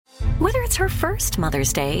Whether it's her first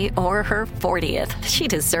Mother's Day or her 40th, she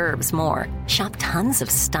deserves more. Shop tons of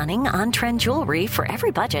stunning on-trend jewelry for every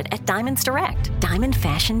budget at Diamonds Direct. Diamond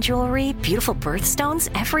fashion jewelry, beautiful birthstones,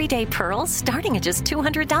 everyday pearls starting at just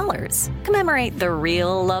 $200. Commemorate the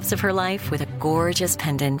real loves of her life with a gorgeous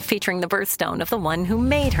pendant featuring the birthstone of the one who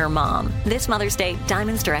made her mom. This Mother's Day,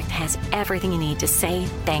 Diamonds Direct has everything you need to say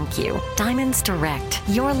thank you. Diamonds Direct.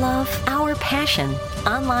 Your love, our passion.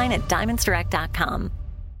 Online at diamondsdirect.com.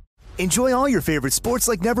 Enjoy all your favorite sports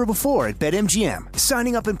like never before at BetMGM.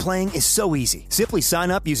 Signing up and playing is so easy. Simply sign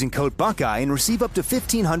up using code Buckeye and receive up to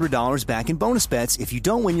 $1,500 back in bonus bets if you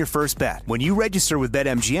don't win your first bet. When you register with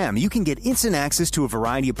BetMGM, you can get instant access to a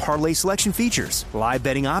variety of parlay selection features, live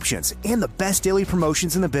betting options, and the best daily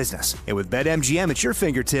promotions in the business. And with BetMGM at your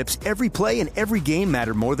fingertips, every play and every game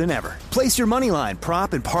matter more than ever. Place your moneyline,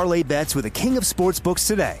 prop, and parlay bets with the king of sportsbooks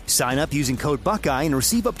today. Sign up using code Buckeye and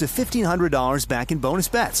receive up to $1,500 back in bonus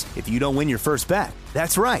bets if you don't win your first bet.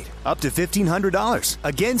 That's right, up to $1,500.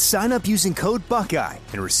 Again, sign up using code Buckeye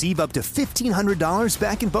and receive up to $1,500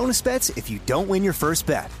 back in bonus bets if you don't win your first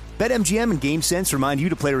bet. BetMGM and GameSense remind you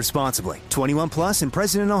to play responsibly. 21 plus and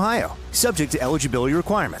present in Ohio. Subject to eligibility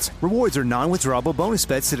requirements. Rewards are non-withdrawable bonus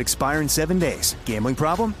bets that expire in 7 days. Gambling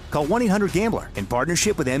problem? Call 1-800-GAMBLER in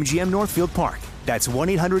partnership with MGM Northfield Park. That's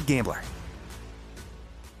 1-800-GAMBLER.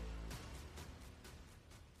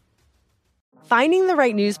 Finding the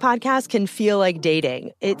right news podcast can feel like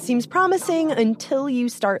dating. It seems promising until you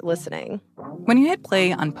start listening. When you hit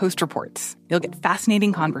play on Post Reports, you'll get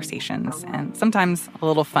fascinating conversations and sometimes a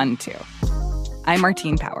little fun, too. I'm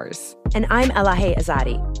Martine Powers. And I'm Elahe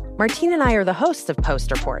Azadi. Martine and I are the hosts of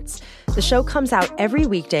Post Reports. The show comes out every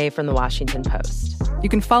weekday from The Washington Post. You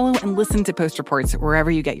can follow and listen to Post Reports wherever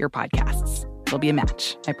you get your podcasts. It'll be a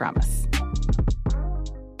match, I promise.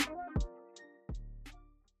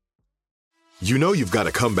 You know you've got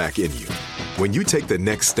a comeback in you. When you take the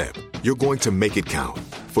next step, you're going to make it count.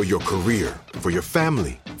 For your career, for your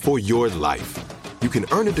family, for your life. You can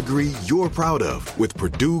earn a degree you're proud of with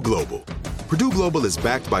Purdue Global. Purdue Global is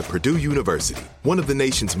backed by Purdue University, one of the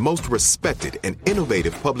nation's most respected and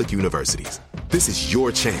innovative public universities. This is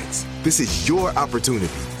your chance. This is your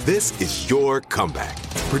opportunity. This is your comeback.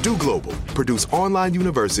 Purdue Global, Purdue's online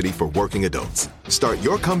university for working adults. Start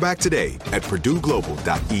your comeback today at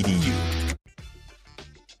purdueglobal.edu.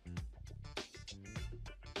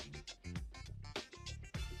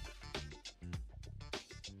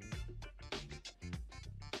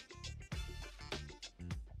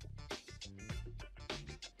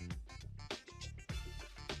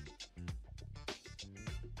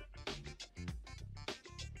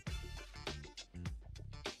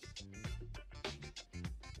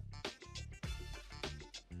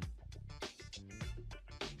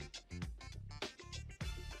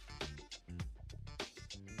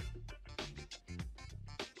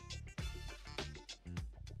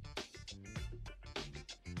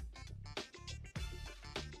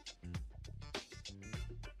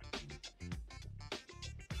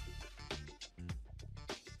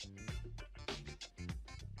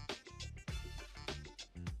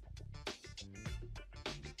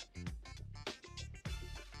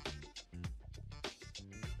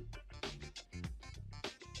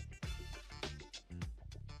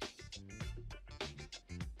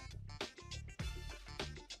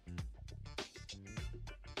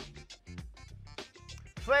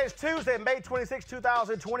 Today is Tuesday, May 26,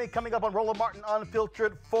 2020. Coming up on Roland Martin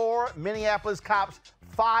Unfiltered, 4 Minneapolis cops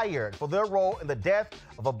fired for their role in the death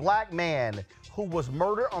of a black man who was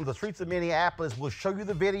murdered on the streets of Minneapolis. We'll show you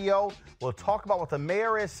the video. We'll talk about what the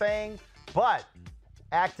mayor is saying. But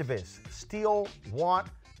activists still want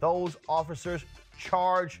those officers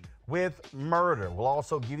charged with murder. We'll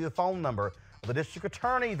also give you the phone number of the district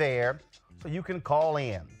attorney there so you can call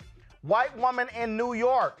in. White woman in New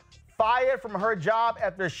York fired from her job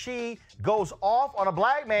after she goes off on a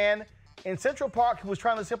black man in Central Park who was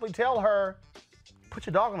trying to simply tell her, put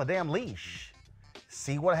your dog on the damn leash.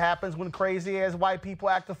 See what happens when crazy-ass white people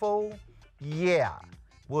act a fool? Yeah,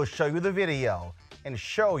 we'll show you the video and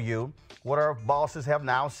show you what our bosses have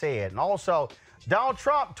now said. And also, Donald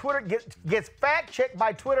Trump, Twitter gets fact-checked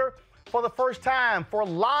by Twitter for the first time for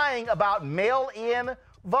lying about mail-in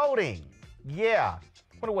voting. Yeah,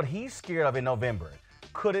 wonder what he's scared of in November.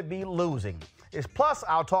 Could it be losing? Plus,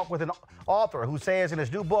 I'll talk with an author who says in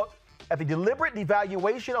his new book that the deliberate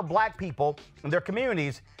devaluation of black people and their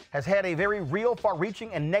communities has had a very real,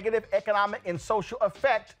 far-reaching, and negative economic and social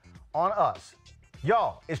effect on us.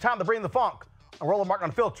 Y'all, it's time to bring the funk on Roland Martin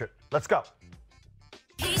Unfiltered. Let's go.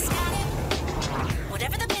 He's got it.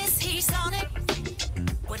 Whatever the miss, he's on it.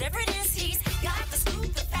 Whatever it is, he's got the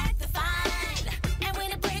scoop, the fact, the find. And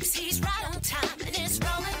when it breaks, he's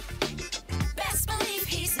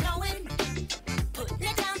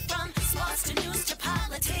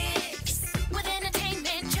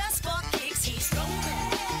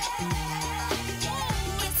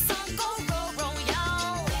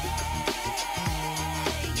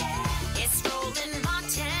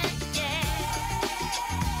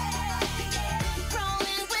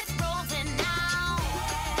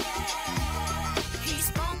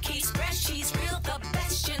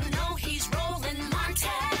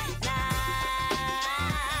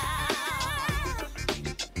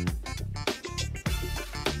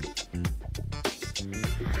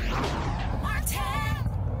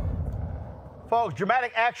Folks,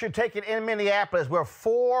 dramatic action taken in Minneapolis where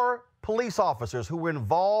 4 police officers who were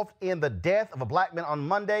involved in the death of a black man on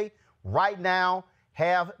Monday right now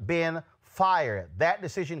have been fired. That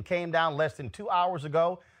decision came down less than 2 hours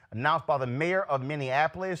ago, announced by the mayor of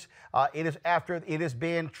Minneapolis. It is after it has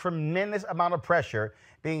been tremendous amount of pressure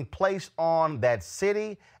being placed on that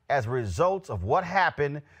city as a result of what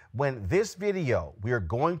happened when this video, we are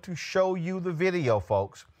going to show you the video,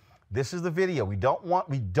 folks. This is the video. We don't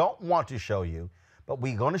want to show you, but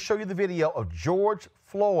we're going to show you the video of George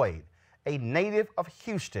Floyd, a native of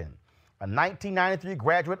Houston, a 1993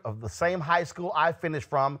 graduate of the same high school I finished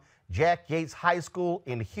from, Jack Yates High School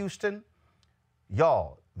in Houston.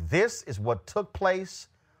 Y'all, this is what took place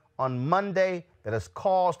on Monday that has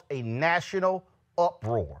caused a national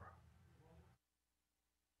uproar.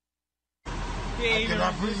 I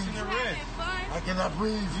cannot breathe. I cannot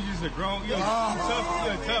breathe. You just a grown, you're a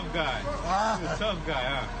tough guy. You're a tough guy,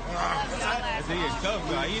 huh? I say you're a tough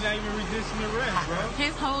guy. You're not even resisting arrest, bro.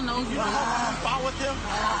 His whole nose is Fight with him?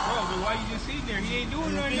 Bro, but why you just sitting there? He ain't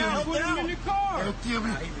doing nothing now. Put him in the car.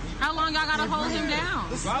 How long y'all gotta hold him down?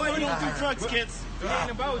 This is why you don't do drugs, kids. It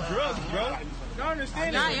ain't about drugs, bro. Y'all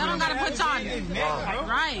understand that? Y'all don't gotta put y'all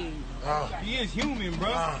right. He is human, bro.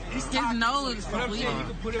 His nose is What I'm saying, you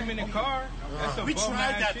can put him in the car. That's a We bum tried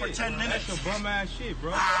ass that shit. for 10 minutes. That's a bum ass shit,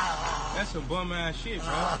 bro. That's some bum ass shit,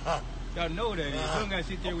 bro. Y'all know that. You don't gotta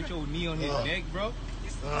sit there with your knee on his neck, bro.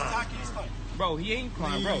 Bro, he ain't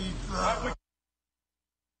crying, bro.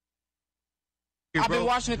 I've been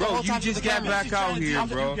watching it the whole time. You just got back out here,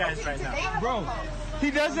 bro. Bro,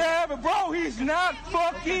 he doesn't have it, bro. He's not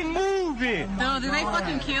fucking moving. No, did they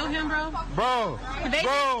fucking kill him, bro? Bro, Did they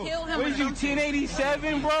kill him? what is you,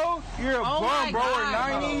 1087, bro? You're a bum, bro. Or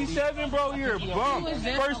 987, bro? You're a bum.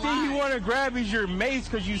 First thing you want to grab is your mace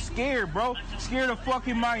because you scared, bro. Scared of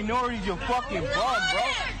fucking minorities, you fucking bum, bro.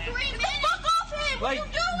 Like,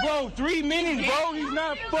 bro, 3 minutes, bro. He's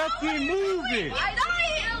not fucking moving.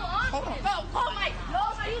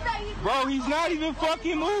 Bro, he's not even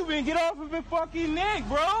fucking moving. Get off of his fucking neck,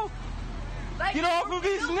 bro. Get off of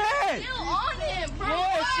his neck. Yes,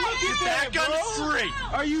 look at that,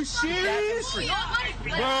 bro. Are you serious?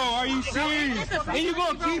 Bro, are you serious? And you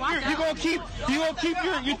gonna keep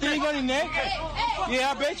your thing on your neck?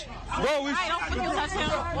 Yeah, I bet you. Bro,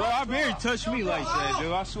 bro, I barely touch me like that,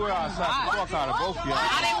 dude. I swear I'll slap the fuck out of both of y'all.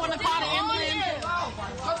 I didn't want to call the ambulance.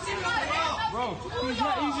 Bro,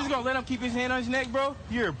 you just gonna let him keep his hand on his neck, bro?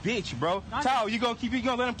 You're a bitch, bro. Tao, you gonna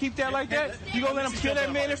let him keep that like that? You gonna let him kill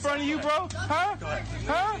that man in front of you, bro? Huh?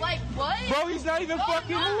 Like what? Bro, he's not even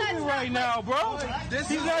fucking moving right now, bro.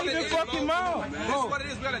 He's not even fucking moving. Bro, what it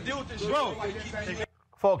is. We gotta deal with this. Bro.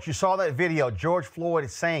 Folks, you saw that video. George Floyd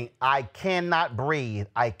is saying, I cannot breathe.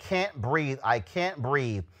 I can't breathe. I can't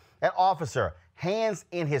breathe. That officer, hands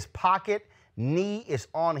in his pocket, knee is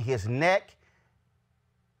on his neck.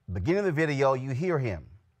 Beginning of the video, you hear him.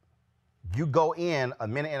 You go in a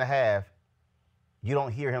minute and a half, you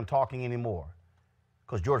don't hear him talking anymore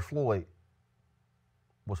because George Floyd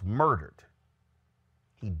was murdered.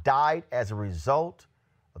 He died as a result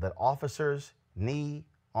of that officer's knee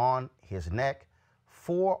on his neck.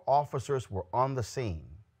 4 officers were on the scene.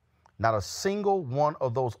 Not a single one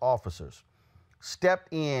of those officers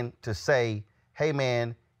stepped in to say, hey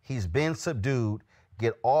man, he's been subdued,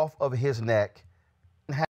 get off of his neck.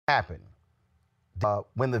 Happened.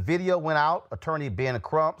 When the video went out, attorney Ben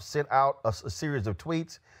Crump sent out a series of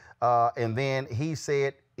tweets, and then he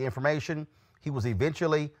said information. He was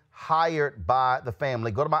eventually hired by the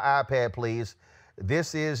family. Go to my iPad, please.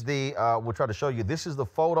 This is the, we'll try to show you. This is the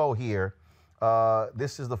photo here.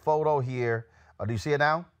 This is the photo here. Do you see it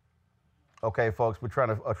now? Okay, folks, we're trying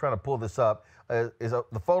to pull this up.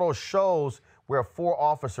 The photo shows where 4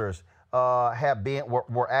 officers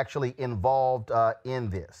were actually involved in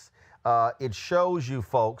this. It shows you,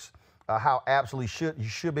 folks, how absolutely you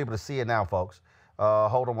should be able to see it now, folks.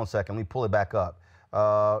 Hold on one second. Let me pull it back up.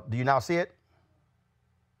 Do you now see it?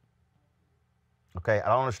 Okay, I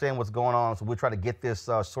don't understand what's going on, so we'll try to get this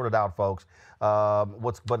sorted out, folks.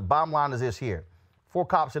 But bottom line is this here. 4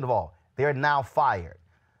 cops involved. They're now fired.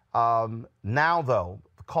 Now, though,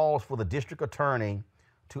 calls for the district attorney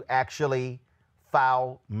to actually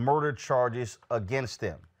file murder charges against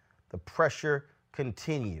them. The pressure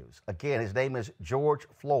continues. Again, his name is George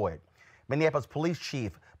Floyd. Minneapolis Police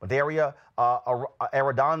Chief Medaria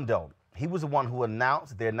Arradondo, he was the one who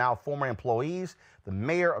announced they're now former employees. The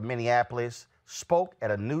mayor of Minneapolis spoke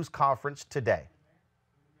at a news conference today.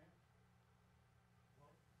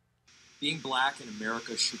 Being black in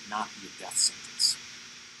America should not be a death sentence.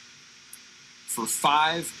 For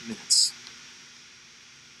 5 minutes,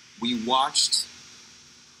 we watched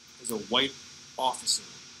as a white officer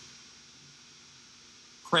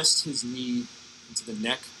pressed his knee into the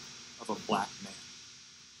neck of a black man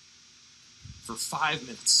for 5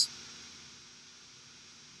 minutes.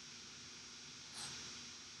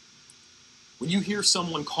 When you hear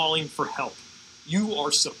someone calling for help, you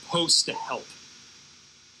are supposed to help.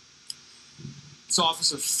 This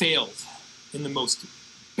officer failed in the most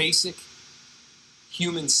basic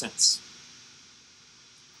human sense.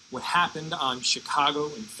 What happened on Chicago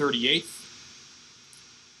and 38th,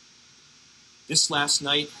 this last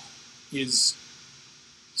night, is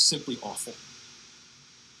simply awful.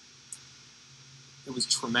 It was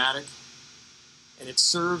traumatic, and it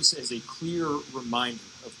serves as a clear reminder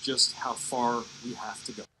of just how far we have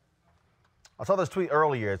to go. I saw this tweet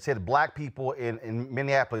earlier. It said black people in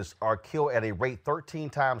Minneapolis are killed at a rate 13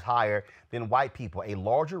 times higher than white people, a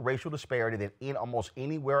larger racial disparity than in almost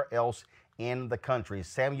anywhere else in the country.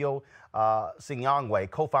 Samuel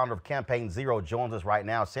Sinyangwe, co-founder of Campaign Zero, joins us right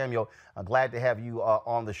now. Samuel, I'm glad to have you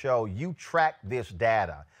on the show. You track this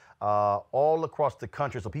data all across the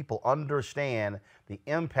country so people understand the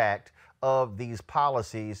impact of these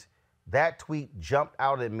policies. That tweet jumped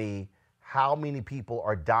out at me. How many people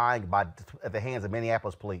are dying at the hands of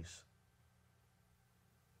Minneapolis police?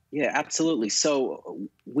 Yeah, absolutely. So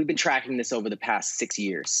we've been tracking this over the past 6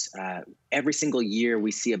 years. Every single year,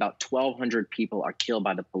 we see about 1,200 people are killed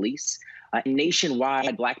by the police.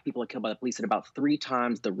 Nationwide, black people are killed by the police at about 3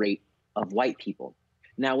 times the rate of white people.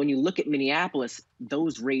 Now, when you look at Minneapolis,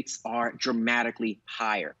 those rates are dramatically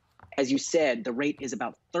higher. As you said, the rate is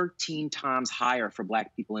about 13 times higher for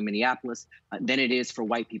black people in Minneapolis than it is for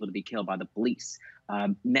white people to be killed by the police.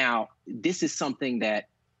 Now, this is something that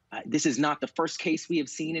this is not the first case we have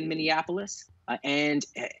seen in Minneapolis. And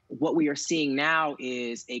what we are seeing now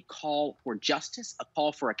is a call for justice, a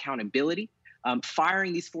call for accountability.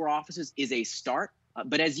 Firing these 4 officers is a start.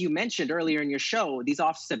 But as you mentioned earlier in your show, these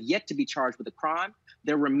officers have yet to be charged with a crime.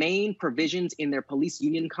 There remain provisions in their police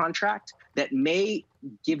union contract that may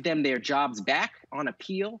give them their jobs back on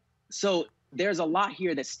appeal. So there's a lot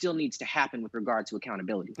here that still needs to happen with regard to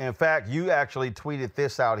accountability. In fact, you actually tweeted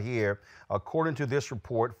this out here. According to this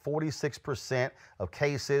report, 46% of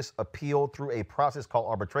cases appeal through a process called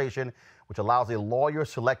arbitration, which allows a lawyer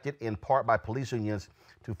selected in part by police unions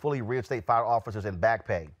to fully reinstate fired officers and back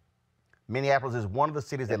pay. Minneapolis is one of the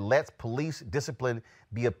cities that lets police discipline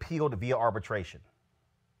be appealed via arbitration.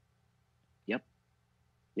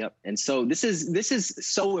 Yep. And so this is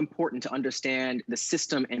so important to understand the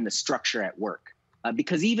system and the structure at work,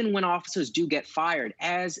 because even when officers do get fired,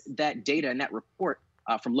 as that data and that report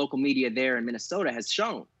from local media there in Minnesota has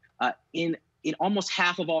shown, in almost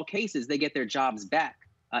half of all cases, they get their jobs back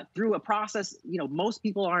through a process. Most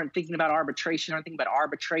people aren't thinking about arbitration, aren't thinking about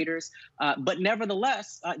arbitrators. But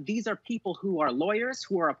nevertheless, these are people who are lawyers,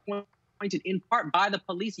 who are appointed in part by the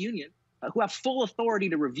police union, who have full authority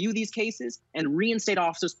to review these cases and reinstate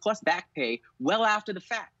officers plus back pay well after the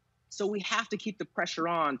fact. So we have to keep the pressure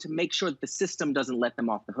on to make sure that the system doesn't let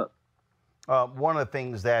them off the hook. One of the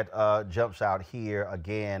things that jumps out here,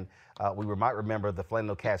 again, we might remember the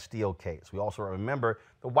Philando Castile case. We also remember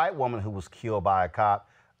the white woman who was killed by a cop.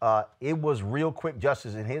 It was real quick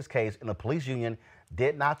justice in his case, and the police union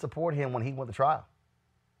did not support him when he went to trial.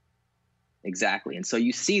 Exactly. And so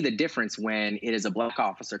you see the difference when it is a black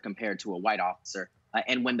officer compared to a white officer,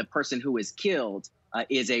 and when the person who is killed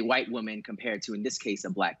is a white woman compared to, in this case, a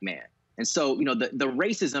black man. And so, the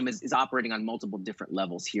racism is operating on multiple different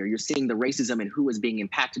levels here. You're seeing the racism in who is being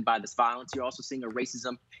impacted by this violence. You're also seeing a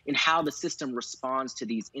racism in how the system responds to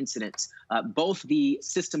these incidents, both the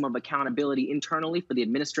system of accountability internally for the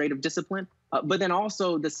administrative discipline, but then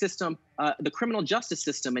also the system, the criminal justice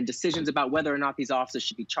system, and decisions about whether or not these officers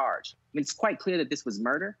should be charged. I mean, it's quite clear that this was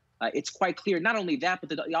murder. It's quite clear, not only that, but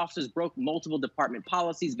the officers broke multiple department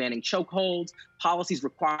policies, banning chokeholds, policies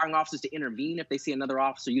requiring officers to intervene if they see another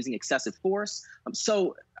officer using excessive force.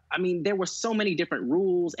 There were so many different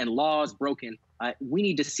rules and laws broken. We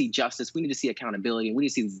need to see justice. We need to see accountability. And we need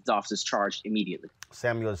to see these officers charged immediately.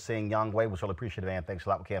 Samuel Sinyangwe, we really appreciate it, man. Thanks a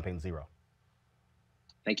lot for Campaign Zero.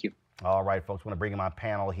 Thank you. All right, folks, I want to bring in my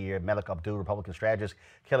panel here. Melik Abdul, Republican strategist.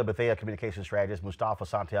 Kelly Bethea, communications strategist. Mustafa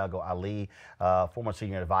Santiago Ali, former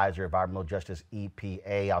senior advisor, environmental justice,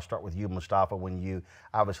 EPA. I'll start with you, Mustafa,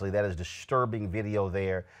 obviously that is disturbing video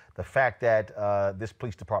there. The fact that this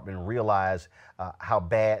police department realized how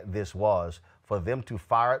bad this was, for them to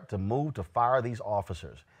fire these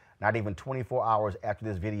officers, not even 24 hours after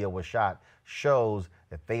this video was shot, shows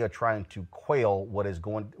that they are trying to quell what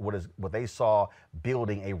they saw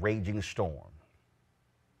building a raging storm.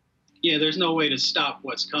 Yeah, there's no way to stop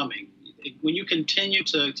what's coming. When you continue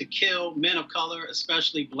to kill men of color,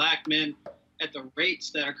 especially black men, at the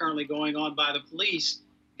rates that are currently going on by the police,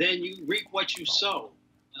 then you reap what you sow.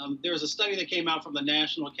 There's a study that came out from the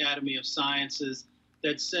National Academy of Sciences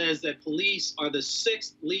that says that police are the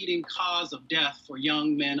 6th leading cause of death for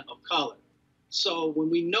young men of color. So when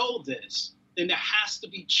we know this, then there has to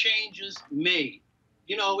be changes made.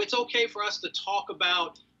 You know, it's okay for us to talk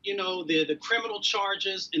about, you know, the criminal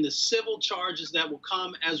charges and the civil charges that will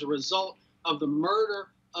come as a result of the murder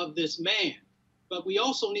of this man. But we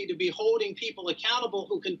also need to be holding people accountable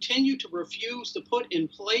who continue to refuse to put in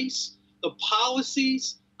place the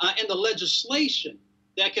policies and the legislation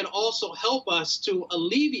that can also help us to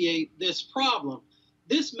alleviate this problem.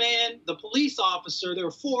 This man, the police officer, there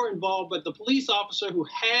were 4 involved, but the police officer who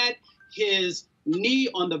had his knee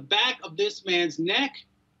on the back of this man's neck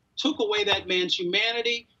took away that man's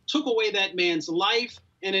humanity, took away that man's life,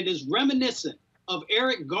 and it is reminiscent of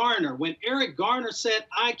Eric Garner, when Eric Garner said,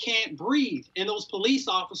 "I can't breathe," and those police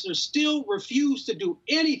officers still refused to do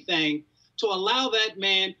anything to allow that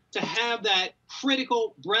man to have that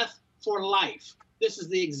critical breath for life. This is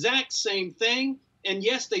the exact same thing. And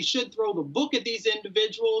yes, they should throw the book at these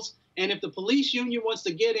individuals. And if the police union wants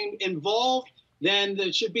to get involved, then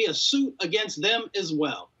there should be a suit against them as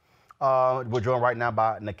well. We're joined right now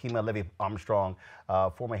by Nekima Levy Armstrong,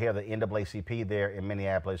 former head of the NAACP there in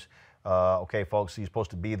Minneapolis. Okay, folks, she's supposed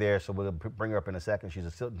to be there, so we'll bring her up in a second.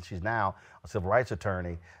 She's now a civil rights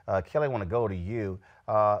attorney. Kelly, I want to go to you.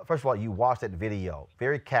 First of all, you watched that video.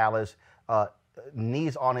 Very callous,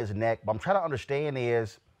 knees on his neck. But I'm trying to understand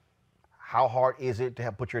is, how hard is it to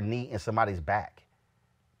have put your knee in somebody's back?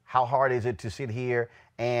 How hard is it to sit here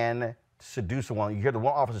and seduce someone? You hear the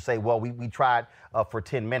one officer say, well, we tried for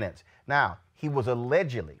 10 minutes. Now, he was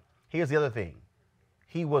allegedly, here's the other thing.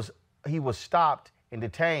 He was stopped and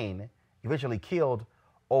detained, eventually killed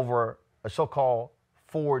over a so-called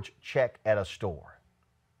forged check at a store.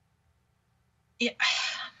 Yeah.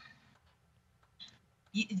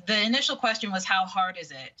 The initial question was, how hard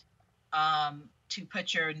is it to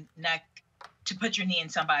put your knee in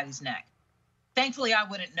somebody's neck? Thankfully, I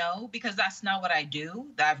wouldn't know, because that's not what I do.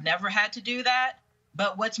 I've never had to do that.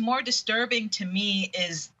 But what's more disturbing to me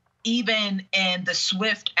is, even in the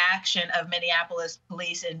swift action of Minneapolis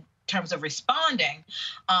police in terms of responding,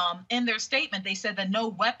 in their statement, they said that no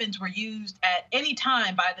weapons were used at any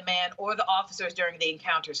time by the man or the officers during the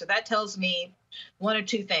encounter. So that tells me one or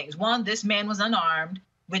two things. One, this man was unarmed,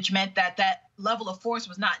 which meant that that level of force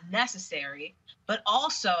was not necessary. But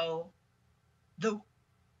also,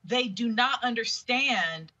 they do not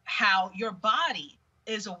understand how your body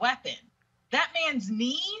is a weapon. That man's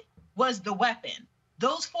knee was the weapon.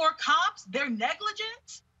 Those 4 cops, their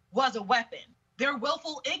negligence was a weapon. Their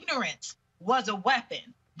willful ignorance was a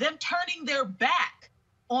weapon. Them turning their back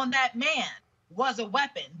on that man was a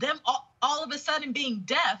weapon. Them all of a sudden being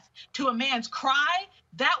deaf to a man's cry,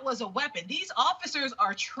 that was a weapon. These officers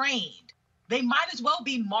are trained. They might as well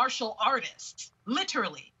be martial artists,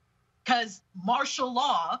 literally, because martial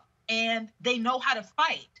law, and they know how to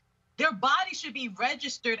fight. Their bodies should be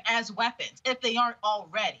registered as weapons if they aren't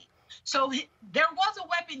already. So there was a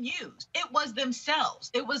weapon used. It was themselves.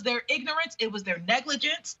 It was their ignorance. It was their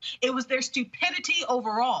negligence. It was their stupidity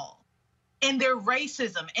overall, and their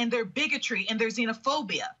racism and their bigotry and their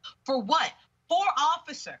xenophobia. For what? 4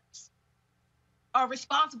 officers are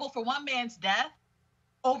responsible for one man's death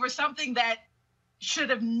over something that should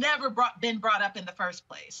have never been brought up in the first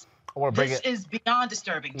place. This is beyond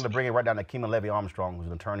disturbing. I'm going to bring it right down to Nekima Levy Armstrong, who's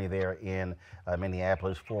an attorney there in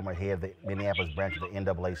Minneapolis, former head of the Minneapolis branch of the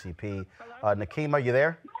NAACP. Nekima, you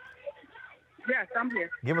there? Yes, I'm here.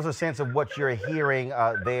 Give us a sense of what you're hearing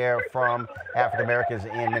there from African Americans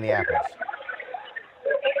in Minneapolis.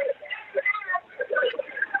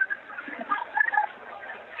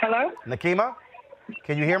 Hello? Nekima,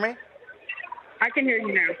 can you hear me? I can hear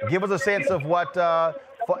you now. Give us a sense of what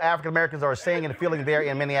African Americans are saying and feeling there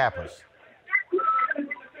in Minneapolis.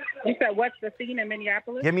 You said what's the scene in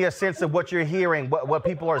Minneapolis? Give me a sense of what you're hearing, what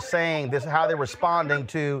people are saying, how they're responding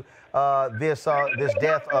to this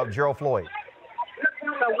death of Gerald Floyd.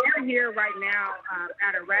 So we're here right now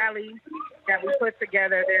at a rally that we put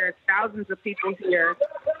together. There's thousands of people here.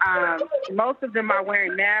 Most of them are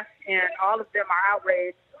wearing masks, and all of them are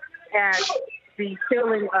outraged at the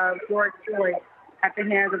killing of George Floyd at the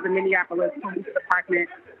hands of the Minneapolis Police Department.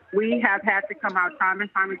 We have had to come out time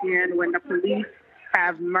and time again when the police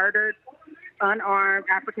have murdered unarmed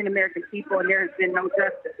African-American people, and there has been no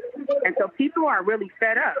justice. And so people are really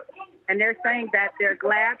fed up, and they're saying that they're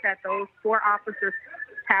glad that those 4 officers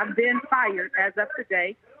have been fired as of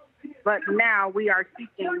today, but now we are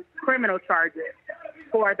seeking criminal charges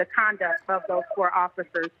for the conduct of those 4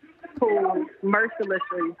 officers who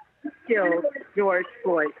mercilessly killed George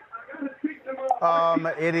Floyd?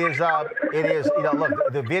 It is,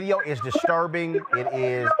 look, the video is disturbing.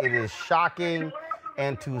 It is shocking.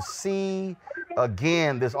 And to see,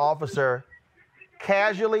 again, this officer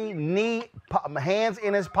casually, hands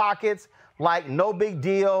in his pockets, like no big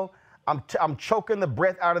deal. I'm choking the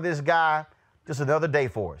breath out of this guy. Just another day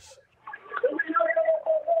for us.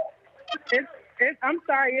 I'm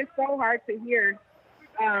sorry, it's so hard to hear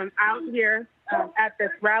out here at this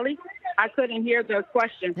rally. I couldn't hear the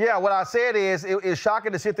question. Yeah, what I said is it's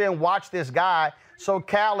shocking to sit there and watch this guy so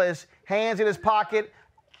callous, hands in his pocket,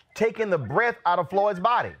 taking the breath out of Floyd's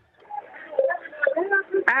body.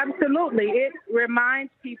 Absolutely. It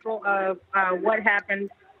reminds people of what happened.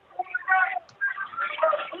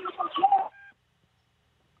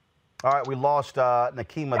 All right, we lost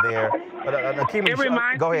Nakima there. Nakima, it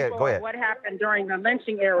reminds go ahead. people of what happened during the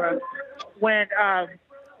lynching era when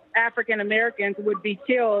African Americans would be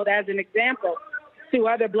killed as an example to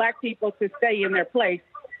other black people to stay in their place,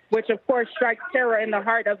 which of course strikes terror in the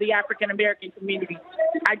heart of the African American community.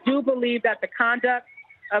 I do believe that the conduct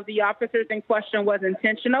of the officers in question was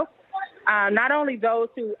intentional. Not only those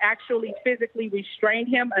who actually physically restrained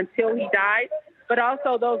him until he died, but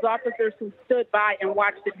also those officers who stood by and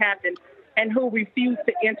watched it happen and who refused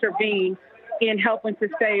to intervene in helping to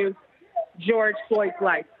save George Floyd's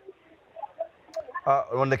life.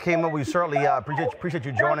 When Nakima, we certainly appreciate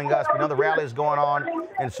you joining us. We know the rally is going on,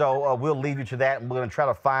 and so we'll leave you to that, and we're going to try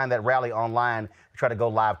to find that rally online, try to go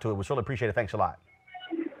live to it. We certainly appreciate it. Thanks a lot.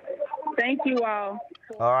 Thank you all.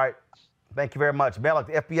 All right. Thank you very much. Malik,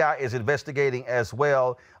 the FBI is investigating as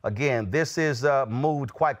well. Again, this is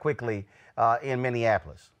moved quite quickly in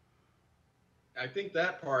Minneapolis. I think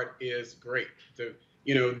that part is great.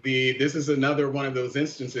 This is another one of those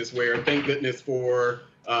instances where, thank goodness for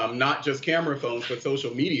not just camera phones, but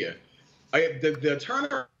social media. The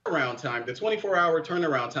turnaround time, the 24-hour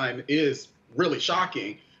turnaround time is really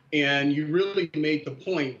shocking. And you really made the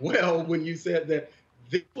point well when you said that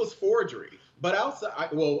this was forgery. But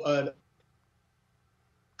outside,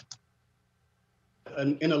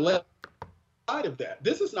 in a level side of that,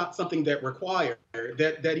 this is not something that required,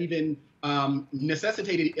 that even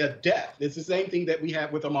necessitated a death. It's the same thing that we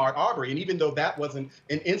have with Ahmaud Arbery. And even though that wasn't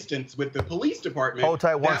an instance with the police department. Hold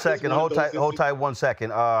tight 1 second. Hold tight 1 second.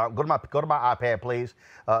 Go to my iPad, please.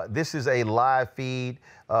 This is a live feed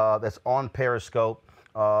that's on Periscope.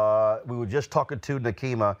 We were just talking to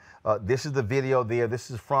Nakima. This is the video there.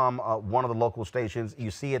 This is from one of the local stations.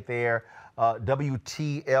 You see it there,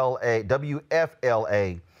 WFLA.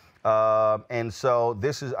 And so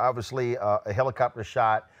this is obviously a helicopter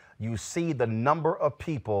shot. You see the number of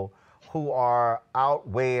people who are out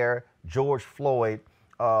where George Floyd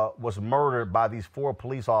was murdered by these 4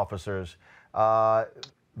 police officers.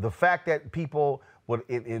 The fact that people would,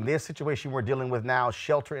 in this situation we're dealing with now,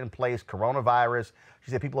 shelter in place, coronavirus,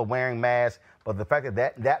 she said people are wearing masks, but the fact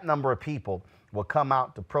that number of people will come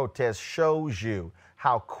out to protest shows you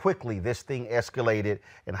how quickly this thing escalated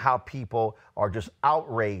and how people are just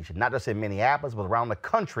outraged, not just in Minneapolis, but around the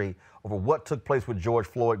country over what took place with George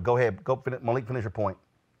Floyd. Go ahead, Malik, finish your point.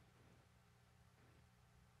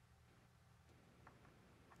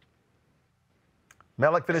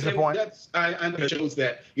 Malik, finish your point. I shows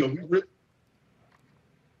that, you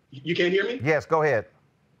can't hear me? Yes, go ahead.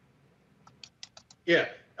 Yeah,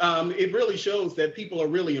 it really shows that people are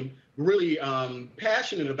really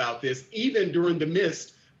passionate about this, even during the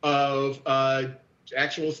midst of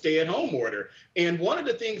actual stay-at-home order. And one of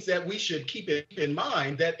the things that we should keep in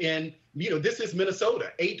mind that this is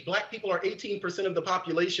Minnesota. Black people are 18% of the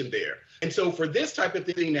population there. And so for this type of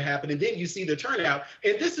thing to happen, and then you see the turnout,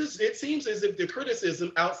 and it seems as if the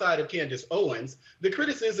criticism outside of Candace Owens, the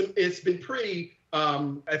criticism has been pretty,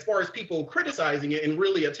 as far as people criticizing it and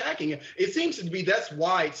really attacking it, it seems to be that's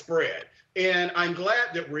widespread. And I'm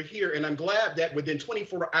glad that we're here, and I'm glad that within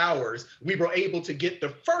 24 hours, we were able to get the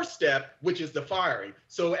first step, which is the firing.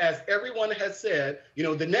 So as everyone has said,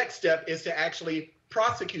 the next step is to actually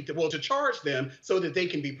prosecute them, to charge them so that they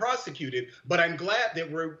can be prosecuted. But I'm glad that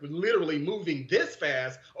we're literally moving this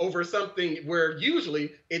fast over something where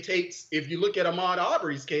usually it takes, if you look at Ahmaud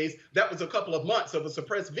Arbery's case, that was a couple of months of a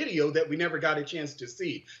suppressed video that we never got a chance to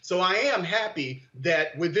see. So I am happy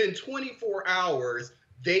that within 24 hours,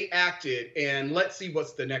 they acted, and let's see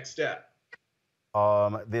what's the next step.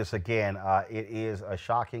 This again, it is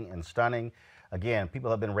shocking and stunning. Again,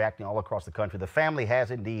 people have been reacting all across the country. The family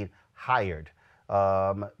has indeed hired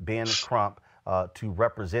Ben Crump to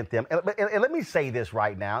represent them. And let me say this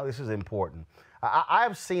right now. This is important.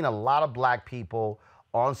 I've seen a lot of black people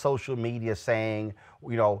on social media saying,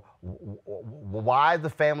 why is the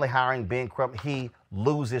family hiring Ben Crump? He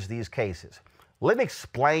loses these cases. Let me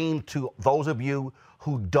explain to those of you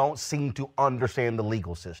who don't seem to understand the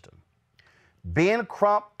legal system. Ben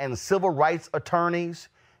Crump and civil rights attorneys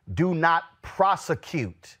do not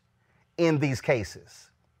prosecute in these cases.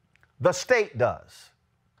 The state does.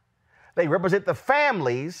 They represent the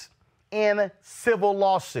families in civil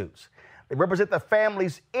lawsuits. They represent the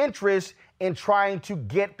families' interest in trying to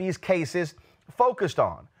get these cases focused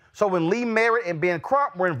on. So when Lee Merritt and Ben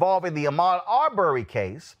Crump were involved in the Ahmaud Arbery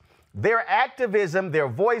case, their activism, their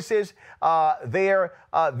voices, their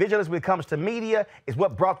vigilance when it comes to media is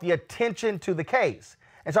what brought the attention to the case.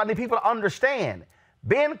 And so I need people to understand,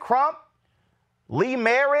 Ben Crump, Lee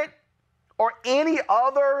Merritt, or any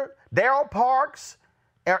other Darrell Parks,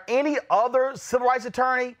 or any other civil rights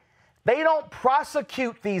attorney, they don't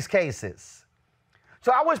prosecute these cases.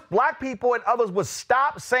 So I wish black people and others would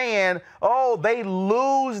stop saying, oh, they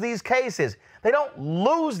lose these cases. They don't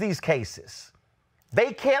lose these cases.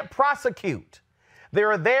 They can't prosecute.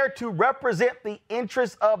 They're there to represent the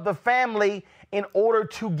interests of the family in order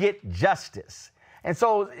to get justice. And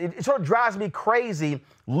so it sort of drives me crazy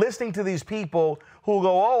listening to these people who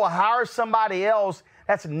go, oh, hire somebody else.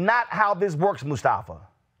 That's not how this works, Mustafa.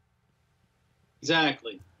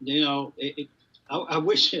 Exactly. You know, I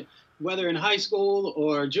wish whether in high school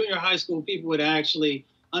or junior high school, people would actually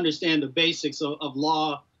understand the basics of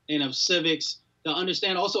law and of civics, to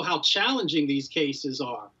understand also how challenging these cases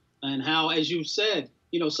are and how, as you said,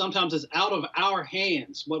 you know, sometimes it's out of our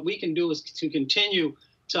hands. What we can do is to continue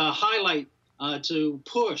to highlight, to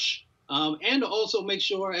push, and to also make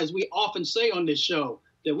sure, as we often say on this show,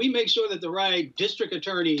 that we make sure that the right district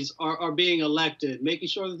attorneys are being elected, making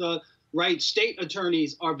sure that the right state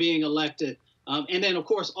attorneys are being elected. And then, of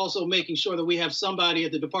course, also making sure that we have somebody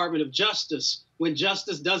at the Department of Justice, when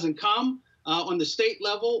justice doesn't come on the state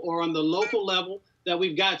level or on the local level, that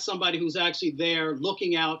we've got somebody who's actually there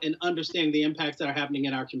looking out and understanding the impacts that are happening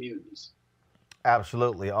in our communities.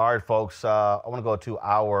 Absolutely. All right, folks, I want to go to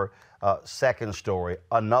our second story,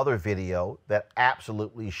 another video that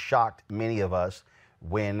absolutely shocked many of us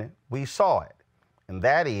when we saw it. And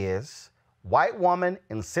that is white woman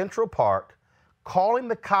in Central Park calling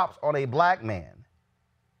the cops on a black man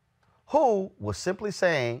who was simply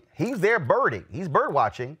saying, he's there birding, he's bird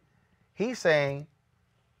watching. He's saying,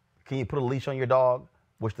 can you put a leash on your dog,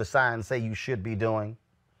 which the signs say you should be doing?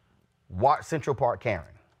 Watch Central Park Karen.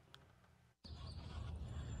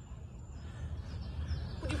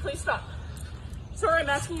 Would you please stop? Sir, I'm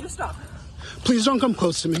asking you to stop. Please don't come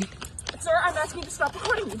close to me. Sir, I'm asking you to stop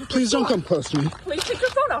recording me. Please don't come close to me. Please take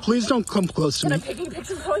your phone off. Please don't come close to And me. I'm taking a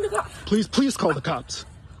picture and calling the cops. Please call the cops.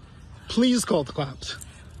 Please call the cops.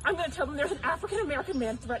 I'm going to tell them there's an African-American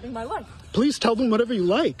man threatening my life. Please tell them whatever you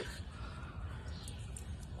like.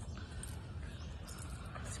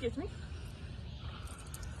 Excuse me?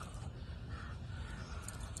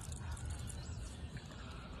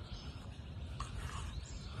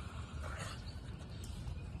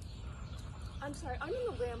 I'm sorry, I'm in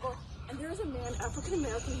the Ramble, and there is a man,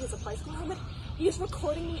 African-American, he has a bicycle helmet. He is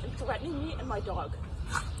recording me and threatening me and my dog.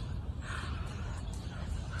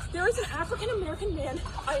 There is an African-American man,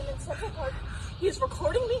 I am in Central Park. He is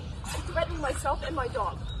recording me and threatening myself and my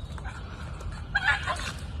dog.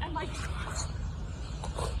 And my...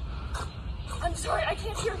 I'm sorry, I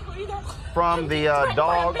can't hear you either. From the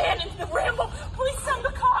dog. By a man in the Ramble. Please send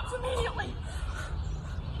the cops immediately.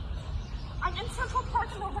 I'm in Central Park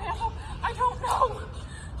in the Ramble. I don't know.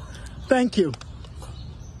 Thank you.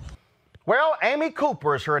 Well, Amy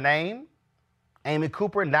Cooper is her name. Amy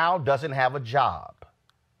Cooper now doesn't have a job.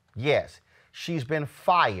 Yes, she's been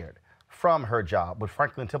fired from her job with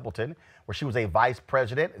Franklin Templeton, where she was a vice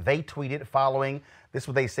president. They tweeted following, this is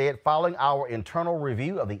what they said, following our internal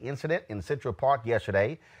review of the incident in Central Park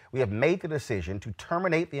yesterday, we have made the decision to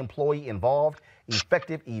terminate the employee involved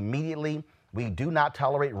effective immediately. We do not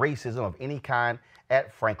tolerate racism of any kind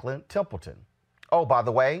at Franklin Templeton. Oh, by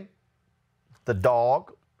the way, the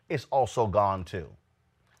dog is also gone too.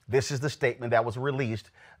 This is the statement that was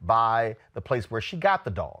released by the place where she got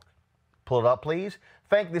the dog. Pull it up, please.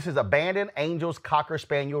 This is Abandoned Angels Cocker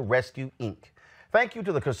Spaniel Rescue, Inc. Thank you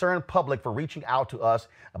to the concerned public for reaching out to us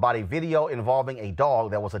about a video involving a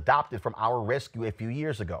dog that was adopted from our rescue a few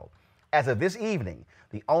years ago. As of this evening,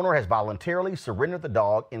 the owner has voluntarily surrendered the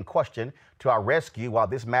dog in question to our rescue while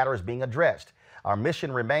this matter is being addressed. Our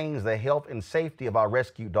mission remains the health and safety of our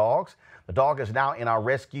rescued dogs. The dog is now in our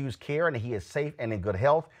rescue's care and he is safe and in good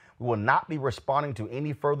health. We will not be responding to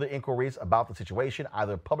any further inquiries about the situation,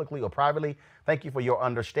 either publicly or privately. Thank you for your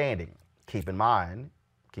understanding. Keep in mind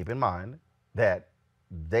that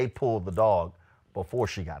they pulled the dog before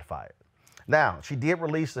she got fired. Now, she did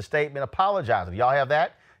release a statement apologizing. Y'all have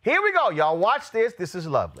that? Here we go. Y'all watch this. This is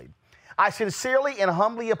lovely. I sincerely and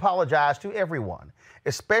humbly apologize to everyone,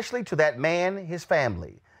 especially to that man, his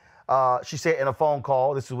family. She said in a phone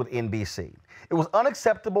call, this is with NBC. It was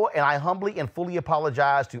unacceptable, and I humbly and fully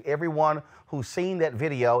apologize to everyone who's seen that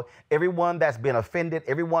video, everyone that's been offended,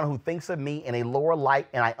 everyone who thinks of me in a lower light,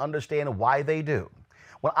 and I understand why they do.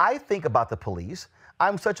 When I think about the police,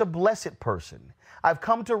 I'm such a blessed person. I've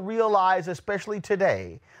come to realize, especially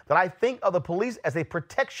today, that I think of the police as a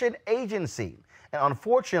protection agency. And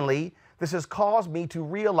unfortunately, this has caused me to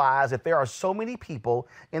realize that there are so many people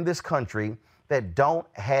in this country that don't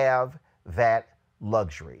have that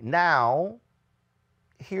luxury. Now,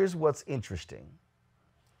 here's what's interesting.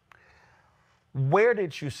 Where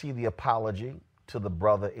did you see the apology to the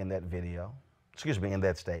brother in that video? Excuse me, in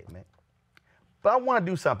that statement. But I want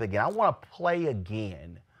to do something again. I want to play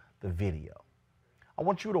again the video. I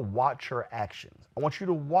want you to watch her actions. I want you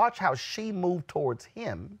to watch how she moved towards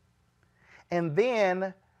him and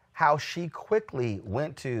then how she quickly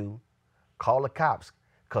went to call the cops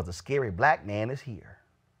because the scary black man is here.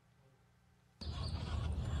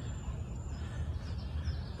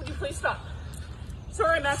 Would you please stop? Sir,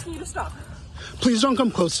 I'm asking you to stop. Please don't come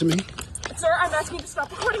close to me. Sir, I'm asking you to stop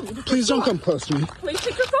recording me. Please don't come close to me. Please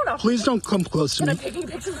take your phone off. Please don't come close to And me. I'm taking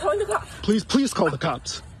pictures and calling the cops. Please call the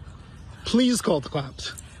cops. Please call the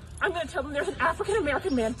cops. I'm going to tell them there's an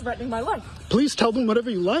African-American man threatening my life. Please tell them whatever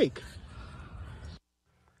you like.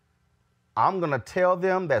 I'm going to tell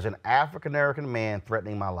them there's an African-American man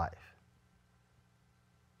threatening my life.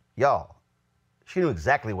 Y'all, she knew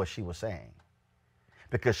exactly what she was saying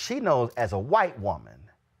because she knows as a white woman,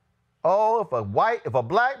 oh, if a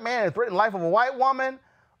black man is threatening the life of a white woman,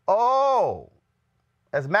 oh,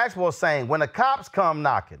 as Maxwell was saying, when the cops come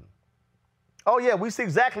knocking, oh yeah, we see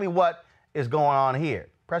exactly what is going on here.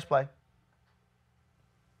 Press play.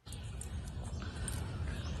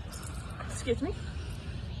 Excuse me?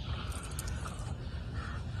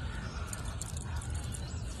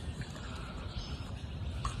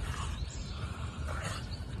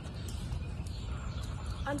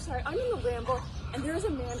 I'm sorry, I'm in the Ramble, and there is a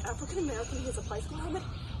man, African American, he has a bicycle helmet.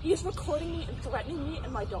 He is recording me and threatening me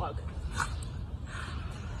and my dog.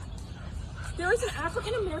 There is an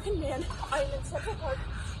African American man, I am in Central Park.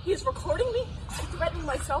 He is recording me and threatening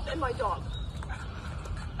myself and my dog.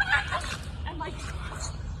 And my...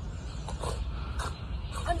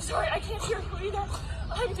 I'm sorry, I can't hear you either.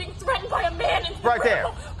 I'm being threatened by a man in the Right there.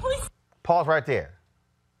 Ramble. Please. Pause right there.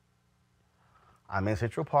 I'm in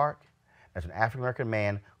Central Park. There's an African-American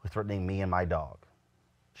man who's threatening me and my dog.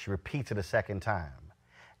 She repeats it a second time.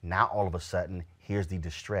 Now, all of a sudden, here's the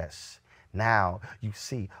distress. Now you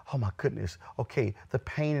see, oh my goodness, okay, the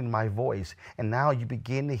pain in my voice. And now you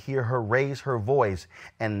begin to hear her raise her voice.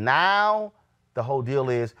 And now the whole deal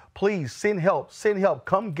is, please send help,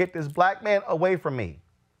 come get this black man away from me.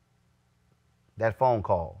 That phone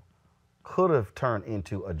call could have turned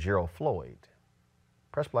into a Gerald Floyd.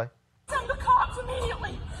 Press play. Send the cops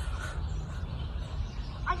immediately.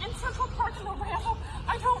 I'm in Central Park in the Ramble.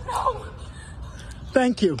 I don't know.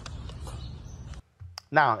 Thank you.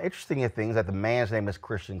 Now, interesting thing is that the man's name is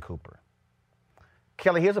Christian Cooper.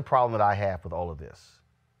 Kelly, here's a problem that I have with all of this.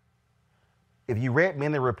 If you read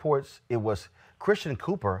many reports, it was Christian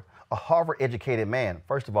Cooper, a Harvard-educated man.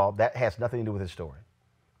 First of all, that has nothing to do with his story.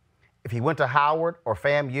 If he went to Howard or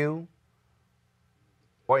FAMU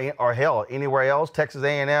or hell, anywhere else, Texas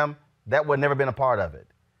A&M, that would have never been a part of it.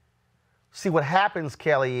 See, what happens,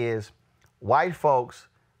 Kelly, is white folks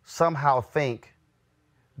somehow think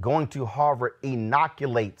going to Harvard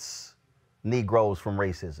inoculates Negroes from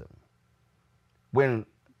racism, when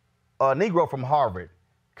a Negro from Harvard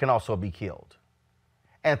can also be killed.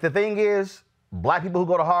 And the thing is, black people who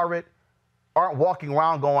go to Harvard aren't walking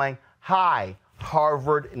around going, hi,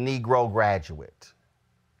 Harvard Negro graduate.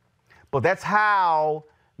 But that's how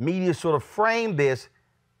media sort of framed this.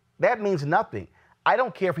 That means nothing. I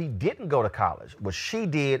don't care if he didn't go to college. What she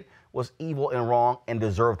did was evil and wrong and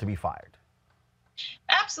deserved to be fired.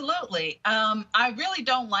 Absolutely. I really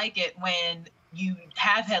don't like it when you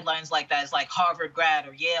have headlines like that. It's like Harvard grad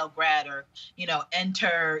or Yale grad or,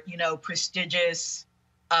 enter, prestigious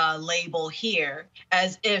label here,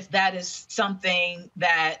 as if that is something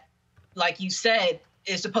that, like you said,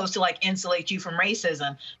 is supposed to like insulate you from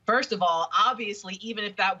racism. First of all, obviously, even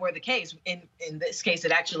if that were the case, in this case,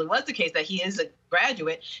 it actually was the case that he is a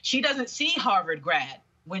graduate, she doesn't see Harvard grad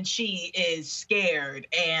when she is scared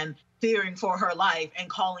and fearing for her life and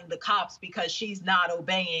calling the cops because she's not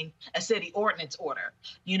obeying a city ordinance order.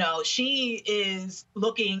 You know, she is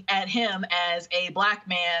looking at him as a Black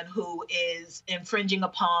man who is infringing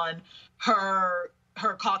upon her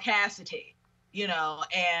caucasity, you know,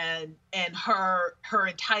 and her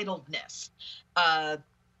entitledness.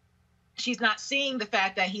 She's not seeing the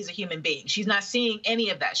fact that he's a human being. She's not seeing any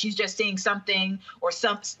of that. She's just seeing something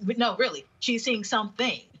she's seeing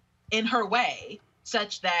something in her way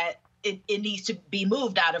such that it needs to be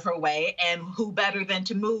moved out of her way. And who better than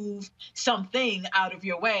to move something out of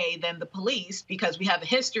your way than the police, because we have a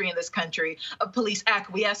history in this country of police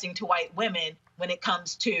acquiescing to white women when it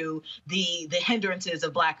comes to the hindrances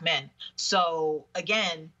of Black men. So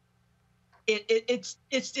again, it's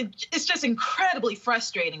just incredibly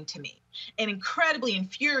frustrating to me and incredibly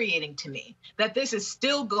infuriating to me that this is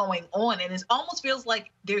still going on. And it almost feels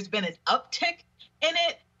like there's been an uptick in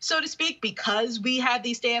it, so to speak, because we have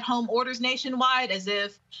these stay-at-home orders nationwide, as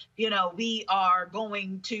if, you know, we are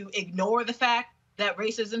going to ignore the fact that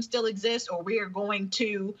racism still exists, or we are going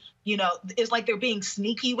to, you know, it's like they're being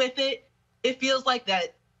sneaky with it. It feels like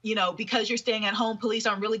that, you know, because you're staying at home, police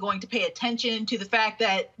aren't really going to pay attention to the fact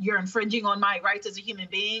that you're infringing on my rights as a human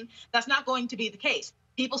being. That's not going to be the case.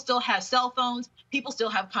 People still have cell phones. People still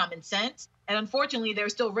have common sense. And unfortunately, there are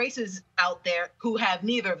still racists out there who have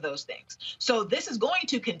neither of those things. So this is going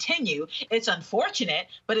to continue. It's unfortunate,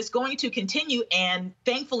 but it's going to continue. And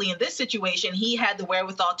thankfully, in this situation, he had the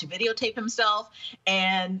wherewithal to videotape himself.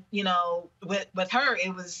 And, you know, with her,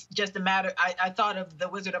 it was just a matter. I thought of the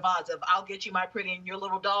Wizard of Oz of I'll get you my pretty and your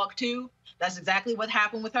little dog, too. That's exactly what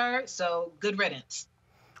happened with her. So good riddance.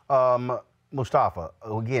 Mustafa,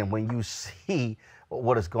 again, when you see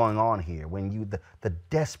what is going on here, when the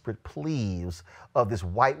desperate pleas of this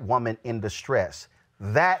white woman in distress,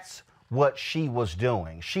 that's what she was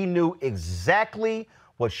doing. She knew exactly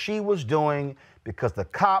what she was doing because the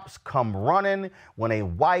cops come running when a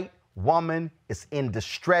white woman is in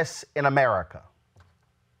distress in America.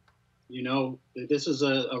 You know, this is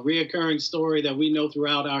a reoccurring story that we know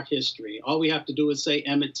throughout our history. All we have to do is say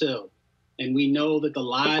Emmett Till, and we know that the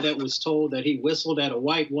lie that was told that he whistled at a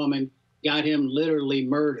white woman got him literally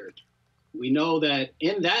murdered. We know that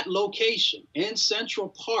in that location, in Central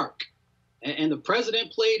Park, and the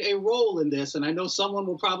president played a role in this, and I know someone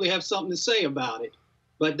will probably have something to say about it,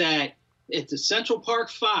 but that it's the Central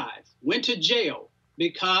Park Five went to jail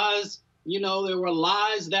because, you know, there were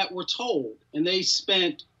lies that were told, and they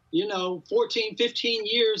spent, you know, 14, 15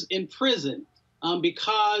 years in prison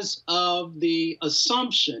because of the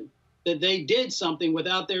assumption that they did something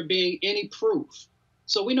without there being any proof.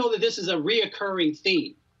 So we know that this is a reoccurring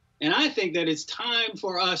theme. And I think that it's time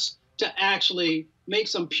for us to actually make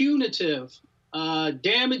some punitive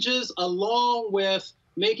damages, along with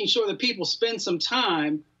making sure that people spend some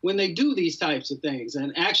time when they do these types of things.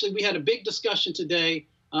 And actually, we had a big discussion today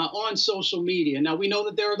on social media. Now, we know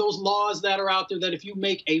that there are those laws that are out there that if you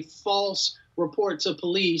make a false report to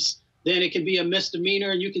police, then it can be a misdemeanor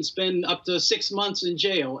and you can spend up to 6 months in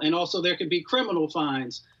jail. And also there can be criminal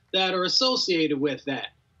fines that are associated with that.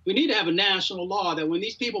 We need to have a national law that when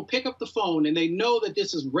these people pick up the phone and they know that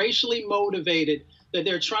this is racially motivated, that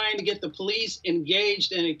they're trying to get the police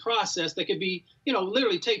engaged in a process that could be, you know,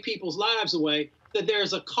 literally take people's lives away, that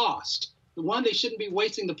there's a cost. One, they shouldn't be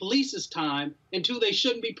wasting the police's time. And two, they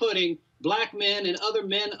shouldn't be putting Black men and other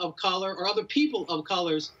men of color or other people of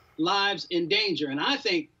color's lives in danger. And I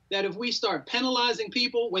think that if we start penalizing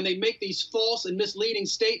people when they make these false and misleading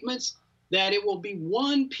statements, that it will be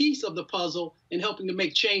one piece of the puzzle in helping to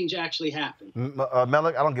make change actually happen.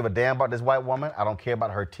 Melik, I don't give a damn about this white woman. I don't care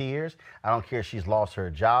about her tears. I don't care if she's lost her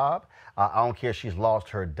job. I don't care if she's lost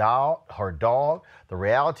her dog. The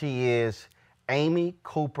reality is, Amy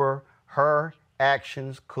Cooper, her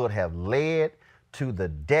actions could have led to the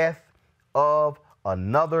death of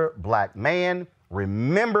another Black man.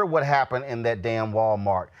 Remember what happened in that damn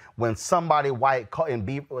Walmart when somebody white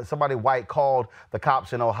called the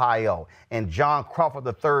cops in Ohio, and John Crawford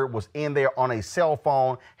III was in there on a cell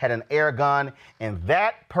phone, had an air gun, and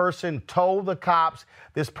that person told the cops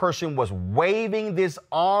this person was waving this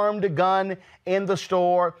armed gun in the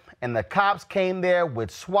store, and the cops came there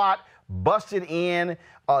with SWAT, busted in,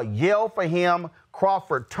 yelled for him.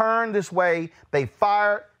 Crawford turned this way. They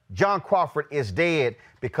fired. John Crawford is dead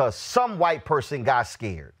because some white person got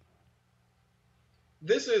scared.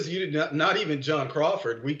 This is not even John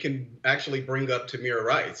Crawford. We can actually bring up Tamir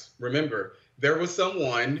Rice. Remember, there was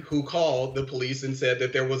someone who called the police and said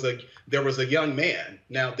that there was a young man.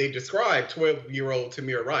 Now, they described 12-year-old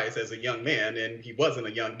Tamir Rice as a young man, and he wasn't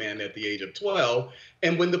a young man at the age of 12.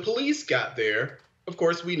 And when the police got there, of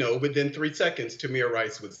course, we know within 3 seconds, Tamir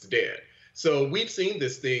Rice was dead. So we've seen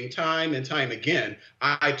this thing time and time again.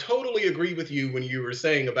 I totally agree with you when you were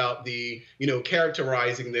saying about the,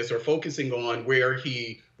 characterizing this or focusing on where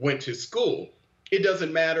he went to school. It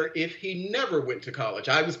doesn't matter if he never went to college.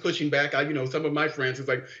 I was pushing back. Some of my friends was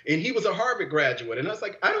like, and he was a Harvard graduate. And I was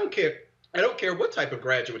like, I don't care. I don't care what type of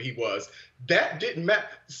graduate he was. That didn't matter.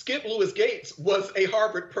 Skip Lewis Gates was a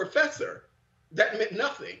Harvard professor. That meant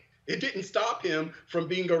nothing. It didn't stop him from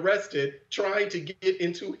being arrested, trying to get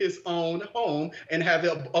into his own home and have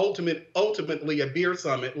ultimately a beer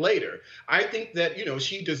summit later. I think that,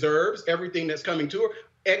 she deserves everything that's coming to her,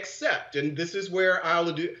 except, and this is where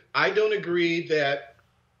I don't agree that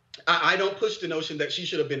I don't push the notion that she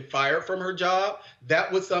should have been fired from her job.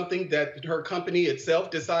 That was something that her company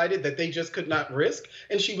itself decided that they just could not risk,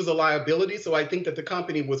 and she was a liability. So I think that the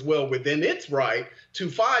company was well within its right to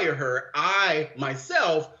fire her. I,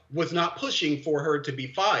 myself, was not pushing for her to be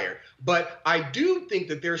fired. But I do think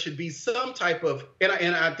that there should be some type of, and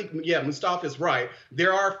I think, Mustafa is right.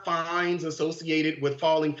 There are fines associated with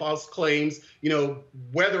filing false claims.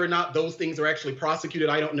 Whether or not those things are actually prosecuted,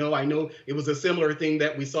 I don't know. I know it was a similar thing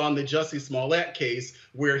that we saw in the Jussie Smollett case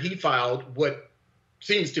where he filed what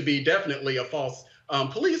seems to be definitely a false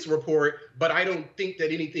police report, but I don't think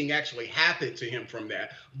that anything actually happened to him from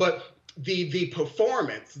that. But the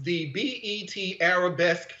performance, the BET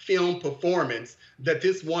Arabesque film performance that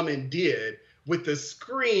this woman did with the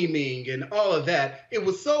screaming and all of that, it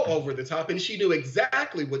was so over the top, and she knew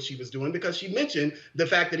exactly what she was doing because she mentioned the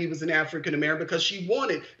fact that he was an African American because she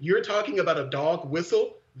wanted, you're talking about a dog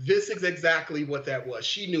whistle. This is exactly what that was.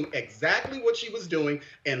 She knew exactly what she was doing.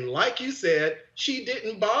 And like you said, she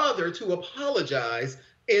didn't bother to apologize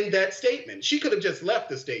in that statement. She could have just left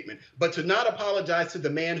the statement, but to not apologize to the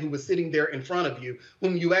man who was sitting there in front of you,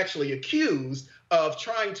 whom you actually accused of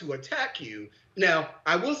trying to attack you. Now,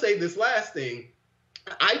 I will say this last thing.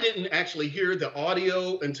 I didn't actually hear the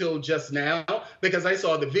audio until just now because I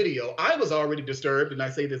saw the video. I was already disturbed, and I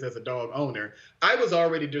say this as a dog owner. I was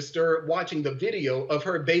already disturbed watching the video of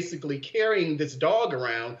her basically carrying this dog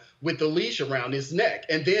around with the leash around his neck.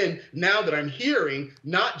 And then now that I'm hearing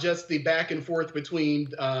not just the back and forth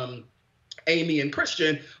between Amy and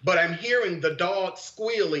Christian, but I'm hearing the dog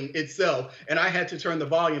squealing itself. And I had to turn the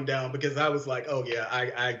volume down because I was like, oh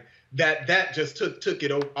yeah, that just took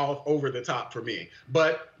it off over the top for me.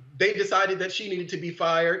 But they decided that she needed to be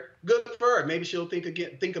fired. Good for her. Maybe she'll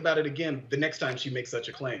think about it again the next time she makes such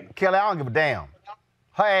a claim. Kelly, I don't give a damn.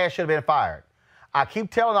 Her ass should have been fired. I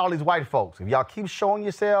keep telling all these white folks, if y'all keep showing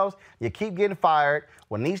yourselves, you keep getting fired.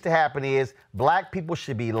 What needs to happen is black people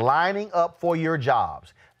should be lining up for your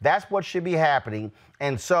jobs. That's what should be happening.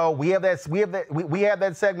 And so we have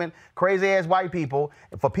that segment, crazy ass white people.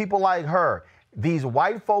 For people like her, these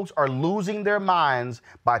white folks are losing their minds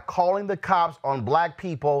by calling the cops on black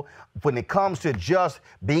people when it comes to just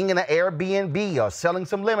being in an Airbnb or selling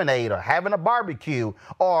some lemonade or having a barbecue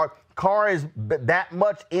or car is that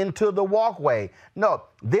much into the walkway. No,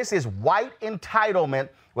 this is white entitlement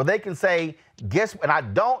where they can say, guess, and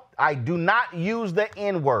I do not use the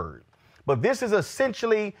N-word, but this is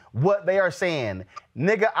essentially what they are saying.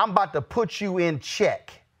 Nigga, I'm about to put you in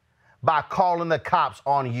check by calling the cops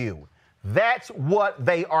on you. That's what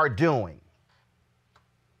they are doing.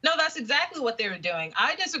 No, that's exactly what they were doing.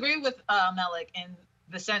 I disagree with Melik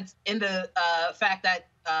in the fact that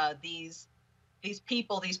these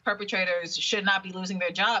people, these perpetrators, should not be losing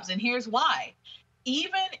their jobs. And here's why.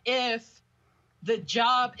 Even if the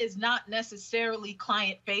job is not necessarily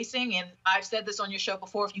client-facing, and I've said this on your show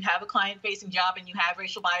before, if you have a client-facing job and you have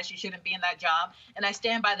racial bias, you shouldn't be in that job. And I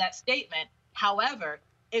stand by that statement. However,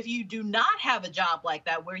 if you do not have a job like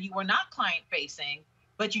that where you are not client-facing,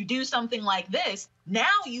 but you do something like this, now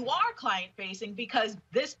you are client-facing because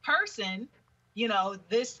this person,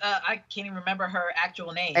 I can't even remember her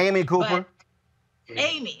actual name. Amy Cooper.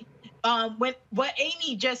 Amy. What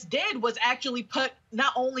Amy just did was actually put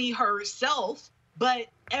not only herself, but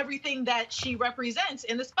everything that she represents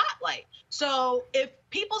in the spotlight. So if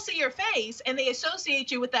people see your face and they associate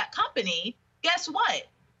you with that company, guess what?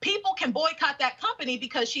 People can boycott that company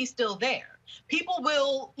because she's still there. People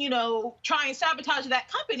will, try and sabotage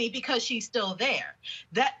that company because she's still there.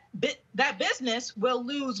 That business will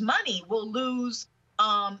lose money, will lose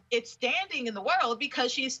its standing in the world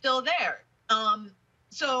because she's still there.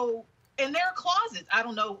 So, and there are clauses. I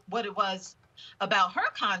don't know what it was about her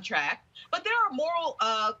contract, but there are moral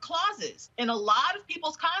clauses in a lot of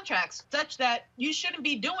people's contracts such that you shouldn't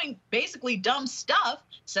be doing basically dumb stuff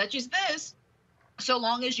such as this, so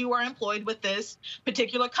long as you are employed with this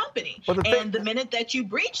particular company. The minute that you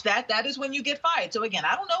breach that is when you get fired. So again,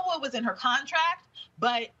 I don't know what was in her contract,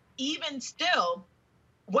 But even still,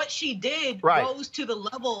 what she did Right. rose to the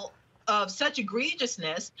level of such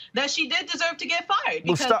egregiousness that she did deserve to get fired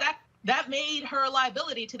because Mustafa- that made her a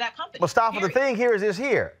liability to that company. Mustafa, the thing here is this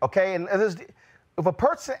here, okay? And if a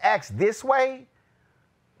person acts this way,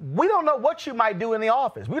 we don't know what you might do in the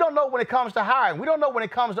office. We don't know when it comes to hiring. We don't know when it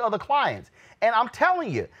comes to other clients. And I'm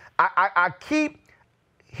telling you,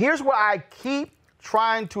 here's what I keep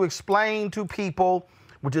trying to explain to people,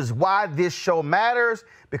 which is why this show matters,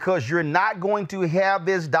 because you're not going to have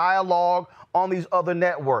this dialogue on these other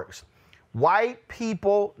networks. White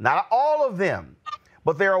people, not all of them,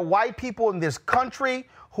 but there are white people in this country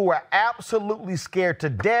who are absolutely scared to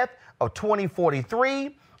death of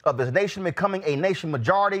 2043, of this nation becoming a nation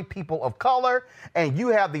majority, people of color. And you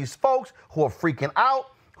have these folks who are freaking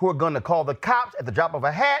out, who are going to call the cops at the drop of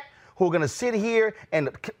a hat, who are going to sit here and,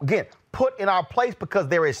 again, put in our place because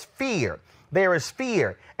there is fear. There is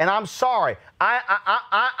fear. And I'm sorry,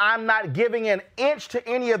 I'm not giving an inch to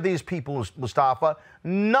any of these people, Mustafa.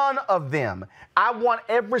 None of them. I want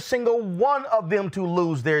every single one of them to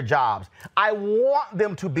lose their jobs. I want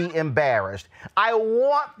them to be embarrassed. I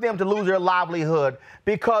want them to lose their livelihood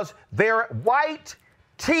because their white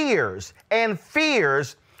tears and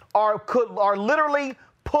fears are literally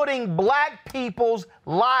putting black people's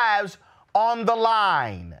lives on the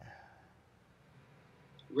line.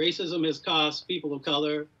 Racism has cost people of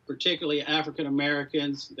color, particularly African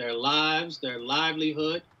Americans, their lives, their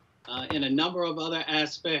livelihood, and a number of other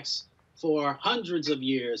aspects for hundreds of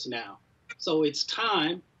years now. So it's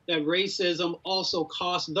time that racism also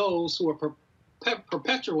costs those who are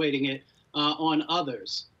perpetuating it on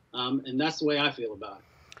others. And that's the way I feel about it.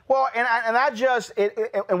 Well,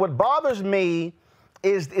 and what bothers me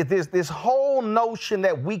is this whole notion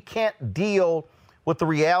that we can't deal with the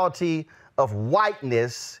reality of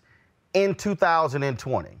whiteness in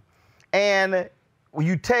 2020. And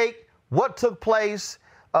you take what took place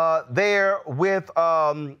there with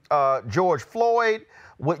George Floyd,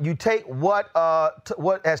 you take what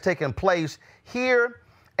has taken place here,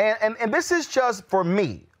 and this is just for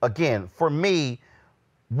me, again,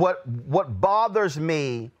 what bothers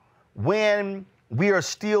me when we are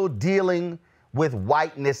still dealing with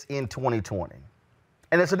whiteness in 2020.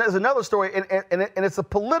 And there's another story, and it's a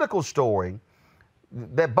political story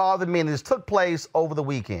that bothered me, and this took place over the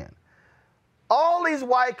weekend. All these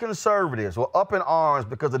white conservatives were up in arms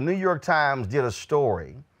because the New York Times did a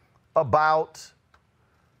story about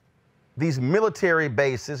these military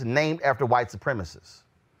bases named after white supremacists.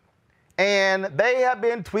 And they have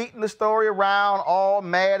been tweeting the story around all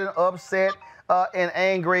mad and upset and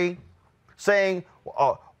angry, saying,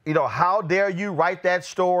 how dare you write that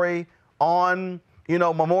story on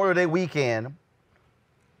Memorial Day weekend.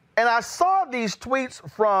 And I saw these tweets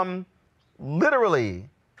from literally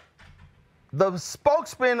the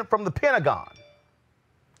spokesman from the Pentagon.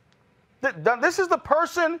 This is the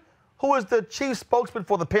person who is the chief spokesman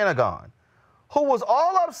for the Pentagon, who was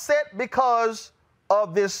all upset because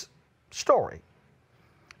of this story.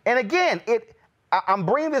 And again, I'm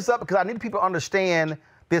bringing this up because I need people to understand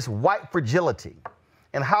this white fragility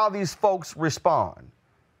and how these folks respond.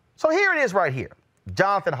 So here it is right here.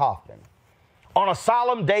 Jonathan Hoffman. On a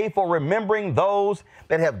solemn day for remembering those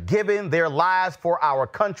that have given their lives for our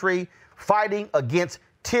country, fighting against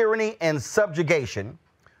tyranny and subjugation,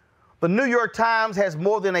 the New York Times has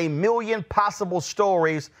more than 1 million possible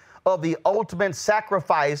stories of the ultimate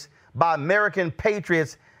sacrifice by American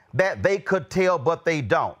patriots that they could tell, but they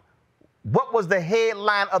don't. What was the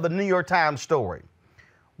headline of the New York Times story?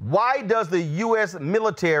 Why does the U.S.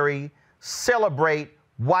 military celebrate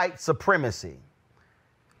white supremacy?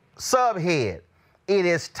 Subhead, it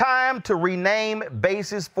is time to rename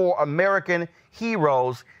bases for American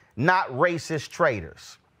heroes, not racist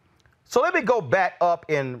traitors. So let me go back up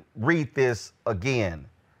and read this again.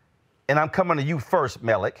 And I'm coming to you first,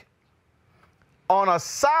 Melik. On a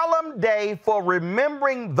solemn day for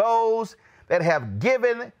remembering those that have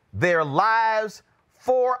given their lives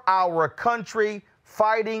for our country,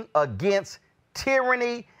 fighting against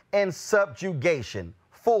tyranny and subjugation.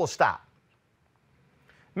 Full stop.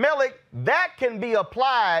 Melik, that can be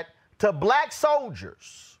applied to black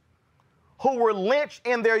soldiers who were lynched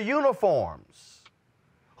in their uniforms,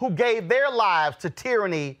 who gave their lives to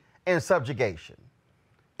tyranny and subjugation.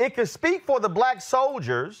 It could speak for the black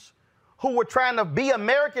soldiers who were trying to be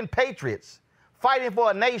American patriots, fighting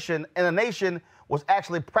for a nation, and the nation was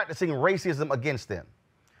actually practicing racism against them.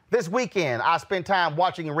 This weekend, I spent time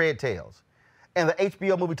watching Red Tails and the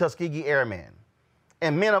HBO movie Tuskegee Airmen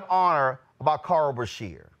and Men of Honor about Carl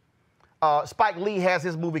Bashir. Spike Lee has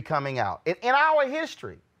his movie coming out. In our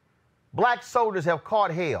history, black soldiers have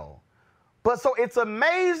caught hell But so it's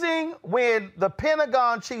amazing when the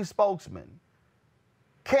Pentagon chief spokesman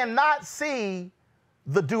cannot see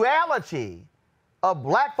the duality of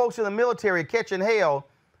black folks in the military catching hell.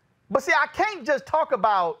 But see, I can't just talk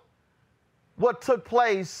about what took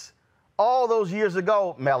place all those years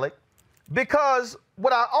ago, Melik, because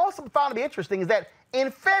what I also found to be interesting is that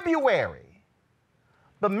in February,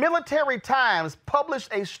 the Military Times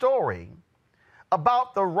published a story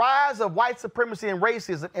about the rise of white supremacy and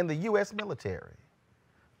racism in the U.S. military.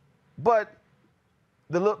 But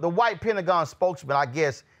the white Pentagon spokesman, I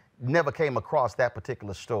guess, never came across that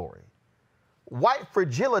particular story. White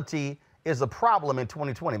fragility is a problem in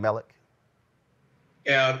 2020, Melik.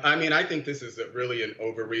 Yeah, I mean, I think this is really an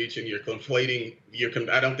overreach, and you're conflating.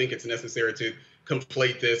 I don't think it's necessary to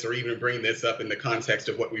conflate this or even bring this up in the context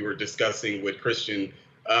of what we were discussing with Christian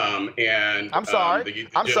and I'm sorry.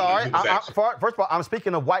 I'm sorry. First of all, I'm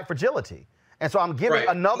speaking of white fragility, and so I'm giving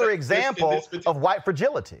another example of white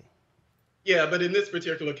fragility. Yeah, but in this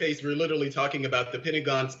particular case, we're literally talking about the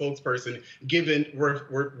Pentagon spokesperson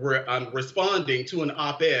responding to an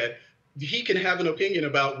op-ed. He can have an opinion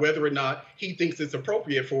about whether or not he thinks it's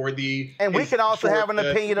appropriate for the... And we can also have an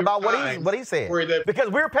opinion about what he said. Because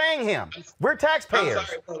we're paying him. We're taxpayers.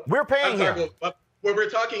 We're paying him. Well,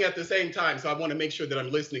 we're talking at the same time, so I want to make sure that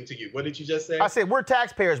I'm listening to you. What did you just say? I said we're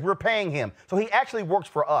taxpayers. We're paying him. So he actually works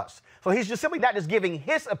for us. So he's just simply not just giving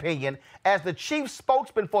his opinion. As the chief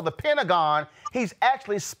spokesman for the Pentagon, he's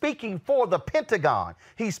actually speaking for the Pentagon.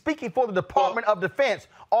 He's speaking for the Department of Defense,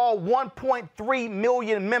 all 1.3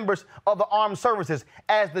 million members of the armed services,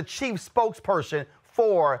 as the chief spokesperson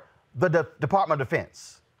for the Department of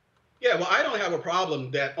Defense. Yeah, well, I don't have a problem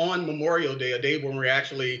that on Memorial Day, a day when we're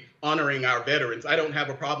actually honoring our veterans, I don't have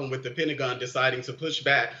a problem with the Pentagon deciding to push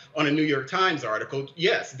back on a New York Times article.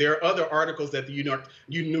 Yes, there are other articles that the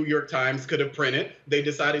New York Times could have printed. They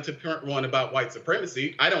decided to print one about white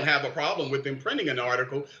supremacy. I don't have a problem with them printing an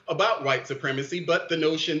article about white supremacy, but the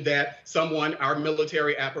notion that someone, our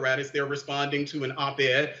military apparatus, they're responding to an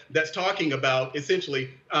op-ed that's talking about essentially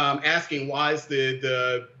asking why is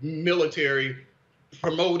the military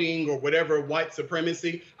promoting or whatever white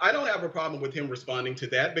supremacy. I don't have a problem with him responding to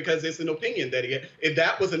that because it's an opinion that if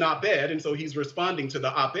that was an op-ed, and so he's responding to the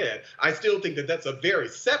op-ed. I still think that that's a very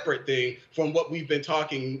separate thing from what we've been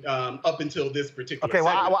talking up until this particular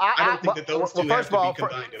segment. I don't think that those two have to be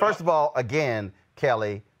combined at all. First of all, again,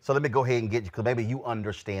 Kelly, so let me go ahead and get you, because maybe you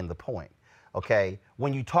understand the point, okay?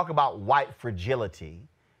 When you talk about white fragility,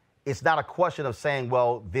 it's not a question of saying,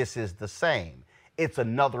 well, this is the same. It's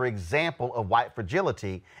another example of white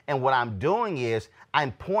fragility. And what I'm doing is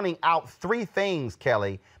I'm pointing out three things,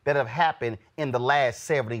 Kelly, that have happened in the last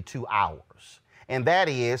 72 hours. And that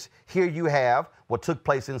is, here you have what took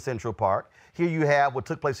place in Central Park. Here you have what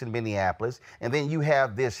took place in Minneapolis. And then you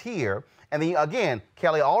have this here. And then again,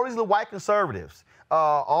 Kelly, all these little white conservatives,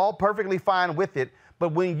 all perfectly fine with it. But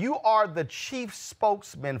when you are the chief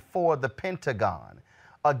spokesman for the Pentagon,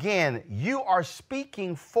 again, you are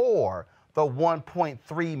speaking for the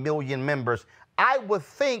 1.3 million members. I would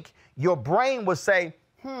think your brain would say,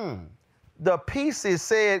 the piece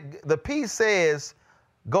says,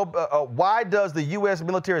 why does the U.S.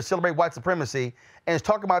 military celebrate white supremacy? And it's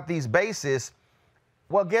talking about these bases.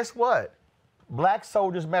 Well, guess what? Black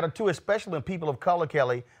soldiers matter too, especially when people of color,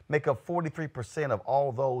 Kelly, make up 43% of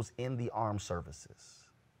all those in the armed services.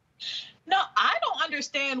 No, I don't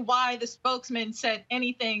understand why the spokesman said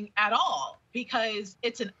anything at all, because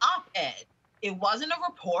it's an op-ed. It wasn't a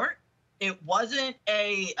report. It wasn't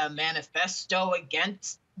a manifesto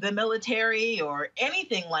against the military or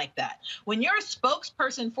anything like that. When you're a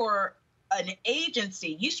spokesperson for an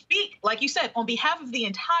agency, you speak, like you said, on behalf of the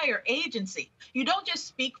entire agency. You don't just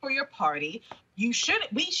speak for your party. We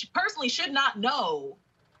personally should not know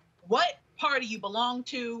what party you belong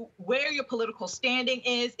to, where your political standing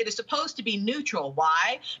is. It is supposed to be neutral.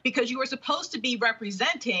 Why? Because you are supposed to be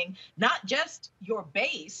representing not just your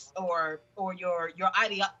base or your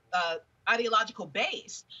ideological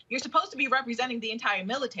base. You're supposed to be representing the entire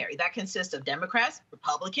military. That consists of Democrats,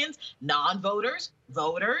 Republicans, non-voters,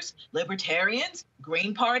 voters, libertarians,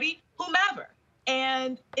 Green Party, whomever.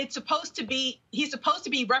 And he's supposed to be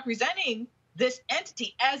representing this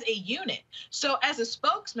entity as a unit. So as a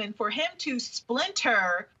spokesman, for him to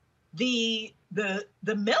splinter the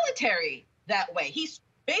military that way, he's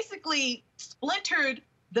basically splintered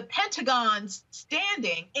the Pentagon's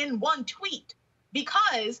standing in one tweet,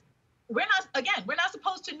 because we're not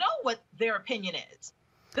supposed to know what their opinion is.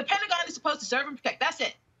 The Pentagon is supposed to serve and protect. That's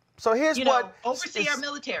it. So here's oversee our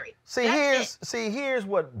military. Here's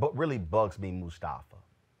what really bugs me, Mustafa.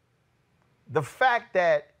 The fact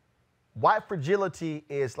that white fragility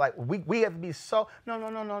is like we have to be so no,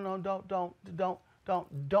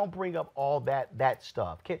 don't bring up all that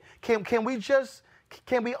stuff. Can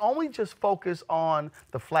we only just focus on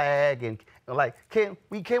the flag and like can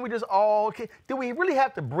we just all do we really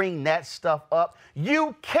have to bring that stuff up?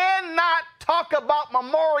 You cannot talk about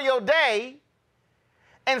Memorial Day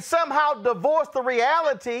and somehow divorce the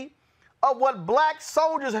reality of what black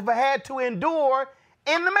soldiers have had to endure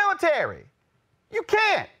in the military. You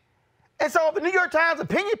can't. And so the New York Times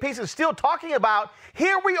opinion piece is still talking about,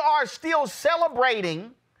 here we are still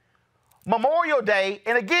celebrating Memorial Day,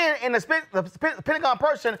 and again, in the Pentagon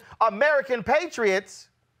person, American patriots,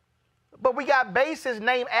 but we got bases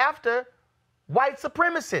named after white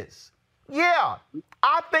supremacists. Yeah,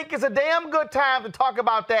 I think it's a damn good time to talk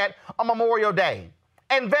about that on Memorial Day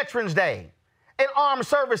and Veterans Day and Armed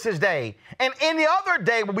Services Day and any other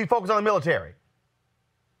day when we focus on the military.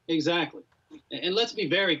 Exactly. And let's be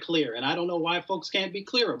very clear, and I don't know why folks can't be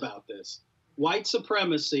clear about this. White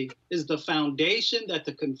supremacy is the foundation that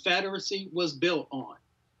the Confederacy was built on.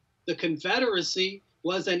 The Confederacy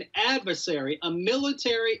was an adversary, a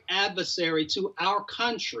military adversary to our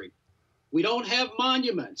country. We don't have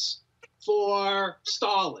monuments for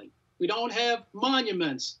Stalin. We don't have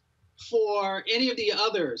monuments for any of the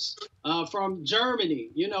others from Germany,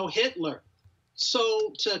 Hitler.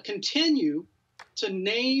 So to continue to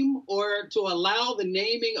name or to allow the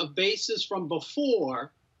naming of bases from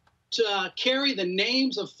before to carry the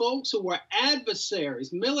names of folks who were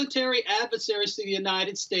adversaries, military adversaries to the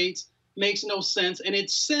United States, makes no sense. And it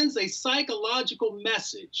sends a psychological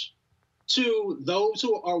message to those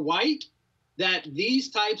who are white that these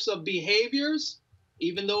types of behaviors,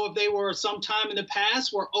 even though if they were sometime in the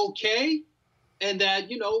past, were okay, and that,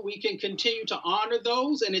 we can continue to honor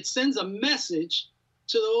those. And it sends a message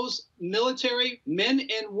to those military men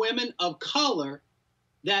and women of color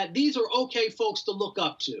that these are okay folks to look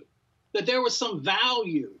up to, that there was some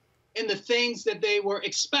value in the things that they were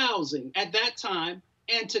espousing at that time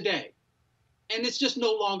and today. And it's just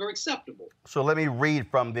no longer acceptable. So let me read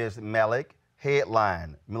from this, Melik.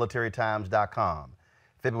 Headline, militarytimes.com,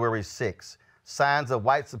 February 6. Signs of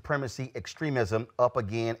white supremacy extremism up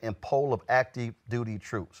again in poll of active duty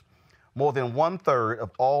troops. More than 1/3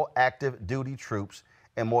 of all active duty troops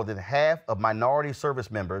and more than half of minority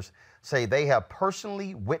service members say they have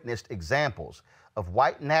personally witnessed examples of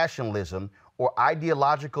white nationalism or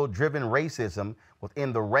ideological-driven racism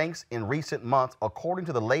within the ranks in recent months, according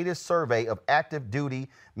to the latest survey of active duty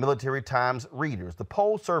Military Times readers. The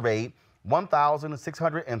poll surveyed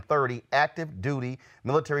 1,630 active duty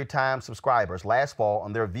Military Times subscribers last fall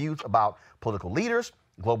on their views about political leaders,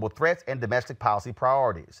 global threats, and domestic policy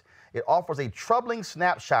priorities. It offers a troubling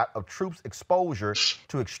snapshot of troops' exposure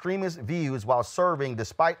to extremist views while serving,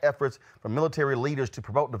 despite efforts from military leaders to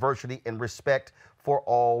promote diversity and respect for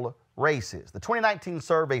all races. The 2019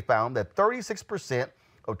 survey found that 36%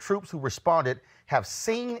 of troops who responded have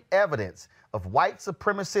seen evidence of white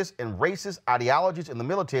supremacist and racist ideologies in the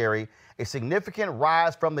military, a significant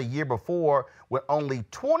rise from the year before when only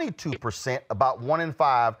 22%, about 1 in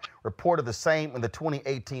 5, reported the same in the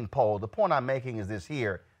 2018 poll. The point I'm making is this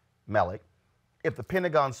here, Melik. If the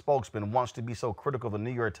Pentagon spokesman wants to be so critical of the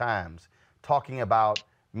New York Times, talking about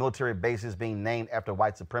military bases being named after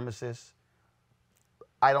white supremacists,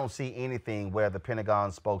 I don't see anything where the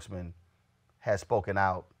Pentagon spokesman has spoken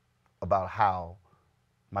out about how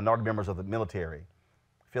minority members of the military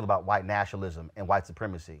feel about white nationalism and white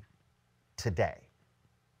supremacy today.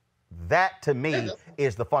 That, to me,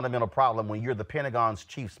 is the fundamental problem when you're the Pentagon's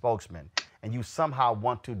chief spokesman and you somehow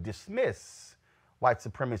want to dismiss white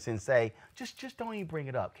supremacy and say, just don't even bring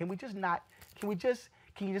it up. Can you just not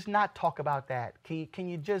talk about that? Can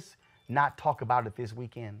you just not talk about it this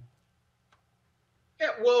weekend? Yeah,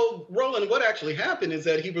 well, Roland, what actually happened is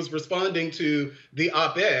that he was responding to the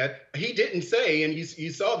op-ed. He didn't say, and you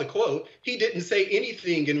saw the quote, he didn't say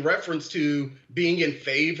anything in reference to being in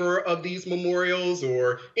favor of these memorials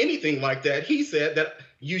or anything like that. He said that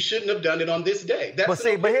you shouldn't have done it on this day. That's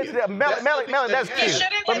but here's the Melik, that's cute.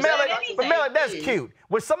 But Melik, that's cute.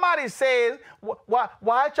 When somebody says, why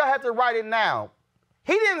y'all have to write it now?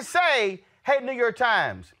 He didn't say, hey, New York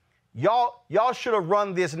Times, y'all should have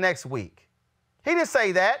run this next week. He didn't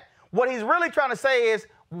say that. What he's really trying to say is,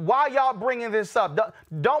 why y'all bringing this up?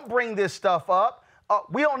 Don't bring this stuff up.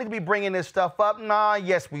 We don't need to be bringing this stuff up. Nah,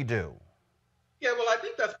 yes, we do. Yeah, well, I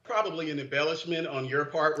think that's probably an embellishment on your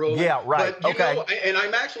part, Roland. Yeah, right. But, you know, and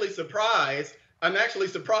I'm actually surprised I'm actually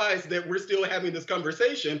surprised that we're still having this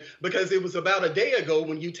conversation because it was about a day ago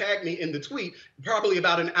when you tagged me in the tweet, probably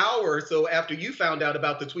about an hour or so after you found out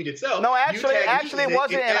about the tweet itself. No, actually, it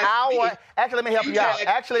wasn't an hour. Actually, let me help you out.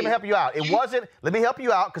 Let me help you out. It wasn't. Let me help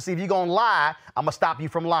you out because if you're gonna lie, I'm gonna stop you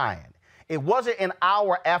from lying. It wasn't an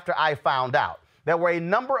hour after I found out. There were a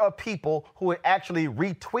number of people who had actually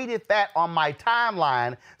retweeted that on my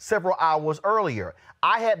timeline several hours earlier.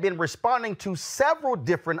 I had been responding to several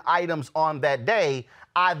different items on that day.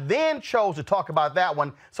 I then chose to talk about that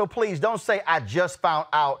one. So please don't say I just found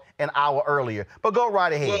out an hour earlier. But go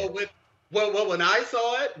right ahead. Well, when I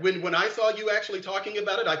saw it, when I saw you actually talking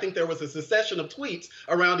about it, I think there was a succession of tweets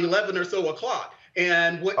around 11 or so o'clock.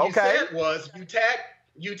 And what you said was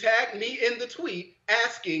you tagged me in the tweet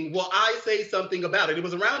asking, will I say something about it? It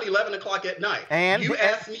was around 11 o'clock at night. And you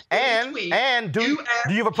asked me in the tweet. And do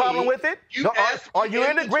you have a problem with it? Are you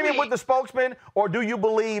in agreement with the spokesman, or do you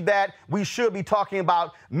believe that we should be talking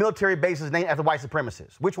about military bases named after white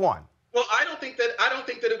supremacists? Which one? Well, I don't think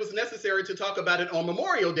that it was necessary to talk about it on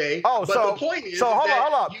Memorial Day. Oh, but the point is, hold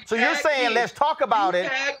on. So you're saying let's talk about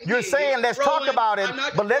it. You're saying let's talk about it,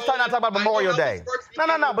 but let's not talk about Memorial Day.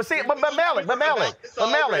 No. But see, but Malik, what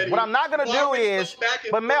I'm not gonna do is,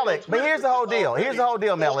 but here's the whole deal. Here's the whole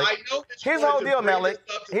deal, Malik. Here's the whole deal, Malik.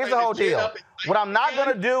 Here's the whole deal. What I'm not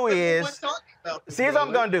gonna do is. See, here's what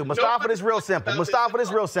I'm going to do. Mustafa, this is real simple.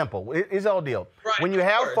 Here's the whole deal. When you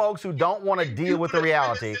have folks who don't want to deal with the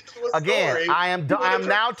reality, again, I am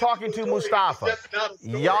now talking to Mustafa.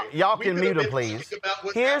 Y'all can mute him, please.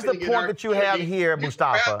 Here's the point that you have here,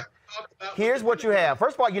 Mustafa. Here's what you have.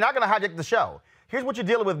 First of all, you're not going to hijack the show. Here's what you're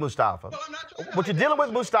dealing with, Mustafa. What you're dealing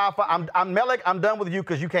with, Mustafa, I'm Malik, I'm done with you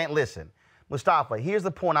because you can't listen. Mustafa, here's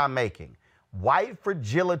the point I'm making. White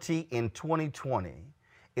fragility in 2020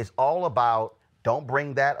 is all about don't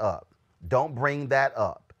bring that up. Don't bring that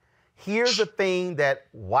up. Here's the thing that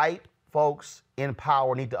white folks in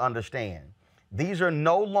power need to understand. These are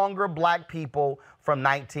no longer black people from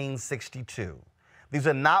 1962. These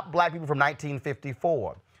are not black people from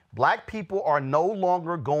 1954. Black people are no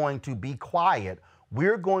longer going to be quiet.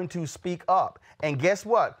 We're going to speak up. And guess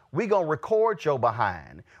what? We're going to record your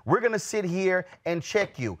behind. We're going to sit here and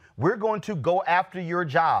check you. We're going to go after your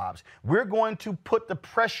jobs. We're going to put the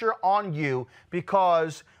pressure on you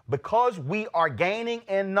because we are gaining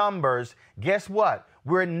in numbers. Guess what?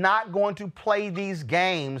 We're not going to play these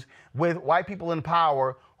games with white people in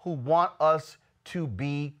power who want us to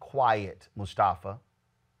be quiet, Mustafa.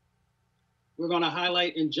 We're going to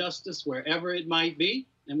highlight injustice wherever it might be.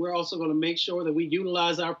 And we're also going to make sure that we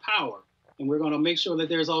utilize our power. And we're going to make sure that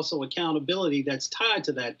there's also accountability that's tied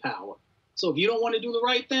to that power. So if you don't want to do the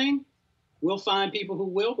right thing, we'll find people who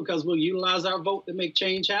will, because we'll utilize our vote to make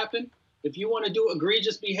change happen. If you want to do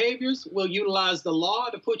egregious behaviors, we'll utilize the law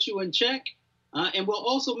to put you in check. And we'll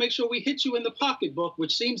also make sure we hit you in the pocketbook,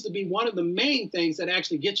 which seems to be one of the main things that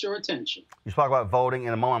actually gets your attention. You talk about voting.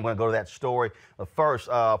 In a moment, I'm going to go to that story. But first,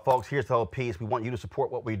 folks, here's the whole piece. We want you to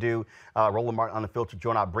support what we do. Roland Martin Unfiltered,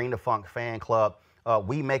 join our Bring the Funk fan club.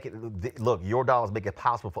 We make it, look, your dollars make it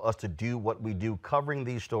possible for us to do what we do, covering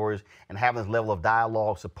these stories and having this level of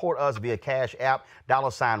dialogue. Support us via Cash App,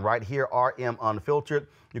 $ right here, RM Unfiltered.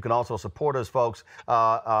 You can also support us, folks,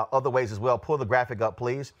 other ways as well. Pull the graphic up,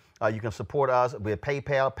 please. You can support us via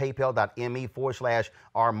PayPal,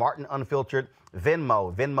 paypal.me/RMartinUnfiltered,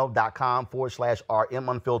 Venmo,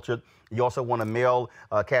 venmo.com/RMUnfiltered. You also want to mail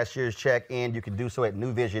a cashier's check in. You can do so at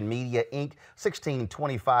New Vision Media, Inc.,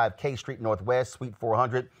 1625 K Street Northwest, Suite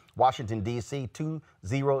 400, Washington, D.C.,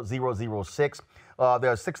 20006.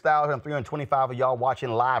 There are 6,325 of y'all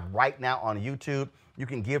watching live right now on YouTube. You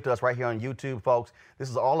can give to us right here on YouTube, folks. This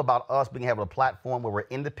is all about us being able to platform where we're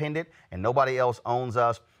independent and nobody else owns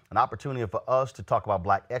us. An opportunity for us to talk about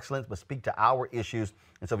black excellence, but speak to our issues.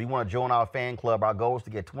 And so if you want to join our fan club, our goal is to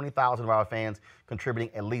get 20,000 of our fans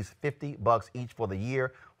contributing at least $50 each for the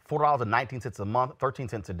year, $4.19 a month, 13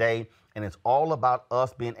 cents a day. And it's all about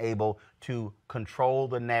us being able to control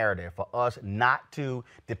the narrative, for us not to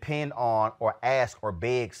depend on or ask or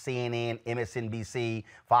beg CNN, MSNBC,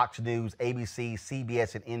 Fox News, ABC,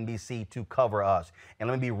 CBS, and NBC to cover us. And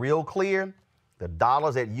let me be real clear, the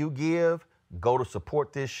dollars that you give go to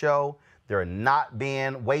support this show. They're not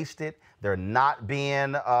being wasted. They're not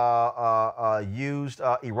being used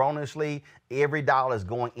erroneously. Every dollar is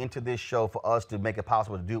going into this show for us to make it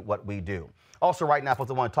possible to do what we do. Also, right now,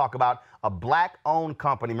 folks, I want to talk about a black-owned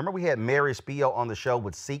company. Remember, we had Mary Spio on the show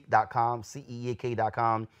with Seek.com,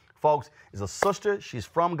 CEEK.com. Folks, is a sister. She's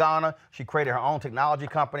from Ghana. She created her own technology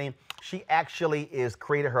company. She actually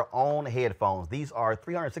created her own headphones. These are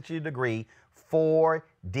 360-degree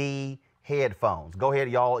 4D headphones. Go ahead,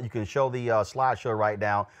 y'all. You can show the slideshow right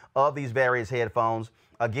now of these various headphones.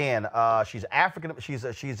 Again, she's African. She's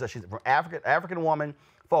from African woman.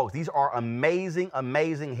 Folks, these are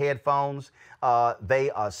amazing headphones.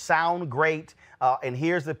 They sound great. And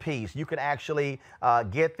here's the piece. You can actually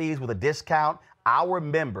get these with a discount. Our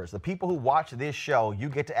members, the people who watch this show, you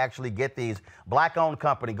get to actually get these. Black-owned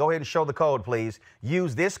company. Go ahead and show the code, please.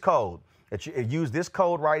 Use this code. Use this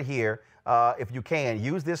code right here. If you can,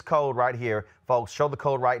 use this code right here, folks. Show the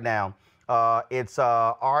code right now. It's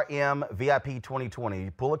RMVIP 2020.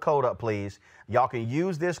 Pull a code up, please. Y'all can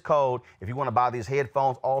use this code if you want to buy these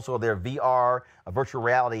headphones. Also, their VR, a virtual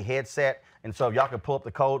reality headset. And so if y'all can pull up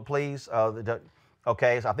the code, please.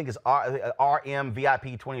 Okay, so I think it's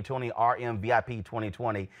RMVIP 2020, RMVIP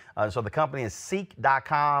 2020. So the company is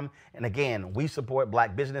Seek.com. And again, we support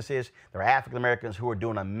black businesses. There are African Americans who are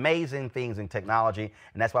doing amazing things in technology.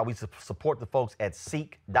 And that's why we support the folks at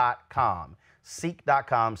Seek.com.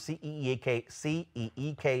 Seek.com,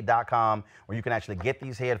 Seek.com, where you can actually get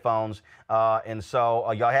these headphones. And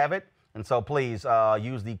so y'all have it. And so please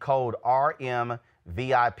use the code RMVIP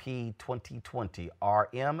 2020,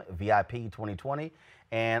 RMVIP 2020,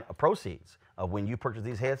 and proceeds of when you purchase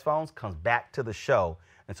these headphones comes back to the show.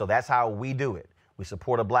 And so that's how we do it. We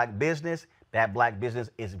support a black business. That black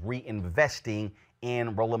business is reinvesting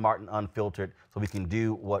in Roland Martin Unfiltered so we can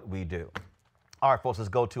do what we do. All right, folks, let's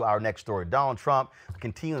go to our next story. Donald Trump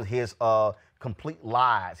continues his complete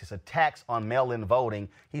lies, his attacks on mail-in voting.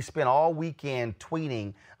 He spent all weekend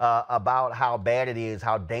tweeting about how bad it is,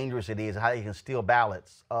 how dangerous it is, how he can steal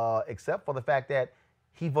ballots, except for the fact that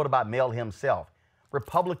he voted by mail himself.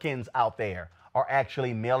 Republicans out there are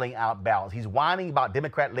actually mailing out ballots. He's whining about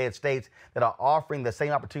Democrat-led states that are offering the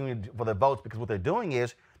same opportunity for the votes because what they're doing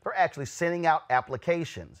is they're actually sending out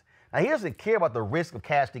applications. Now, he doesn't care about the risk of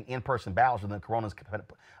casting in-person ballots in the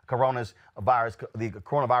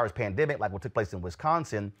coronavirus pandemic, like what took place in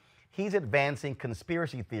Wisconsin. He's advancing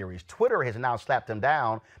conspiracy theories. Twitter has now slapped him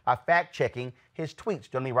down by fact-checking his tweets.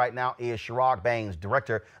 Joining me right now is Chirag Bains,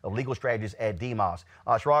 Director of Legal Strategies at DMOS.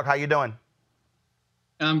 Chirag, how you doing?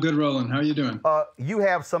 I'm good, Roland. How are you doing? You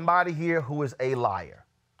have somebody here who is a liar.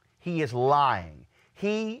 He is lying.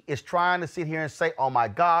 He is trying to sit here and say, oh, my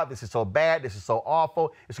God, this is so bad. This is so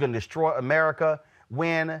awful. It's going to destroy America.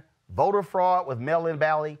 When voter fraud with mail-in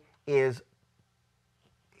ballot is,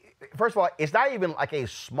 first of all, it's not even like a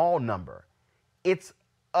small number. It's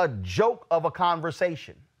a joke of a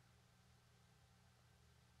conversation.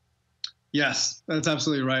 Yes, that's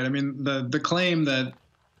absolutely right. I mean, the claim that,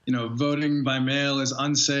 voting by mail is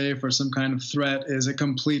unsafe or some kind of threat is a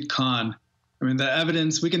complete con. I mean, the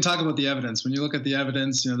evidence, we can talk about the evidence. When you look at the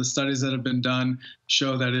evidence, the studies that have been done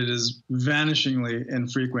show that it is vanishingly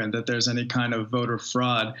infrequent that there's any kind of voter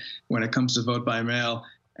fraud when it comes to vote by mail.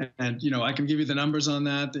 And, I can give you the numbers on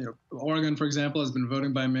that. Oregon, for example, has been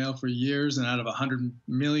voting by mail for years, and out of 100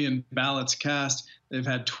 million ballots cast, they've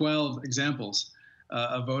had 12 examples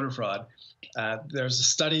of voter fraud. There's a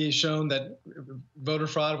study shown that voter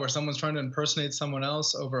fraud where someone's trying to impersonate someone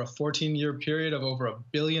else over a 14-year period of over 1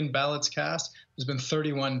 billion ballots cast, there's been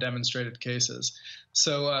 31 demonstrated cases.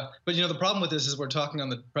 So, but the problem with this is we're talking on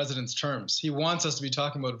the president's terms. He wants us to be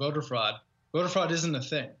talking about voter fraud. Voter fraud isn't a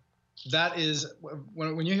thing. That is,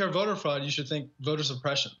 when you hear voter fraud, you should think voter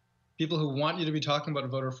suppression. People who want you to be talking about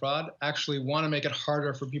voter fraud actually want to make it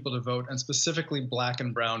harder for people to vote, and specifically black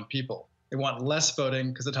and brown people. They want less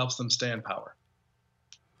voting because it helps them stay in power.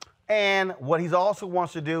 And what he also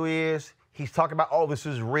wants to do is, he's talking about, oh, this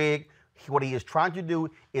is rigged. What he is trying to do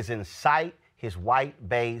is incite his white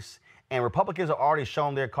base. And Republicans have already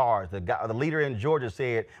shown their cards. The leader in Georgia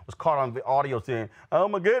was caught on the audio saying, oh,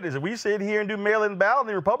 my goodness, if we sit here and do mail-in ballot,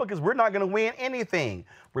 the Republicans, we're not going to win anything.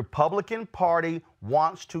 Republican Party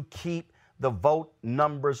wants to keep the vote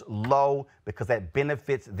numbers low because that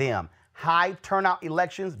benefits them. High turnout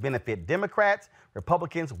elections benefit Democrats.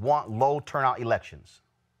 Republicans want low turnout elections.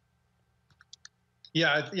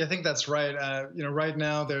 Yeah, I think that's right. Right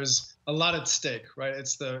now there's a lot at stake, right?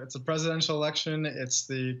 It's a presidential election. It's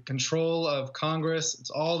the control of Congress. It's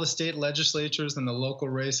all the state legislatures and the local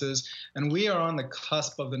races. And we are on the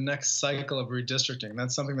cusp of the next cycle of redistricting.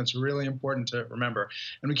 That's something that's really important to remember.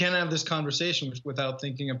 And we can't have this conversation without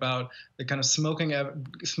thinking about the kind of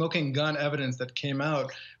smoking gun evidence that came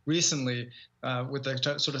out recently with the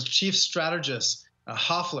sort of chief strategist,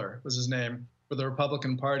 Hoffler was his name, for the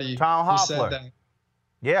Republican Party. Tom Hoffler. Said that,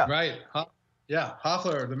 yeah. Right. Yeah.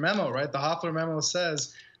 Hoffler, the memo, right? The Hoffler memo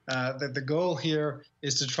says that the goal here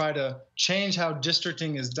is to try to change how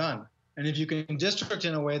districting is done. And if you can district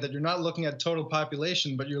in a way that you're not looking at total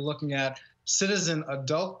population, but you're looking at citizen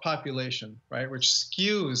adult population, right, which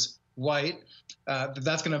skews white,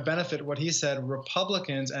 that's going to benefit what he said,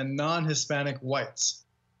 Republicans and non-Hispanic whites.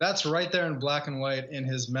 That's right there in black and white in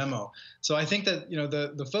his memo. So I think that,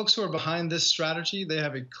 the folks who are behind this strategy, they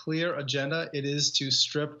have a clear agenda. It is to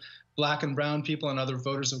strip black and brown people and other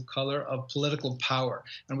voters of color of political power.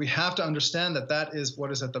 And we have to understand that that is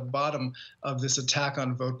what is at the bottom of this attack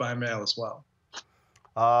on vote by mail as well.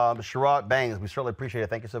 Sherrod Bangs, we certainly appreciate it.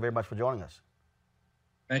 Thank you so very much for joining us.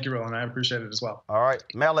 Thank you, Roland. I appreciate it as well. All right.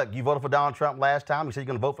 Malik, you voted for Donald Trump last time. You said you're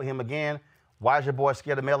going to vote for him again. Why is your boy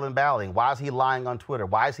scared of mail-in balloting? Why is he lying on Twitter?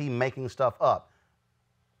 Why is he making stuff up?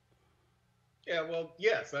 Yeah, well,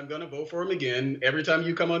 yes, I'm going to vote for him again. Every time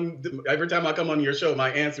I come on your show,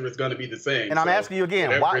 my answer is going to be the same. And I'm asking you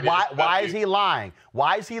again, why is he lying?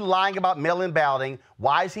 Why is he lying about mail-in balloting?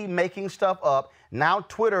 Why is he making stuff up? Now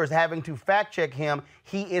Twitter is having to fact check him.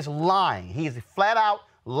 He is lying. He is flat out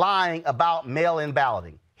lying about mail-in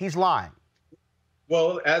balloting. He's lying.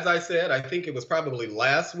 Well, as I said, I think it was probably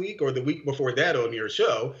last week or the week before that on your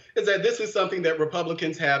show, is that this is something that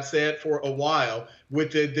Republicans have said for a while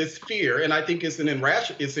with this fear, and I think it's an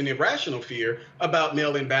irrational fear about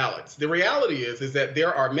mail-in ballots. The reality is that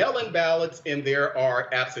there are mail-in ballots and there are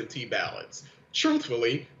absentee ballots.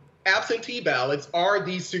 Truthfully, absentee ballots are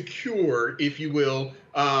the secure, if you will,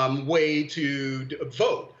 way to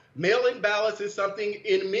vote. Mail-in ballots is something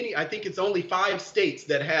I think it's only 5 states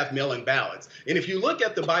that have mail-in ballots. And if you look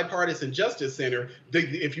at the Bipartisan Justice Center,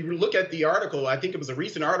 if you look at the article, I think it was a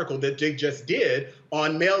recent article that they just did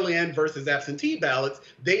on mail-in versus absentee ballots,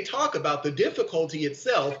 they talk about the difficulty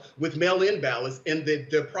itself with mail-in ballots, and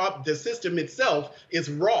the system itself is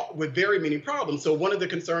wrought with very many problems. So one of the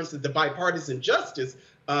concerns that the Bipartisan Justice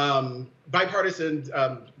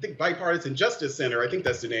Justice Center, I think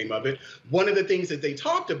that's the name of it. One of the things that they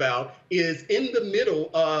talked about is in the middle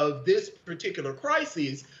of this particular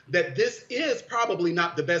crisis, that this is probably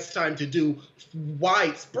not the best time to do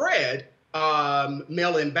widespread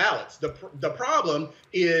mail-in ballots. The problem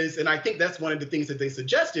is, and I think that's one of the things that they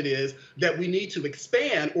suggested, is that we need to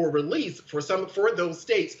expand or release for those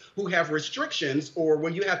states who have restrictions or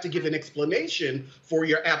when you have to give an explanation for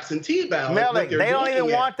your absentee ballot. Malik, they don't even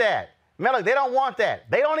want that. Malik, they don't want that.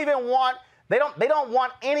 They don't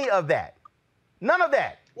want any of that. None of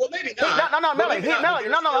that. Well, maybe not. No, Malik.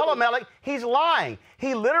 Hold on, Malik. He's lying.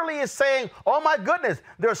 He literally is saying, oh, my goodness,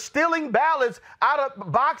 they're stealing ballots out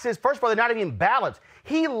of boxes. First of all, they're not even ballots.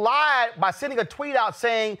 He lied by sending a tweet out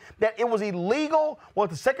saying that it was illegal what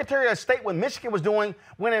the Secretary of State when Michigan was doing,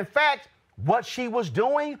 when in fact, what she was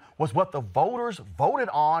doing was what the voters voted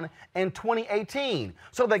on in 2018.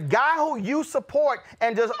 So the guy who you support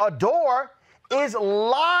and just adore is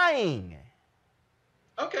lying.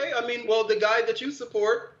 Okay, I mean, well, the guy that you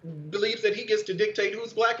support believes that he gets to dictate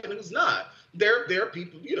who's black and who's not. There are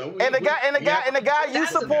people, And the guy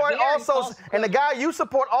you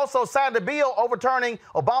support also signed a bill overturning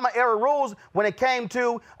Obama-era rules when it came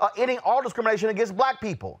to ending all discrimination against black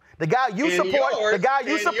people. The guy you support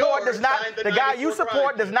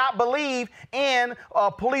does not believe in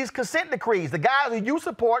police consent decrees. The guy who you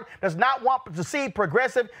support does not want to see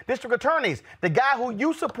progressive district attorneys. The guy who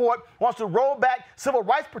you support wants to roll back civil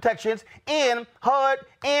rights protections in HUD,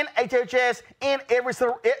 in HHS, in every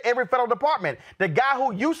federal department. The guy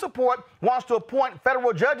who you support wants to appoint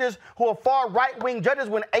federal judges who are far right-wing judges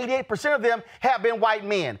when 88% of them have been white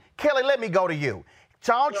men. Kelly, let me go to you.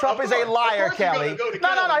 Donald Trump is a liar, Kelly.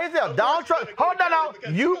 No. Donald Trump. Hold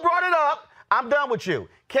on. You brought it up. I'm done with you.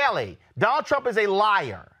 Kelly, Donald Trump is a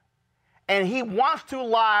liar. And he wants to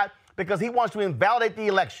lie because he wants to invalidate the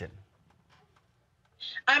election.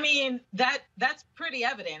 I mean, that's pretty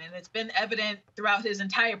evident, and it's been evident throughout his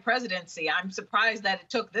entire presidency. I'm surprised that it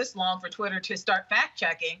took this long for Twitter to start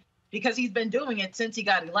fact-checking, because he's been doing it since he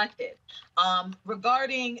got elected.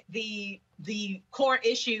 Regarding the core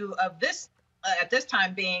issue of this, at this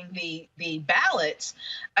time being the ballots,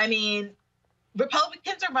 I mean,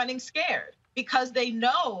 Republicans are running scared because they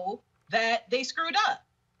know that they screwed up,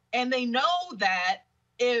 and they know that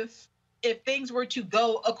if things were to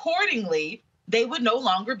go accordingly, they would no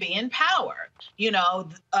longer be in power.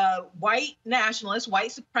 White nationalists,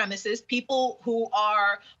 white supremacists, people who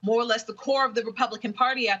are more or less the core of the Republican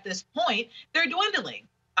Party at this point, they're dwindling.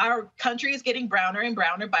 Our country is getting browner and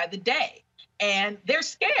browner by the day, and they're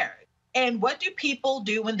scared. And what do people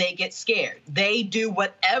do when they get scared? They do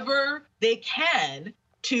whatever they can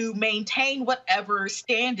to maintain whatever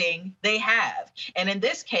standing they have. And in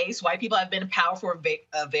this case, white people have been in power for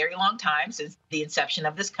a very long time, since the inception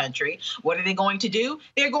of this country. What are they going to do?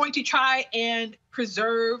 They're going to try and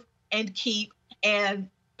preserve and keep and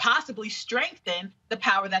possibly strengthen the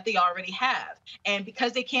power that they already have. And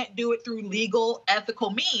because they can't do it through legal, ethical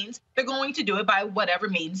means, they're going to do it by whatever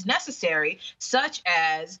means necessary, such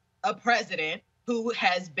as a president who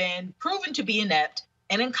has been proven to be inept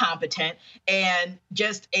and incompetent and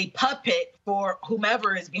just a puppet for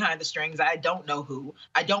whomever is behind the strings. I don't know who.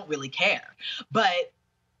 I don't really care. But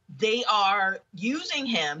they are using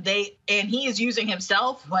him, and he is using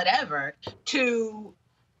himself, whatever, to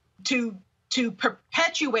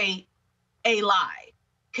perpetuate a lie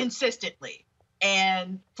consistently.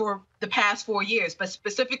 And for the past 4 years, but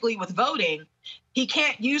specifically with voting, he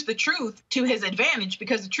can't use the truth to his advantage,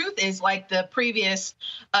 because the truth is, like the previous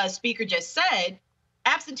speaker just said,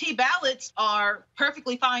 absentee ballots are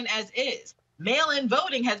perfectly fine as is. Mail-in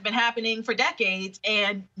voting has been happening for decades,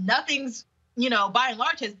 and nothing's, by and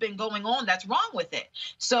large, has been going on that's wrong with it.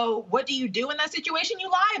 So what do you do in that situation? You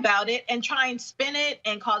lie about it and try and spin it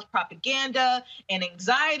and cause propaganda and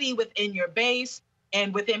anxiety within your base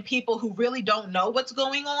and within people who really don't know what's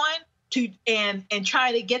going on, and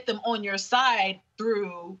try to get them on your side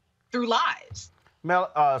through lies.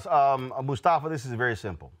 Mustafa, this is very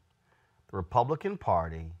simple. The Republican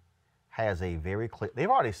Party has a very clear, they've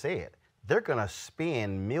already said they're going to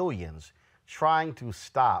spend millions trying to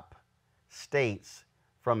stop states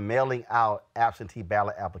from mailing out absentee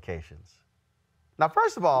ballot applications. Now,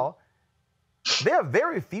 first of all, there are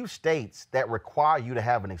very few states that require you to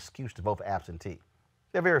have an excuse to vote for absentee.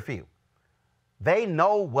 There are very few. They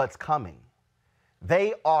know what's coming.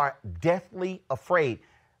 They are deathly afraid.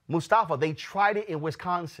 Mustafa, they tried it in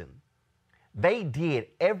Wisconsin. They did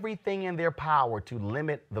everything in their power to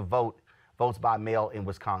limit the votes by mail in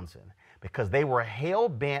Wisconsin, because they were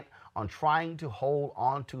hell-bent on trying to hold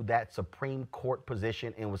on to that Supreme Court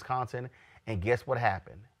position in Wisconsin. And guess what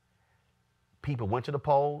happened? People went to the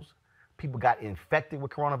polls, people got infected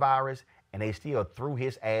with coronavirus, and they still threw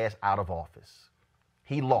his ass out of office.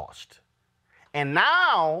 He lost. And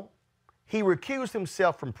now he recused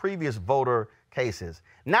himself from previous voter cases.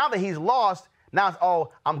 Now that he's lost, now it's,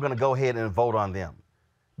 I'm going to go ahead and vote on them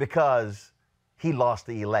because he lost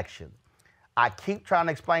the election. I keep trying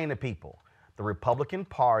to explain to people, the Republican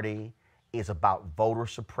Party is about voter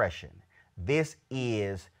suppression. This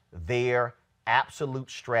is their absolute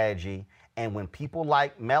strategy. And when people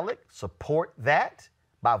like Melek support that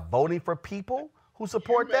by voting for people who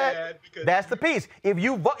support that, that's the piece. If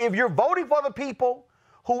you're voting for the people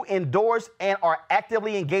who endorse and are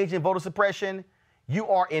actively engaged in voter suppression, you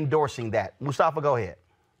are endorsing that. Mustafa, go ahead.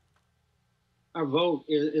 Our vote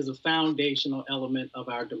is a foundational element of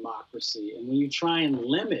our democracy. And when you try and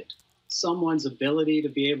limit someone's ability to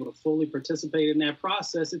be able to fully participate in that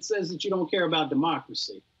process, it says that you don't care about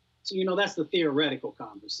democracy. So, that's the theoretical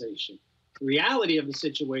conversation. The reality of the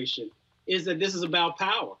situation is that this is about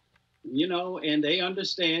power, and they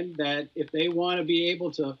understand that if they want to be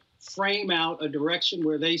able to frame out a direction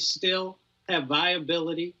where they still have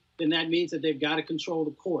viability, then that means that they've got to control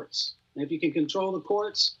the courts. And if you can control the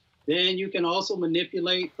courts, then you can also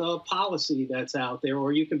manipulate the policy that's out there,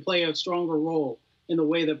 or you can play a stronger role in the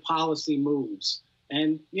way that policy moves.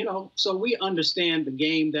 And, so we understand the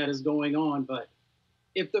game that is going on. But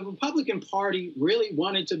if the Republican Party really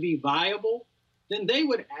wanted to be viable, then they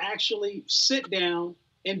would actually sit down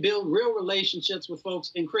and build real relationships with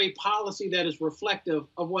folks and create policy that is reflective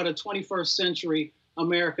of what a 21st century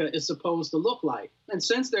America is supposed to look like. And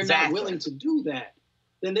since they're not willing to do that,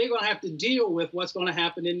 then they're going to have to deal with what's going to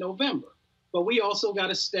happen in November. But we also got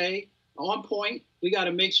to stay on point. We got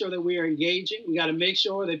to make sure that we are engaging. We got to make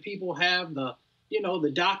sure that people have the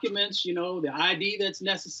documents, the ID that's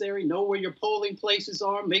necessary, know where your polling places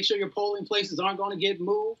are, make sure your polling places aren't going to get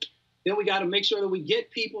moved. Then we got to make sure that we get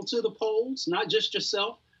people to the polls, not just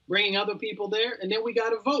yourself, bringing other people there. And then we got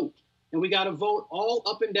to vote. And we got to vote all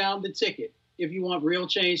up and down the ticket if you want real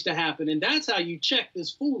change to happen. And that's how you check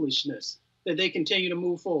this foolishness that they continue to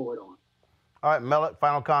move forward on. All right, Melek,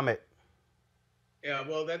 final comment. Yeah,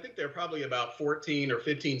 well, I think there are probably about 14 or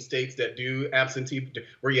 15 states that do absentee,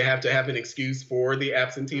 where you have to have an excuse for the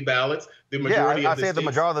absentee ballots. The majority I say the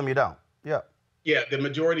majority of them you don't. Yeah. Yeah, the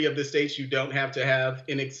majority of the states you don't have to have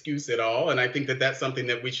an excuse at all, and I think that that's something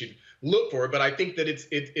that we should look for. But I think that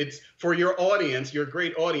it's for your audience, your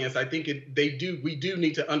great audience. I think we do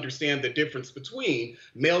need to understand the difference between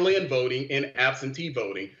mail-in voting and absentee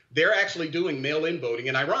voting. They're actually doing mail-in voting,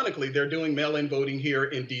 and ironically, they're doing mail-in voting here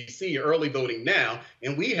in D.C., early voting now,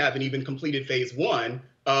 and we haven't even completed phase 1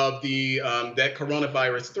 of the that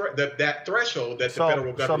coronavirus that threshold that the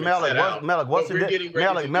federal government set out. Melek, what's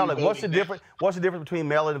the difference between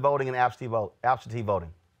mail-in voting and absentee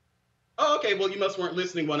voting? Oh, okay. Well, you must weren't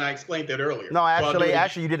listening when I explained that earlier. No, So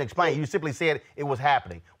actually, you didn't explain. You simply said it was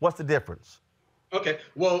happening. What's the difference? Okay,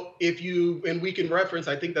 well, and we can reference,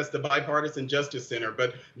 I think that's the Bipartisan Justice Center,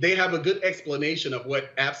 but they have a good explanation of what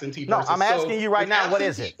absentee versus. No, I'm asking you right now, what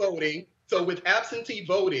is it? Voting. So with absentee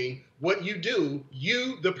voting, what you do,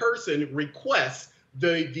 the person requests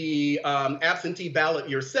the absentee ballot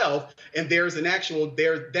yourself, and there's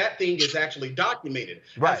that thing is actually documented.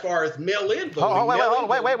 Right. As far as mail-in voting.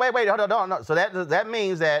 Wait, hold on, no. So that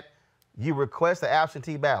means that you request the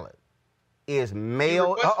absentee ballot is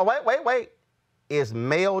mailed. Wait. Is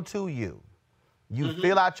mailed to you. You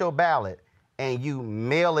fill out your ballot and you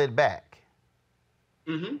mail it back.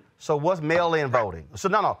 So what's mail-in voting?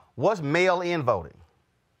 What's mail-in voting?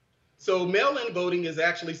 So mail-in voting is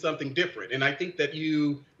actually something different, and I think that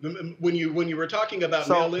when you were talking about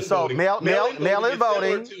mail-in voting,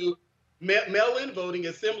 mail-in voting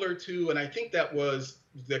is similar to, and I think that was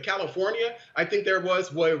California. I think there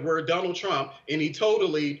was where Donald Trump, and he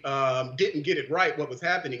totally didn't get it right what was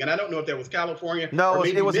happening, and I don't know if that was California. No, or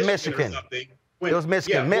maybe it was Michigan. Michigan. Or something. It was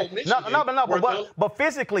Michigan. Michigan. But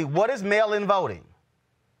physically, what is mail-in voting?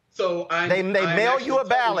 So they mail you a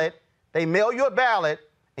ballot. They mail you a ballot,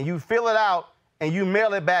 and you fill it out, and you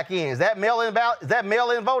mail it back in. Is that mail-in ballot? Is that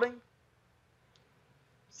mail-in voting?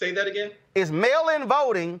 Say that again. Is mail-in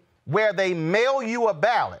voting where they mail you a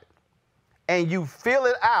ballot, and you fill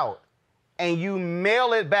it out, and you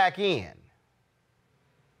mail it back in?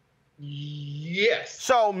 Yes.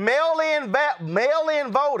 So mail-in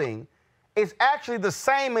voting is actually the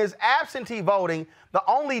same as absentee voting. The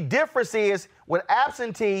only difference is with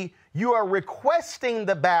absentee, you are requesting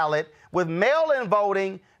the ballot. With mail-in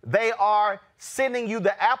voting, they are sending you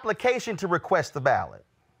the application to request the ballot.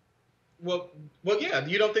 Well, yeah.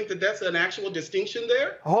 You don't think that that's an actual distinction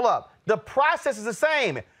there? Hold up. The process is the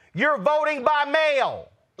same. You're voting by mail.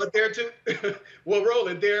 But there too. Well,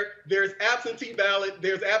 Roland, there's absentee ballot,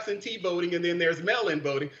 there's absentee voting, and then there's mail-in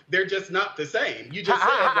voting. They're just not the same. You just said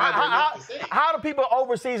why they're not the same. How do people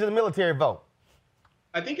overseas in the military vote?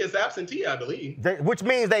 I think it's absentee, I believe. Which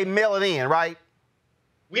means they mail it in, right?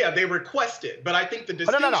 Yeah, they request it, but I think the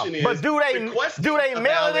distinction is. But do they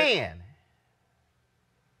mail it in?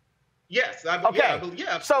 Yes. Okay.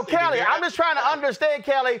 Yeah, so Kelly, I'm just trying to understand,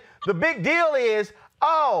 Kelly. The big deal is,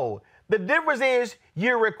 the difference is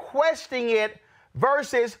you're requesting it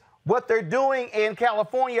versus what they're doing in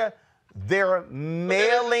California. They're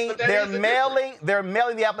mailing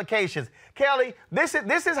the applications. Kelly, this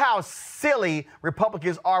is how silly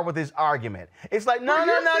Republicans are with this argument. It's like, no.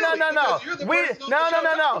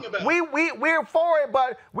 We're for it,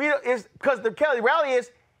 but because the Kelly rally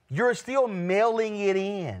is you're still mailing it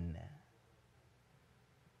in.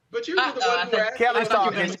 But you're the one who asked.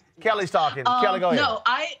 Kelly's talking. Kelly, go ahead. No,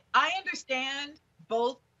 I understand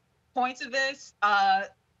both points of this,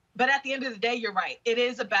 but at the end of the day, you're right. It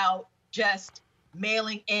is about just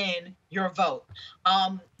mailing in your vote.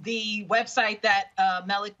 The website that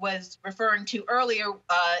Melik was referring to earlier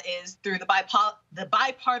is through the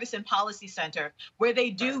Bipartisan Policy Center, where they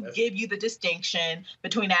do give you the distinction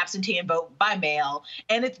between absentee and vote by mail.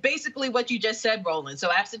 And it's basically what you just said, Roland.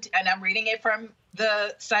 So absentee, and I'm reading it from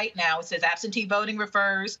the site now. It says absentee voting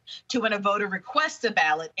refers to when a voter requests a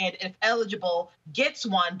ballot and, if eligible, gets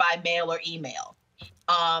one by mail or email.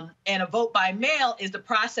 And a vote by mail is the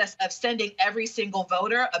process of sending every single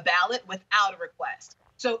voter a ballot without a request.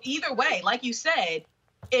 So either way, like you said,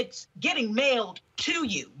 it's getting mailed to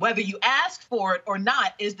you. Whether you ask for it or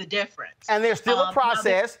not is the difference. And there's still a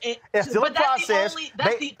process. That's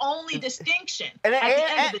the only distinction. At the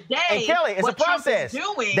end of the day, and Kelly, it's what a process.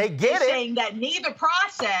 Trump is doing they get is it. saying that neither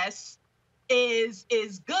process is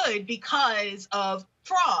good because of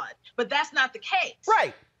fraud. But that's not the case.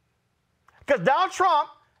 Right. Because Donald Trump,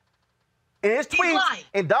 in his tweets,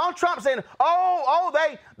 and Donald Trump saying,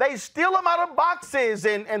 they steal them out of boxes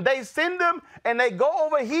and they send them and they go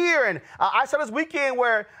over here. And I saw this weekend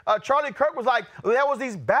where Charlie Kirk was like, there was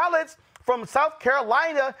these ballots from South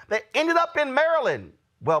Carolina that ended up in Maryland.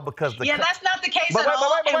 Well, because that's not the case at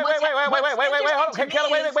all. Wait,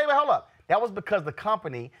 hold up. That was because the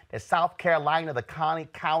company that South Carolina, the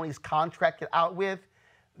counties contracted out with,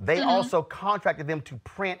 they also contracted them to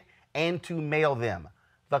print and to mail them.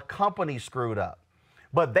 The company screwed up.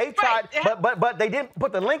 But they tried, but they didn't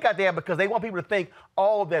put the link out there because they want people to think,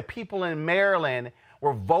 that people in Maryland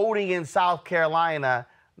were voting in South Carolina.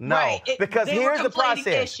 No, because here's the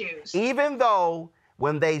process. Even though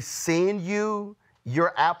when they send you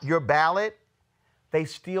your ballot, they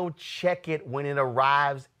still check it when it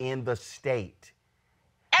arrives in the state.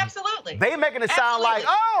 Absolutely. They making it sound like,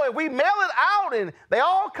 oh, if we mail it out and they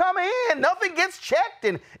all come in, nothing gets checked,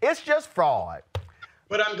 and it's just fraud.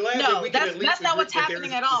 But I'm glad that we can at least that's not what's agree that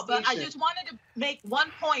happening there's at all. But I distinction. just wanted to make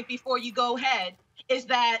one point before you go ahead, is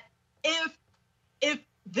that if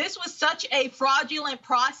this was such a fraudulent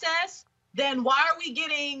process, then why are we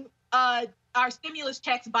getting our stimulus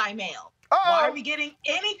checks by mail? Why are we getting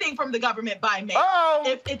anything from the government by mail?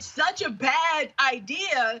 If it's such a bad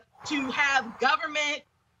idea to have government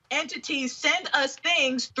entities send us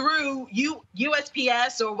things through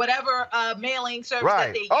USPS or whatever mailing service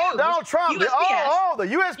that they use. Donald Trump. USPS. The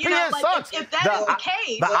USPS sucks. If that is the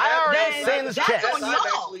case, the IRS then sends that's checks. on y'all. I've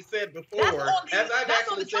actually said before,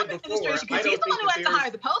 That's on the Trump administration, because he's the one who has to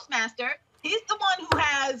hire the postmaster. He's the one who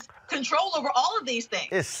has control over all of these things.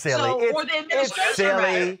 It's silly. So, or the administration. It's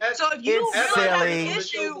silly. Right? So if you It's really have silly. an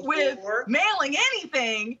issue with mailing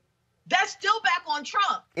anything, that's still back on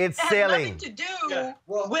Trump. It's it has silly. nothing to do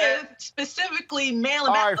with specifically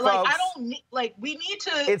mailing back. All right, like, folks. I don't need, like, we need to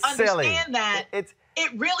It's silly. understand that it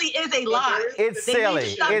really is a lie. It's They need to silly.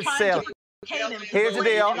 stop It's trying silly. to placate him. Here's the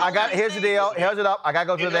deal. Here's the deal. Here's it up. I got to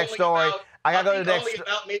go to the next story. I got to go to the next. Only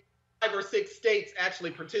about maybe 5 or 6 states actually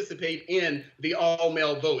participate in the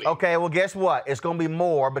all-mail voting. Okay, well, guess what? It's going to be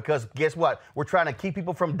more, because guess what? We're trying to keep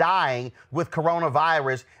people from dying with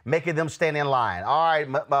coronavirus, making them stand in line. All right,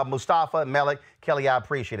 Mustafa, Melik, Kelly, I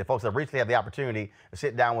appreciate it. Folks, I recently had the opportunity to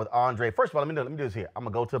sit down with Andre. First of all, let me do this here. I'm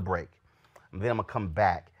going to go to a break, and then I'm going to come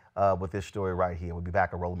back with this story right here. We'll be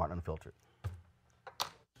back on Roland Martin Unfiltered.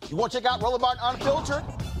 You want to check out Roland Martin Unfiltered?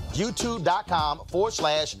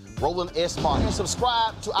 YouTube.com/Roland S. Martin. And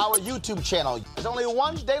subscribe to our YouTube channel. There's only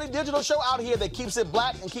one daily digital show out here that keeps it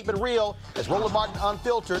black and keep it real. It's Roland Martin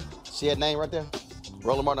Unfiltered. See that name right there?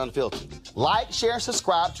 Roland Martin Unfiltered. Like, share, and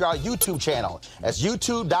subscribe to our YouTube channel. That's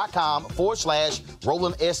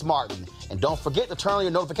YouTube.com/Roland S. Martin. And don't forget to turn on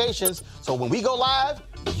your notifications so when we go live,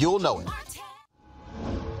 you'll know it.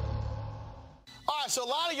 All right, so a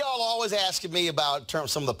lot of y'all are always asking me about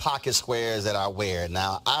some of the pocket squares that I wear.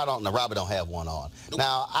 Now, Robert don't have one on.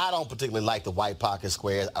 Now, I don't particularly like the white pocket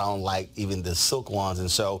squares. I don't like even the silk ones.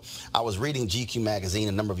 And so I was reading GQ magazine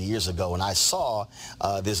a number of years ago, and I saw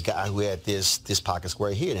this guy who had this pocket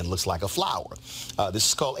square here, and it looks like a flower. This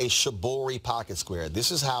is called a shibori pocket square.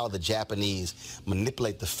 This is how the Japanese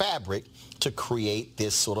manipulate the fabric to create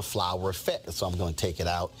this sort of flower effect. So I'm going to take it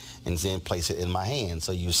out and then place it in my hand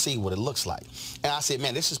so you see what it looks like. And I said,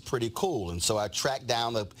 man, this is pretty cool. And so I tracked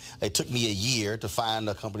down, it took me a year to find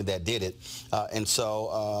a company that did it. And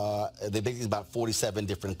so they basically about 47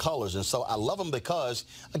 different colors. And so I love them because,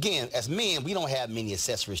 again, as men, we don't have many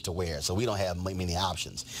accessories to wear, so we don't have many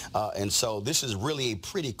options. And so this is really a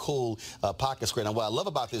pretty cool pocket square. Now, what I love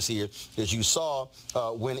about this here is you saw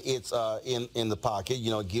when it's in the pocket,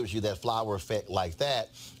 it gives you that flower effect like that.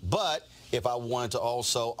 But if I wanted to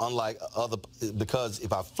also, because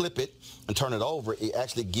if I flip it and turn it over, it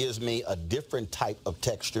actually gives me a different type of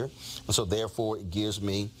texture. And so therefore it gives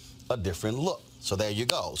me a different look. So there you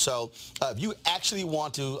go. So if you actually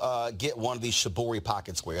want to get one of these shibori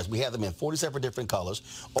pocket squares, we have them in 47 different colors.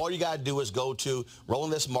 All you got to do is go to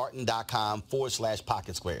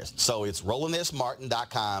RolandSMartin.com/pocket squares. So it's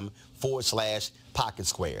RolandSMartin.com/pocket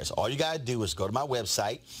squares. All you got to do is go to my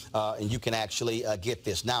website, and you can actually get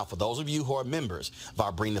this. Now, for those of you who are members of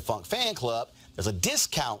our Bring the Funk fan club, there's a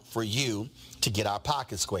discount for you to get our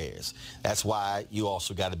pocket squares. That's why you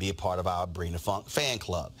also got to be a part of our Bring the Funk fan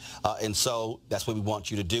club. And so that's what we want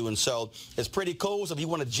you to do. And so it's pretty cool. So if you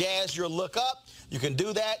want to jazz your look up, you can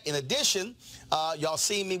do that. In addition, y'all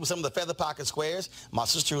see me with some of the feather pocket squares. My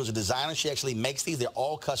sister, who's a designer, she actually makes these. They're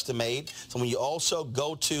all custom made. So when you also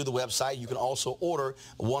go to the website, you can also order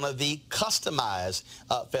one of the customized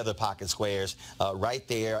feather pocket squares right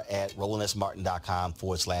there at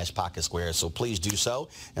RolandSMartin.com/pocket squares. So please do so.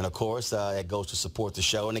 And of course, it goes to support the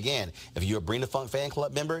show. And again, if you're a Bring the Funk fan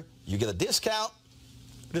club member, you get a discount.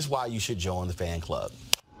 This is why you should join the fan club.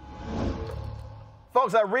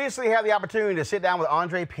 Folks, I recently had the opportunity to sit down with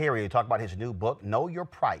Andre Perry to talk about his new book, Know Your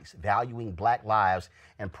Price, Valuing Black Lives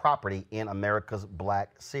and Property in America's Black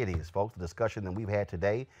Cities. Folks, the discussion that we've had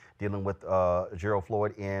today, dealing with Gerald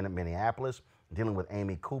Floyd in Minneapolis, dealing with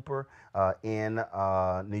Amy Cooper in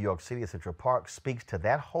New York City at Central Park, speaks to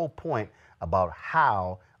that whole point about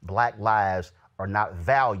how black lives are not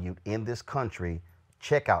valued in this country.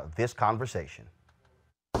 Check out this conversation.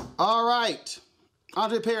 All right.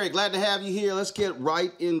 Andre Perry, glad to have you here. Let's get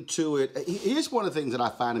right into it. Here's one of the things that I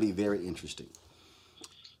find to be very interesting,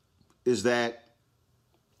 is that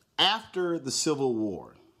after the Civil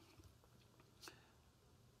War,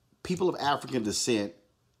 people of African descent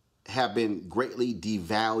have been greatly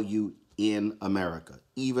devalued in America,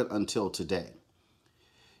 even until today.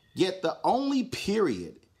 Yet the only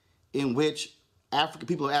period in which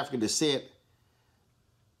people of African descent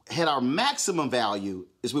had our maximum value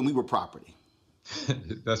is when we were property.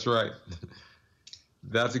 That's right.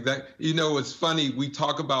 That's exactly. You know, it's funny. We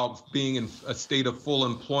talk about being in a state of full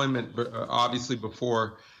employment, obviously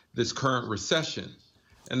before this current recession.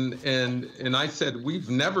 And I said, we've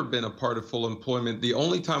never been a part of full employment. The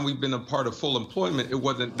only time we've been a part of full employment, it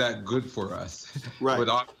wasn't that good for us, right? But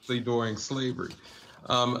obviously during slavery.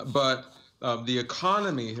 But the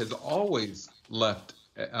economy has always left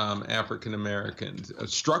African Americans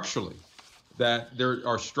structurally, that there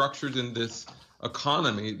are structures in this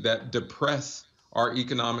economy that depress our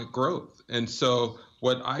economic growth. And so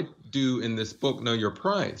what I do in this book, Know Your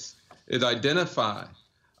Price, is identify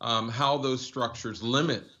how those structures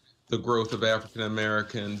limit the growth of African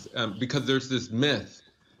Americans, because there's this myth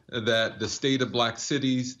that the state of Black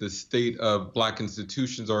cities, the state of Black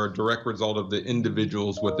institutions are a direct result of the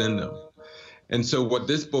individuals within them. And so what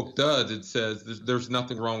this book does, it says there's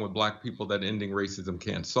nothing wrong with Black people that ending racism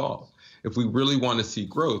can't solve. If we really want to see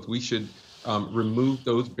growth, we should remove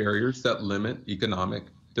those barriers that limit economic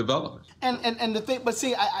development. And the thing, but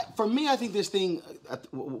see, for me, I think this thing,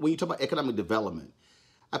 when you talk about economic development,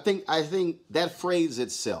 I think that phrase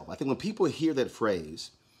itself, I think when people hear that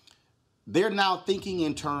phrase, they're now thinking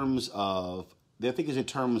in terms of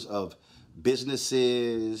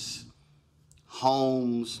businesses,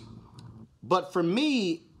 homes. But for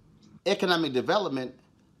me, economic development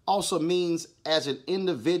also means as an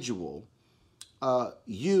individual,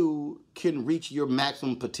 you can reach your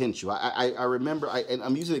maximum potential. I remember, and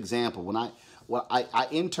I'm using an example, when I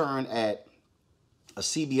interned at a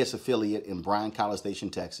CBS affiliate in Bryan College Station,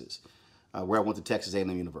 Texas, where I went to Texas A&M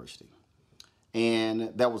University.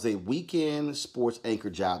 And that was a weekend sports anchor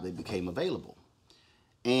job that became available.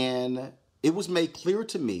 And it was made clear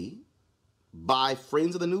to me by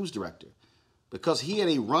friends of the news director, because he had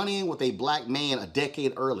a run-in with a Black man a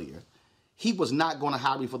decade earlier, he was not going to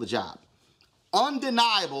hire me for the job.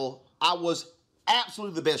 Undeniable, I was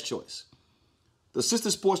absolutely the best choice. The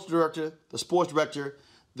assistant sports director, the sports director,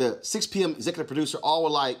 the 6 p.m. executive producer, all were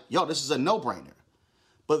like, yo, this is a no-brainer.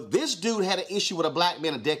 But this dude had an issue with a Black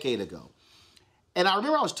man a decade ago. And I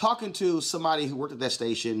remember I was talking to somebody who worked at that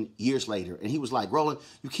station years later, and he was like, Roland,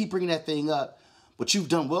 you keep bringing that thing up, but you've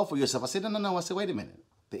done well for yourself. I said, no. I said, wait a minute.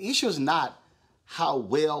 The issue is not how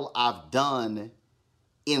well I've done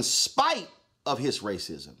in spite of his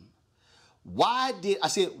racism. I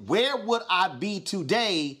said, where would I be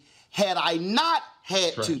today had I not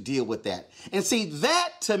had to deal with that? And see, that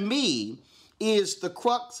to me is the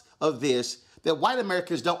crux of this that white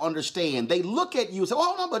Americans don't understand. They look at you and say,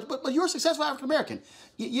 oh, no, but you're a successful African American.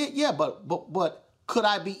 Yeah, but could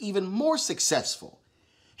I be even more successful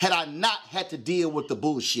had I not had to deal with the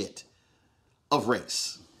bullshit of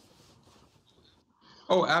race?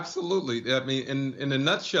 Oh, absolutely. I mean, in a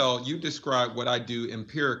nutshell, you describe what I do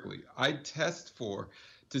empirically. I test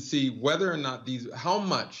to see whether or not how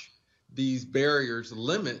much these barriers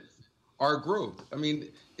limit our growth. I mean,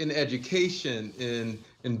 in education,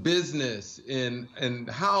 in business, in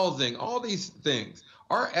housing, all these things,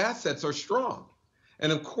 our assets are strong.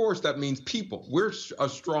 And of course, that means people. We're a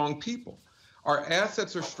strong people. Our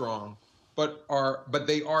assets are strong, but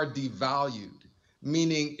they are devalued.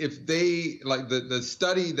 Meaning if they, like the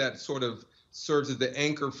study that sort of serves as the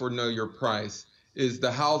anchor for Know Your Price is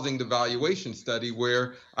the housing devaluation study,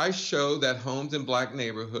 where I show that homes in Black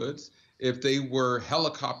neighborhoods, if they were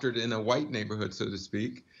helicoptered in a white neighborhood, so to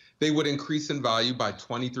speak, they would increase in value by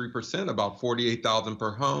 23%, about $48,000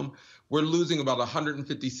 per home. We're losing about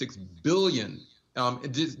 $156 billion,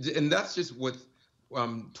 and that's just with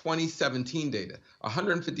 2017 data,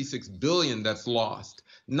 $156 billion that's lost.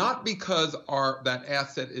 Not because that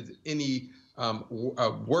asset is any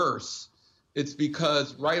worse, it's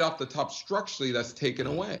because right off the top structurally that's taken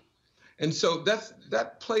away. And so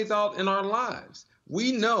that plays out in our lives.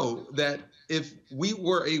 We know that if we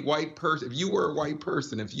were a white person, if you were a white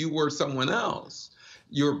person, if you were someone else,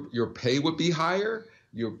 your pay would be higher,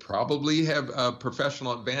 you'd probably have a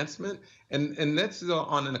professional advancement, and that's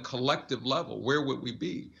on a collective level. Where would we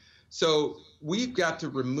be? So we've got to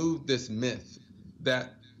remove this myth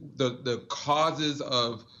that the causes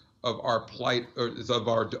of our plight is of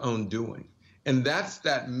our own doing. And that's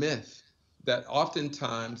that myth that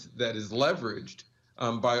oftentimes that is leveraged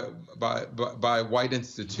by white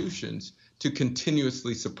institutions to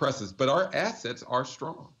continuously suppress us. But our assets are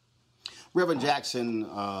strong. Reverend Jackson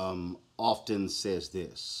often says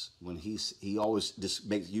this when he always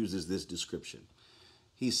uses this description.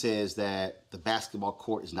 He says that the basketball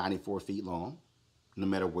court is 94 feet long, no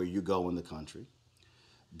matter where you go in the country.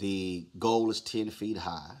 The goal is 10 feet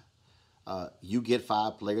high. You get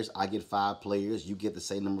 5 players, I get 5 players, you get the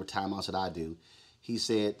same number of timeouts that I do. He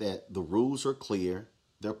said that the rules are clear,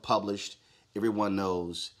 they're published, everyone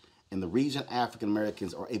knows. And the reason African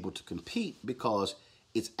Americans are able to compete because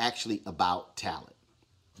it's actually about talent,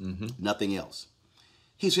 nothing else.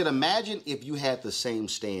 He said, imagine if you had the same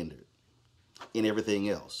standard in everything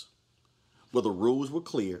else. Well, the rules were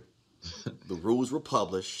clear, the rules were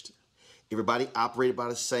published, everybody operated by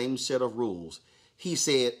the same set of rules. He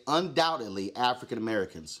said, undoubtedly, African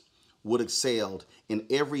Americans would have excelled in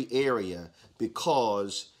every area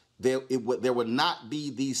because there would not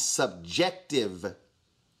be these subjective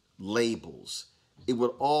labels. It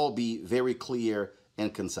would all be very clear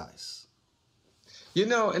and concise. You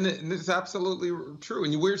know, and it's absolutely true.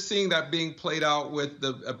 And we're seeing that being played out with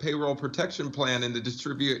the payroll protection plan and the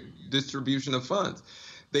distribution of funds.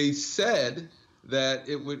 They said that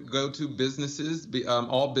it would go to businesses,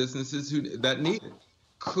 all businesses that need it.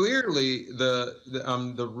 Clearly,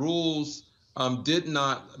 the rules did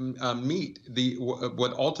not meet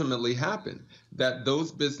what ultimately happened. That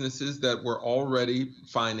those businesses that were already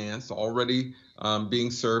financed, already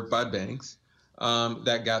being served by banks,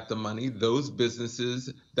 that got the money, those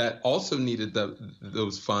businesses that also needed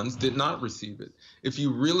those funds did not receive it. If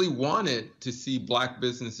you really wanted to see Black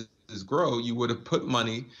businesses grow, you would have put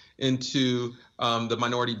money into the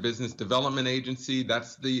Minority Business Development Agency.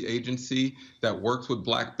 That's the agency that works with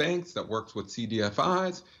Black banks, that works with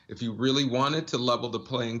CDFIs. If you really wanted to level the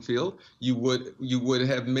playing field, you would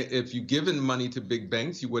have, if you given money to big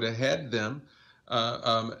banks, you would have had them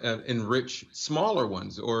enrich smaller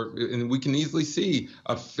ones, and we can easily see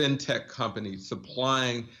a fintech company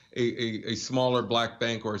supplying a smaller Black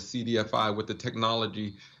bank or a CDFI with the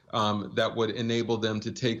technology that would enable them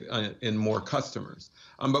to take in more customers.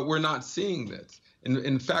 But we're not seeing this.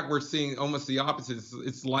 In fact, we're seeing almost the opposite.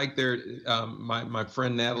 It's like my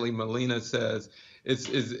friend Natalie Molina says, it's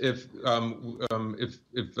if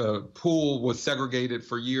a pool was segregated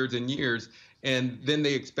for years and years, and then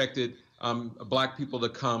they expected Black people to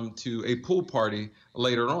come to a pool party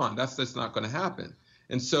later on. That's just not going to happen.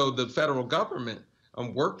 And so the federal government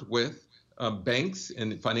worked with banks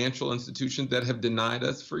and financial institutions that have denied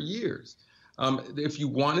us for years. If you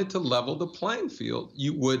wanted to level the playing field,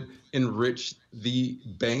 you would enrich the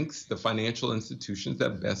banks, the financial institutions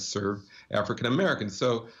that best serve African Americans.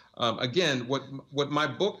 So again, what my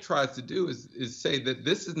book tries to do is say that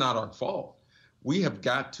this is not our fault. We have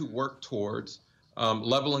got to work towards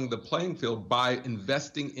leveling the playing field by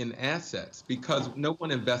investing in assets, because no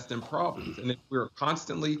one invests in problems. And if we're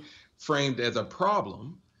constantly framed as a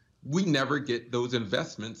problem, we never get those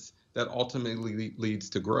investments that ultimately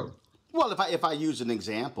leads to growth. Well, if I use an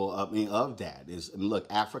example of that is, look,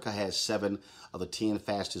 Africa has 7 of the 10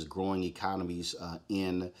 fastest growing economies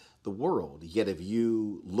in the world. Yet if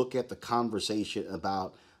you look at the conversation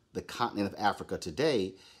about the continent of Africa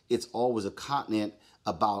today, it's always a continent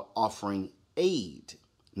about offering aid,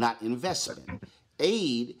 not investment.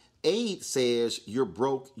 Aid says you're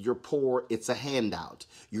broke, you're poor, it's a handout.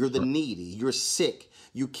 You're the needy, you're sick,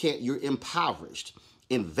 you're impoverished.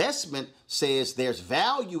 Investment says there's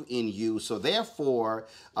value in you, so therefore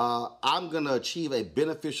I'm going to achieve a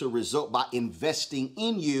beneficial result by investing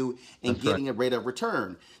in you and getting a rate of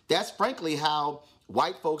return. That's frankly how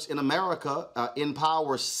white folks in America in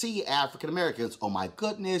power see African Americans. Oh my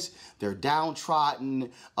goodness, they're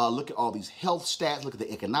downtrodden. Look at all these health stats, look at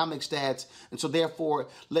the economic stats. And so therefore,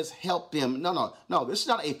 let's help them. No, this is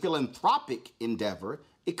not a philanthropic endeavor.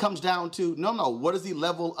 It comes down to, what is the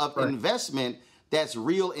level of investment that's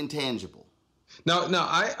real and tangible? Now,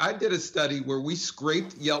 I did a study where we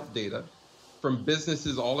scraped Yelp data from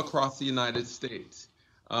businesses all across the United States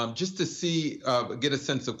just to see, get a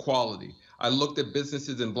sense of quality. I looked at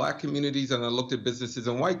businesses in Black communities and I looked at businesses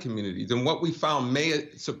in white communities. And what we found may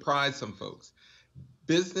surprise some folks.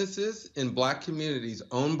 Businesses in Black communities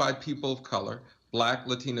owned by people of color, Black,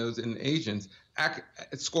 Latinos, and Asians,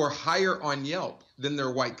 score higher on Yelp than their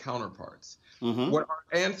white counterparts. What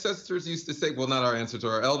our ancestors used to say, well, not our ancestors,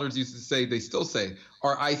 our elders used to say, they still say,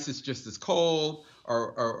 our ice is just as cold,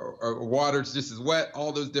 our water's just as wet,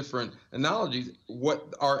 all those different analogies.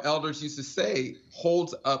 What our elders used to say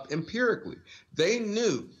holds up empirically. They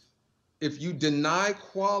knew if you deny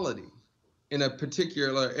quality in a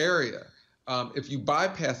particular area, if you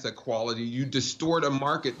bypass that quality, you distort a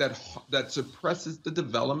market that suppresses the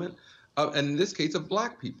development of, and in this case, of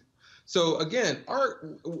Black people. So again,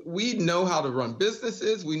 we know how to run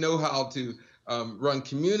businesses, we know how to run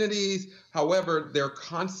communities. However, they're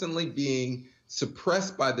constantly being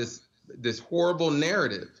suppressed by this horrible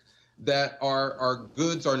narrative that our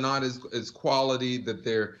goods are not as quality,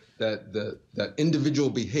 that individual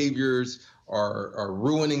behaviors are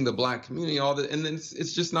ruining the black community, all that, and then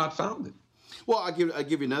it's just not founded. Well, I'll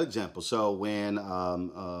give you another example. So when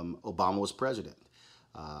Obama was president,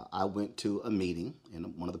 I went to a meeting in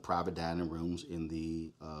one of the private dining rooms in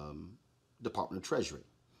the Department of Treasury,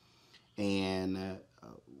 and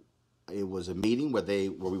it was a meeting where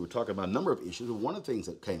we were talking about a number of issues. And one of the things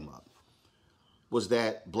that came up was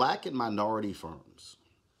that black and minority firms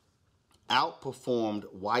outperformed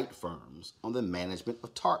white firms on the management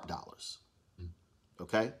of TARP dollars.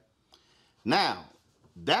 Okay? Now,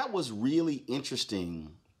 that was really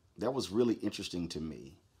interesting. That was really interesting to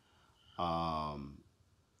me.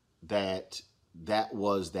 That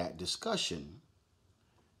was that discussion,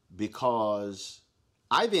 because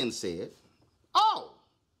I then said, oh,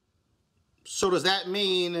 so does that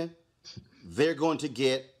mean they're going to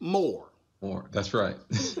get more? More, that's right.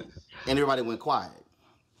 And everybody went quiet.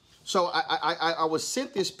 So I was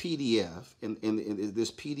sent this PDF, and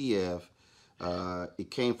this PDF, it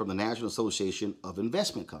came from the National Association of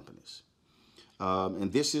Investment Companies.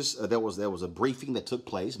 And this is, there was a briefing that took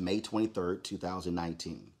place May 23rd,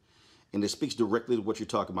 2019. And it speaks directly to what you're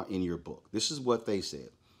talking about in your book. This is what they said.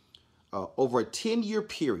 Over a 10-year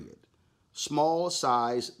period, small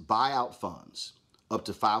size buyout funds up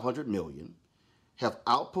to $500 million have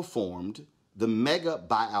outperformed the mega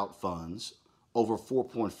buyout funds over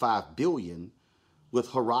 $4.5 billion,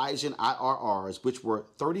 with Horizon IRRs, which were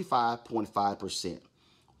 35.5%,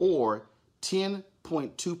 or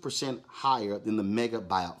 10.2% higher than the mega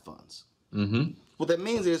buyout funds. Mm-hmm. What that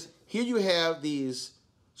means is, here you have these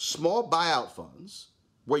small buyout funds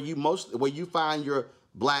where you find your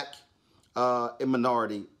black and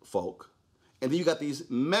minority folk, and then you got these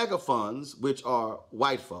mega funds, which are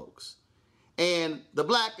white folks. And the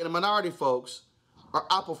black and the minority folks are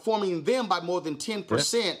outperforming them by more than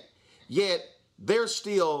 10%, yet they're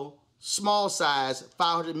still small size,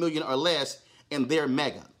 500 million or less, and they're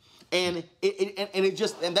mega. And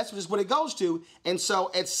that's just what it goes to. And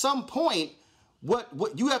so at some point, what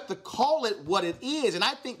you have to call it what it is. And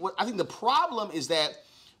I think the problem is that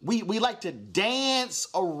we like to dance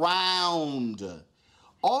around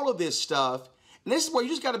all of this stuff. And this is where you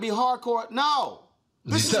just got to be hardcore. No.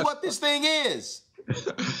 This is what this thing is.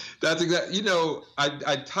 That's exactly. You know,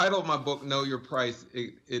 I titled my book "Know Your Price"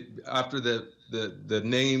 it after the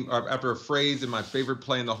name, or after a phrase in my favorite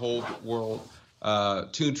play in the whole world,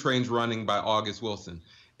 "Two Trains Running" by August Wilson.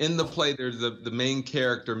 In the play, there's the main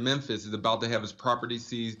character, Memphis, is about to have his property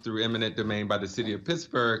seized through eminent domain by the city of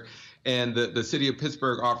Pittsburgh, and the city of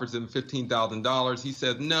Pittsburgh offers him $15,000. He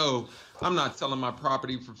says, "No, I'm not selling my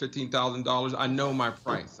property for $15,000. I know my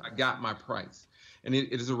price. I got my price." And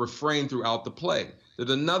it is a refrain throughout the play.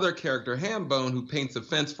 There's another character, Hambone, who paints a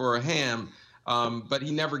fence for a ham, but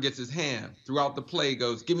he never gets his ham. Throughout the play, he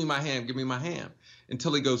goes, "Give me my ham, give me my ham,"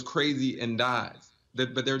 until he goes crazy and dies.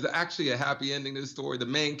 But there's actually a happy ending to the story. The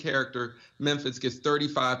main character, Memphis, gets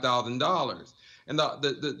 $35,000. And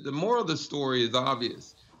the moral of the story is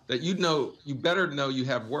obvious, that you better know you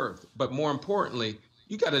have worth. But more importantly,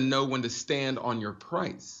 you got to know when to stand on your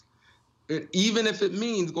price. Even if it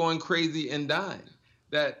means going crazy and dying,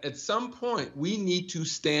 that at some point we need to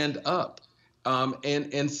stand up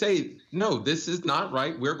and say, no, this is not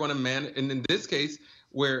right. We're going to manage. And in this case,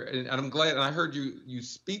 and I'm glad, and I heard you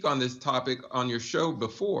speak on this topic on your show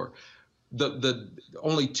before, the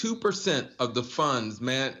only 2% of the funds,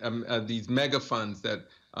 these mega funds that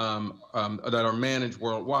are managed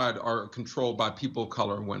worldwide are controlled by people of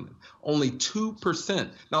color and women. Only 2%.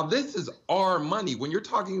 Now, this is our money. When you're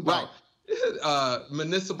talking about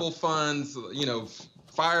municipal funds,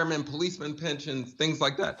 firemen, policemen pensions, things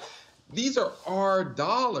like that. These are our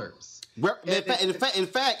dollars. In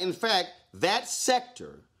fact, that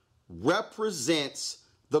sector represents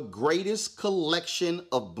the greatest collection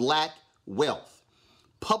of black wealth.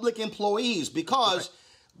 Public employees, because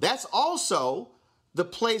that's also the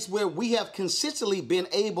place where we have consistently been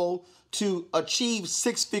able to achieve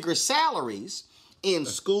six-figure salaries in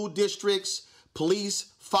school districts,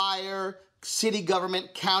 police, fire, city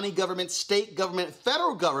government, county government, state government,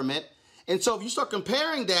 federal government. And so if you start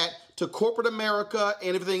comparing that to corporate America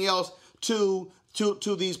and everything else to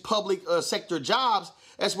these public sector jobs,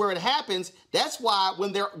 that's where it happens. That's why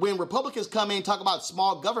when Republicans come in and talk about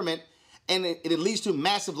small government and it leads to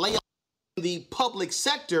massive layoffs in the public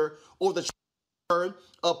sector, or the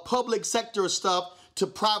of public sector stuff to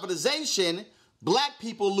privatization, black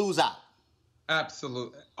people lose out.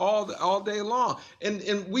 Absolutely, all day long,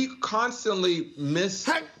 and we constantly miss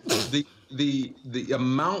the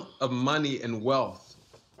amount of money and wealth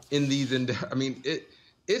in these. I mean,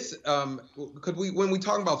 it's could we, when we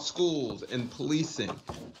talk about schools and policing,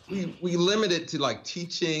 we limit it to like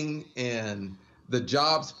teaching and the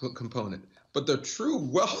jobs component. But the true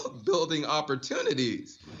wealth building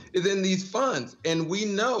opportunities is in these funds, and we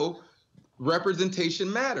know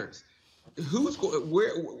representation matters.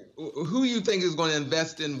 Who you think is going to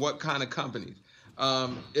invest in what kind of companies?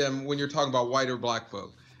 And when you're talking about white or black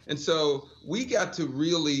folk. And so we got to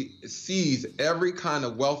really seize every kind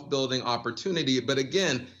of wealth building opportunity. But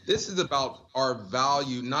again, this is about our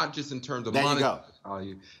value, not just in terms of monetary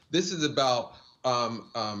value. This is about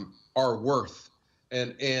our worth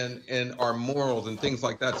and our morals and things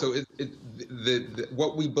like that. So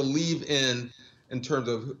what we believe in terms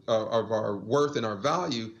of our worth and our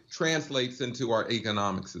value translates into our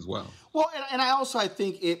economics as well. Well, and I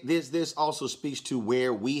think this also speaks to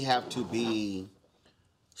where we have to be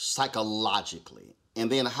psychologically, and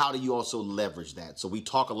then how do you also leverage that? So we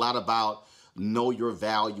talk a lot about know your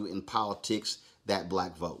value in politics, that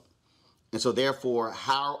black vote. And so therefore,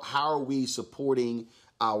 how are we supporting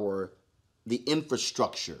the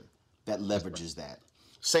infrastructure that leverages that?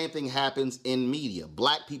 Same thing happens in media.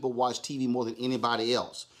 Black people watch TV more than anybody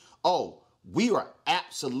else. Oh, we are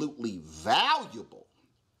absolutely valuable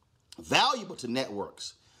to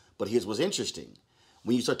networks. But here's what's interesting.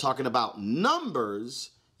 When you start talking about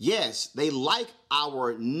numbers, yes, they like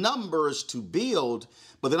our numbers to build,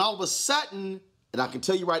 but then all of a sudden, and I can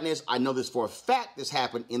tell you right now, I know this for a fact, this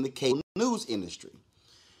happened in the cable news industry.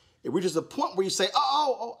 It reaches a point where you say,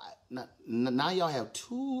 now y'all have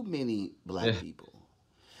too many black people.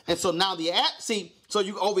 And so now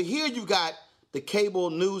over here you got the cable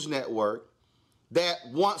news network that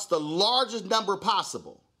wants the largest number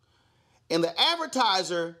possible. And the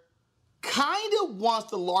advertiser kind of wants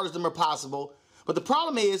the largest number possible. But the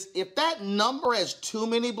problem is, if that number has too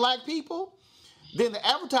many black people, then the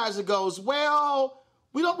advertiser goes, well,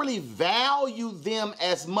 we don't really value them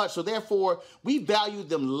as much. So therefore, we value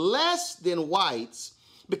them less than whites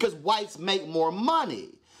because whites make more money.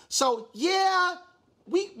 So yeah,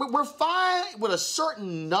 we're fine with a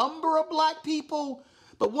certain number of black people,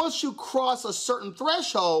 but once you cross a certain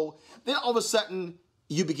threshold, then all of a sudden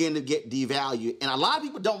you begin to get devalued. And a lot of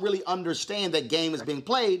people don't really understand that game is being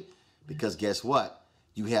played because guess what?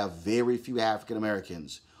 You have very few African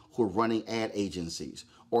Americans who are running ad agencies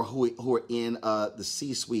or who are in the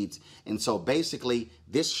C-suites. And so basically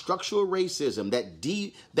this structural racism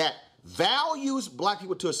that values black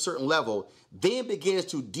people to a certain level then begins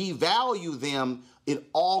to devalue them. It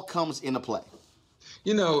all comes into play.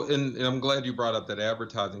 You know, and I'm glad you brought up that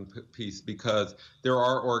advertising piece because there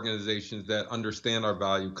are organizations that understand our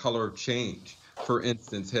value. Color of Change, for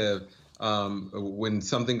instance, have when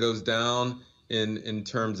something goes down in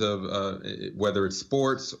terms of whether it's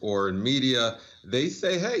sports or in media, they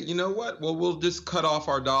say, hey, you know what? Well, we'll just cut off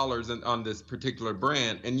our dollars on this particular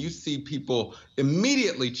brand. And you see people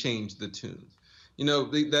immediately change the tune. You know,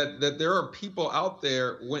 that there are people out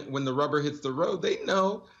there when the rubber hits the road, they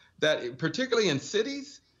know that particularly in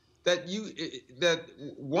cities that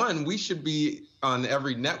we should be on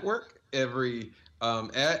every network, every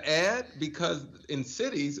ad, because in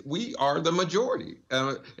cities we are the majority.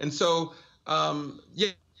 And so,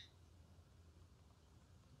 yeah.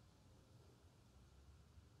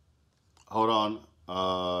 Hold on.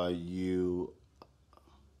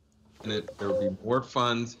 And there will be more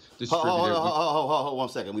funds distributed. Hold 1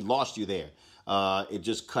 second. We lost you there. It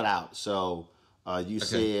just cut out. So you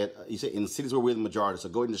said in cities where we're the majority. So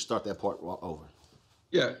go ahead and just start that part over.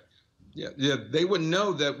 Yeah. They would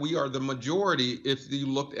know that we are the majority if you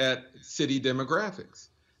looked at city demographics.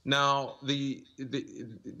 Now,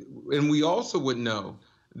 and we also would know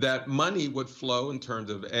that money would flow in terms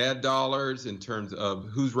of ad dollars, in terms of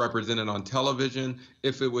who's represented on television,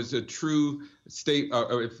 if it was a true state,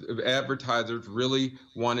 or if advertisers really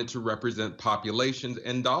wanted to represent populations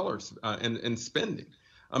and dollars and spending.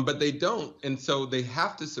 But they don't, and so they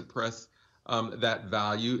have to suppress that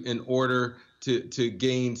value in order to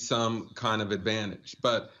gain some kind of advantage.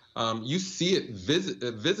 But you see it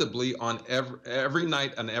visibly on every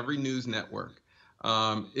night on every news network.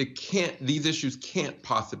 These issues can't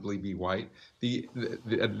possibly be white.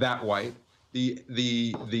 That white.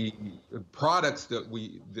 The products that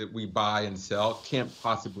we buy and sell can't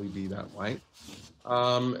possibly be that white.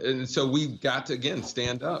 And so we've got to again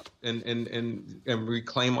stand up and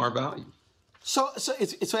reclaim our value. So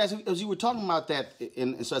as you were talking about that,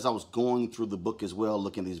 and so as I was going through the book as well,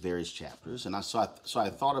 looking at these various chapters, and I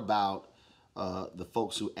thought about the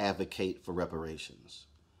folks who advocate for reparations.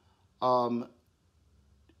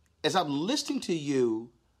 As I'm listening to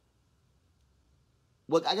you,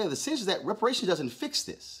 what I got the sense is that reparations doesn't fix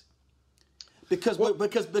this, Because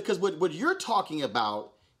what you're talking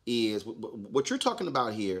about is what you're talking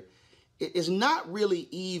about here is not really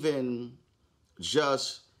even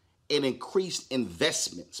just an increased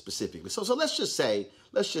investment specifically. So let's just say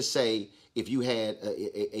if you had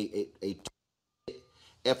a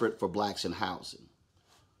effort for blacks in housing,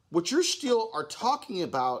 what you still are talking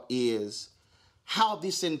about is how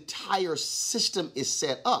this entire system is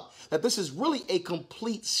set up. That this is really a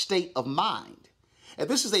complete state of mind. And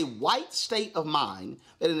this is a white state of mind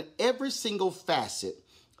that in every single facet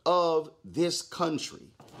of this country,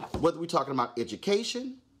 whether we're talking about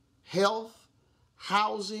education, health,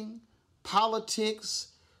 housing,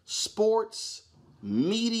 politics, sports,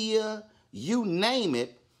 media, you name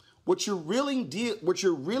it, what you're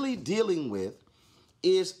really dealing with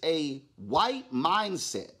is a white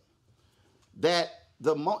mindset that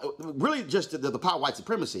really just the power of white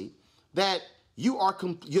supremacy, that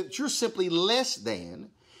you're simply less than.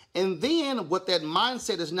 And then what that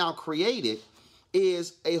mindset has now created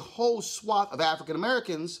is a whole swath of African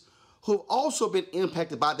Americans who've also been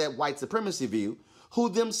impacted by that white supremacy view, who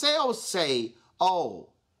themselves say, oh,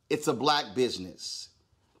 it's a black business.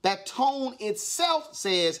 That tone itself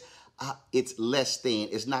says it's less than,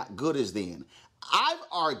 it's not good as than. I've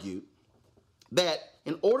argued that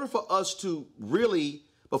in order for us to really,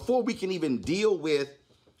 before we can even dealing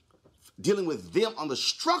with them on the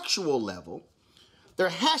structural level, there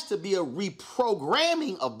has to be a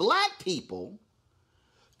reprogramming of black people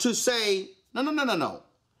to say, no.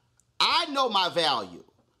 I know my value,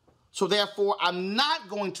 so therefore I'm not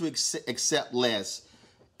going to accept less.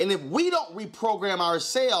 And if we don't reprogram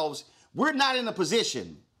ourselves, we're not in a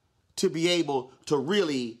position to be able to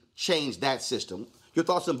really change that system. Your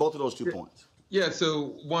thoughts on both of those 2 points? Yeah,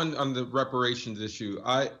 so one on the reparations issue,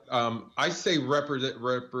 I say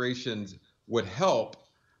reparations would help,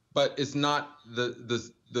 but it's not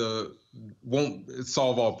the won't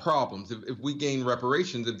solve all problems. If we gain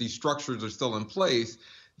reparations, if these structures are still in place,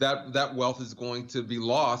 that wealth is going to be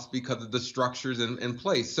lost because of the structures in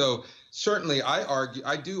place. So certainly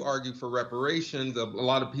I do argue for reparations. A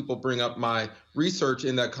lot of people bring up my research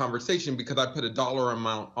in that conversation because I put a dollar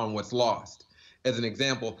amount on what's lost as an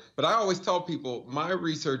example. But I always tell people my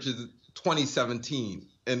research is 2017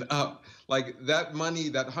 and up. Like that money,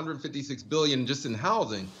 that $156 billion just in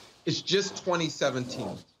housing, it's just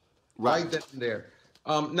 2017, right then and there.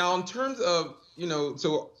 Now, in terms of,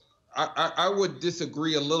 so I would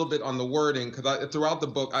disagree a little bit on the wording because throughout the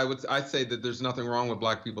book, I say that there's nothing wrong with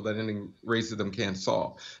black people that any racism can't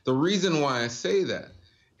solve. The reason why I say that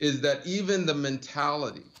is that even the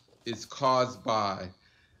mentality is caused by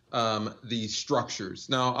these structures.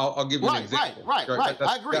 Now, I'll give you an example. Right.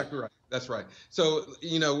 I agree. Exactly right. That's right. So,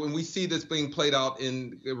 when we see this being played out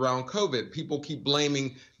around COVID, people keep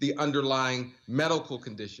blaming the underlying medical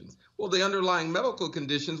conditions. Well, the underlying medical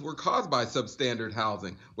conditions were caused by substandard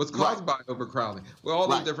housing, was caused by overcrowding, well, all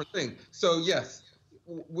those different things. So, yes,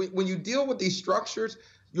 when you deal with these structures,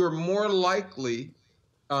 you're more likely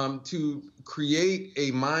to create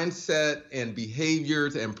a mindset and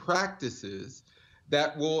behaviors and practices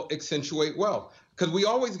that will accentuate wealth. Because we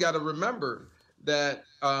always got to remember that,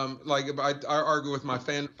 I argue with my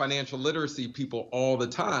financial literacy people all the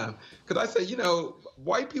time, because I say,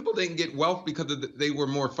 white people didn't get wealth because they were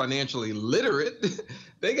more financially literate.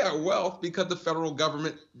 They got wealth because the federal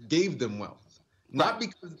government gave them wealth, not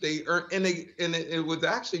because they earned. And it was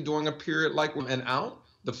actually during a period like and out.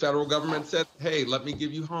 The federal government said, "Hey, let me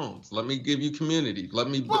give you homes, let me give you community, let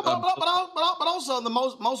me." But also, the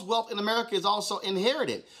most wealth in America is also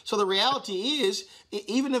inherited. So the reality is,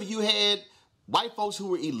 even if you had white folks who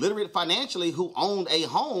were illiterate financially who owned a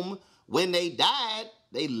home, when they died,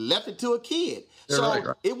 they left it to a kid.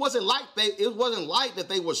 It wasn't like that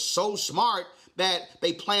they were so smart that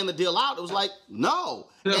they planned the deal out. It was like, no.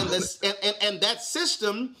 And that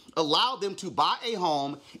system allowed them to buy a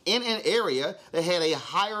home in an area that had a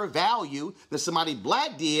higher value than somebody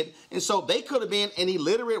black did. And so they could have been an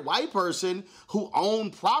illiterate white person who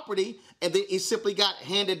owned property, and then it simply got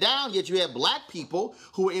handed down. Yet you had black people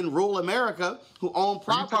who were in rural America who owned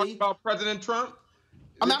property. Are you talking about President Trump?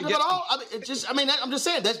 I'm just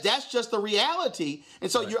saying that's just the reality.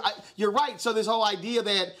 And so you're right. So this whole idea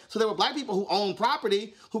that there were black people who owned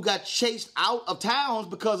property who got chased out of towns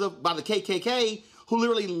by the KKK, who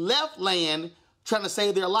literally left land trying to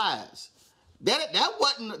save their lives. That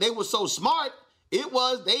wasn't they were so smart. It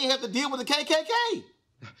was they had to deal with the KKK.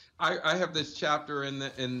 I have this chapter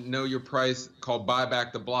in Know Your Price called Buy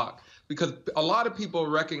Back the Block, because a lot of people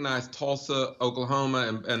recognize Tulsa,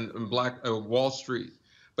 Oklahoma, and Black Wall Street.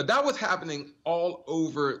 But that was happening all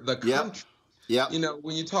over the country. You know,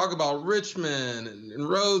 when you talk about Richmond and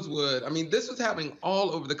Rosewood, I mean, this was happening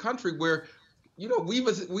all over the country where, you know,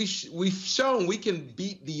 we've shown we can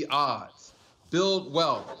beat the odds, build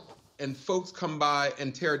wealth, and folks come by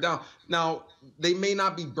and tear it down. Now, they may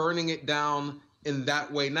not be burning it down in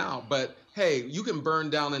that way now, but hey, you can burn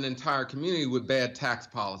down an entire community with bad tax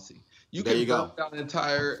policy. You can burn down an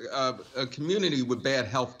entire community with bad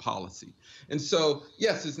health policy. And so,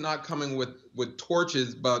 yes, it's not coming with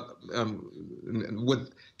torches, but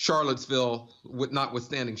with Charlottesville,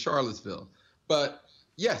 notwithstanding Charlottesville. But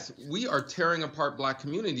yes, we are tearing apart Black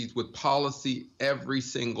communities with policy every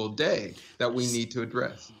single day that we need to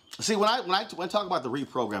address. See, when I talk about the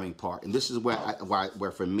reprogramming part, and this is where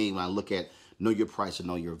for me, when I look at know your price and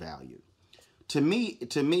know your value, to me,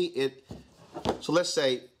 so let's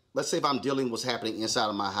say if I'm dealing with what's happening inside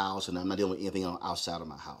of my house and I'm not dealing with anything outside of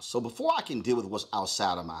my house. So before I can deal with what's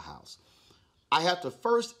outside of my house, I have to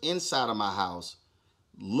first, inside of my house,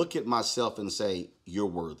 look at myself and say, you're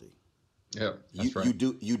worthy. Yeah, that's right.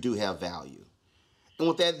 You do have value. And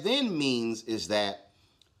what that then means is that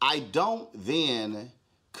I don't then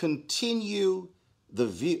continue the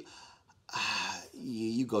view.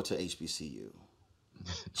 You go to HBCU.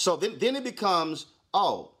 So then it becomes,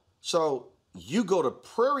 so you go to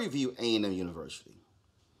Prairie View A&M University,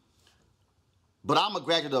 but I'm a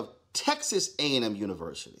graduate of Texas A&M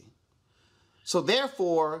University. So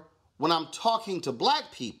therefore, when I'm talking to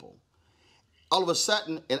Black people, all of a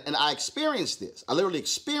sudden, and I experienced this, I literally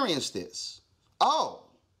experienced this. Oh,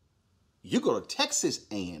 you go to Texas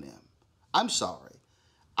A&M. I'm sorry.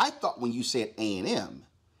 I thought when you said A&M,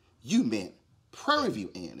 you meant Prairie View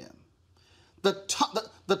A&M.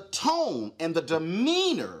 The tone and the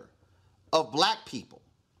demeanor of Black people.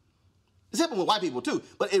 It's happened with white people too,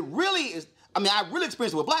 but it really is, I mean, I really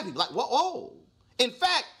experienced it with Black people. Like, whoa. In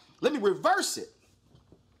fact, let me reverse it.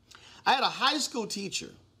 I had a high school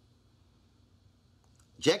teacher,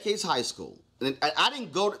 Jack Yates High School, and I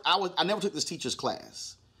never took this teacher's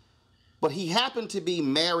class, but he happened to be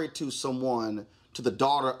married to the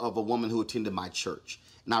daughter of a woman who attended my church,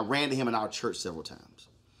 and I ran to him in our church several times.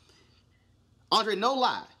 Andre, no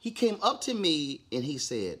lie, he came up to me and he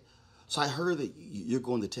said, so I heard that you're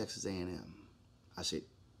going to Texas A&M. I said,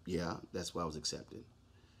 yeah, that's why I was accepted.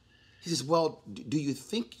 He says, well, do you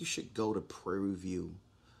think you should go to Prairie View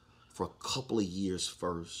for a couple of years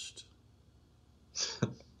first?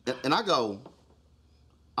 and I go,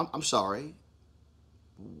 I'm sorry,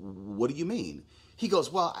 what do you mean? He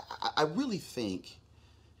goes, well, I really think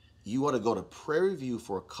you ought to go to Prairie View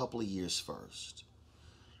for a couple of years first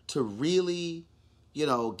to really,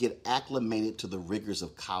 get acclimated to the rigors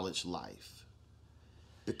of college life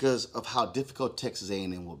because of how difficult Texas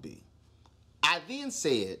A&M will be. I then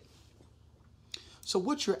said, so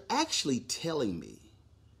what you're actually telling me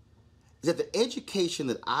is that the education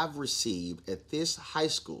that I've received at this high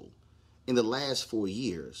school in the last 4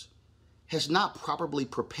 years has not properly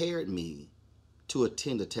prepared me to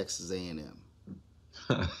attend a Texas A&M.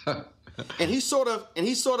 And he sort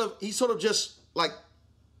of just like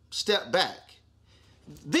stepped back.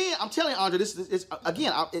 Then I'm telling you, Andre, this is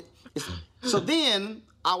again. So then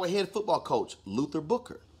our head football coach, Luther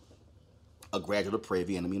Booker, a graduate of Prairie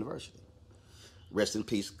View A&M University, rest in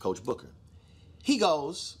peace, Coach Booker. He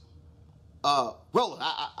goes, Roland,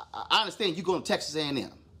 I understand you going to Texas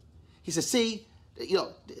A&M. He said, see,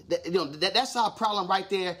 that's our problem right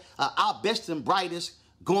there. Our best and brightest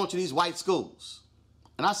going to these white schools.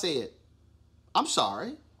 And I said, I'm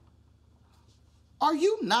sorry. Are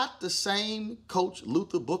you not the same Coach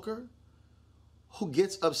Luther Booker who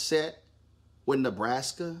gets upset when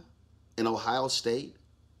Nebraska and Ohio State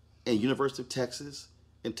and University of Texas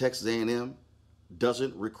and Texas A&M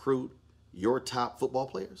doesn't recruit your top football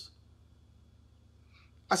players?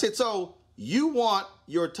 I said, so you want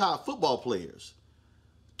your top football players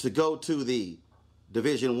to go to the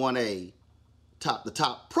Division 1A, the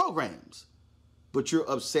top programs, but you're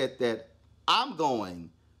upset that I'm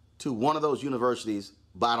going to one of those universities,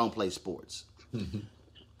 but I don't play sports.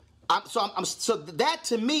 So that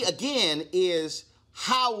to me, again, is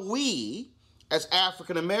how we, as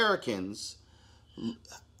African Americans,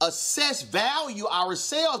 assess value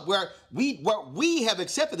ourselves, where we have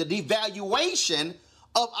accepted the devaluation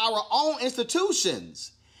of our own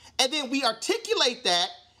institutions. And then we articulate that,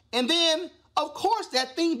 and then, of course,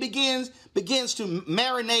 that thing begins to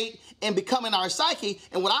marinate and become in our psyche.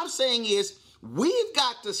 And what I'm saying is, we've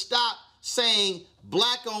got to stop saying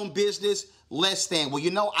Black-owned business less than.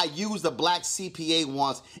 Well, I used a Black CPA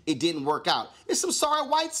once. It didn't work out. It's some sorry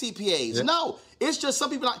white CPAs. Yeah. No, it's just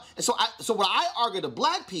some people. So what I argue to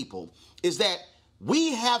Black people is that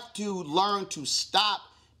we have to learn to stop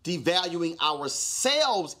devaluing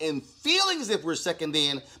ourselves and feeling as if we're second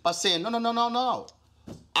in by saying, no.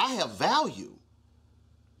 I have value.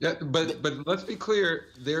 Yeah, but let's be clear.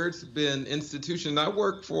 There's been institutions. I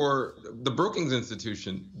work for the Brookings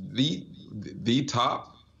Institution, the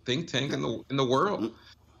top think tank in the world,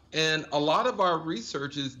 and a lot of our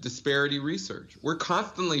research is disparity research. We're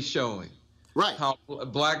constantly showing how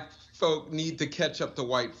black folk need to catch up to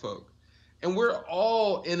white folk, and we're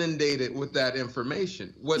all inundated with that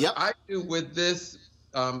information. What I do with this,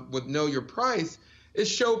 with Know Your Price,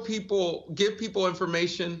 is give people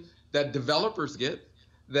information that developers get,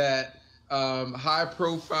 that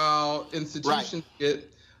high-profile institutions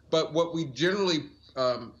get. But what we generally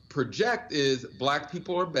project is black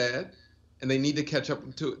people are bad, and they need to catch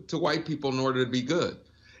up to white people in order to be good.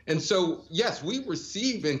 And so, yes, we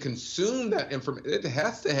receive and consume that information. It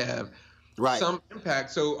has to have some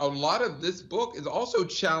impact. So a lot of this book is also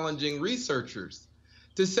challenging researchers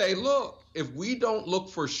to say, look, if we don't look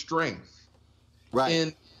for strength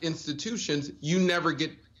in institutions, you never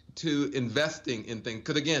get to investing in things.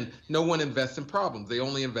 Because again, no one invests in problems. They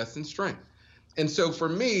only invest in strength. And so for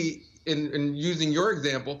me, in using your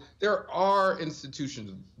example, there are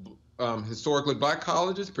institutions, historically black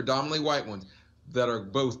colleges, predominantly white ones, that are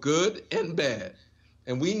both good and bad.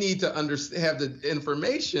 And we need to have the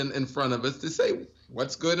information in front of us to say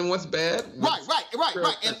what's good and what's bad. Right.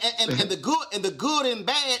 And the good and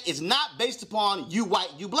bad is not based upon you white,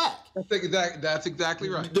 you black. That's exactly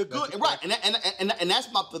right. The good, and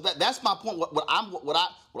that's my point. What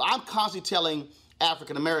I'm constantly telling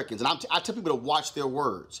African Americans, and I tell people to watch their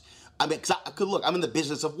words. I mean, look, I'm in the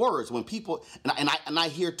business of words. When people and I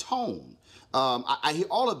hear tone, I hear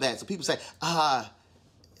all of that. So people say,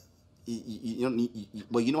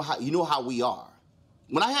 you know how we are.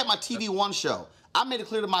 When I had my TV One show, I made it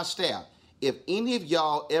clear to my staff, if any of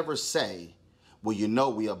y'all ever say,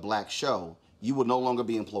 well, we're a black show, you will no longer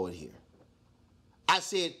be employed here. I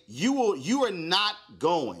said, you are not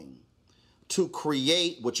going to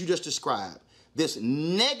create what you just described, this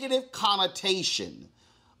negative connotation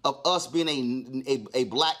of us being a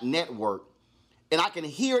black network, and I can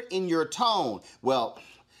hear it in your tone. Well,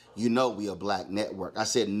 we're a black network. I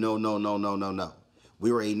said, no.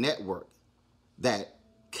 We're a network that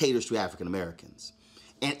caters to African Americans,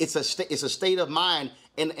 and it's a state of mind.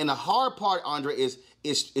 And the hard part, Andre,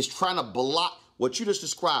 is trying to block what you just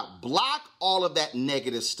described. Block all of that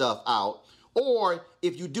negative stuff out, or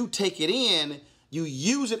if you do take it in, you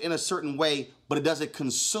use it in a certain way, but it doesn't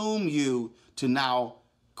consume you to now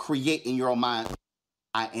create in your own mind,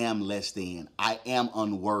 I am less than. I am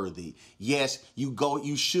unworthy. Yes, you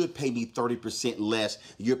should pay me 30% less.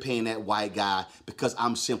 You're paying that white guy because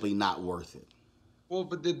I'm simply not worth it. Well,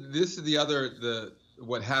 but this is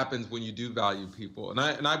what happens when you do value people.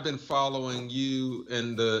 And I've been following you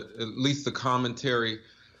and at least the commentary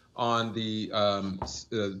on the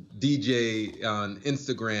DJ on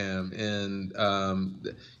Instagram, and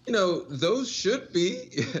those should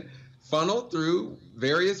be funneled through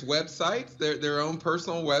various websites, their own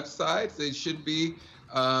personal websites. They should be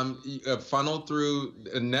funneled through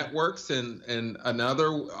networks and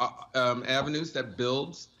other avenues that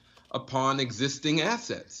builds upon existing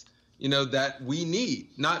assets, that we need.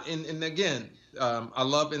 And again, I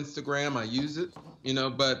love Instagram. I use it,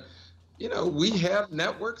 but, we have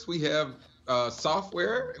networks, we have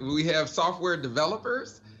software, we have software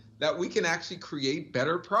developers that we can actually create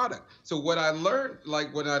better product. So what I learned,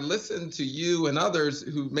 like when I listen to you and others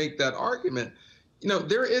who make that argument,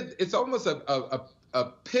 it's almost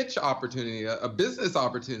a pitch opportunity, a business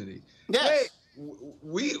opportunity. Yes. Hey,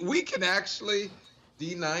 we can actually,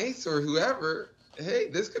 D-Nice or whoever, hey,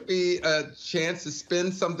 this could be a chance to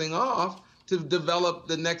spin something off to develop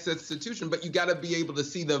the next institution, but you got to be able to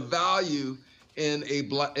see the value in a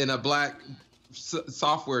black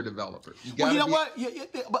software developer. What?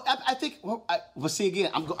 But I think. See again.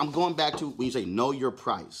 I'm going back to when you say know your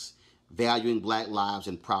price, valuing black lives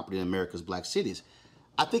and property in America's black cities.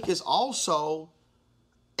 I think it's also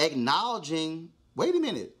acknowledging. Wait a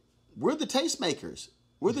minute. We're the tastemakers.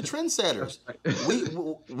 We're the trendsetters.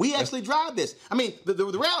 we actually drive this. I mean, the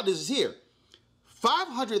reality is here.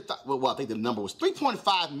 500. Well, I think the number was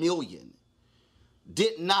 3.5 million.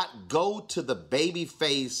 Did not go to the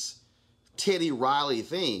babyface Teddy Riley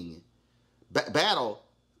battle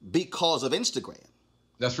because of Instagram.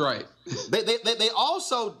 That's right. They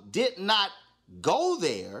also did not go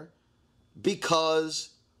there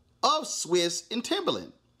because of Swiss and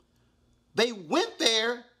Timberland. They went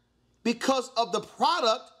there because of the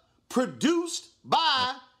product produced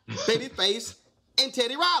by Babyface and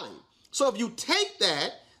Teddy Riley. So if you take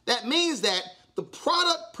that, that means that the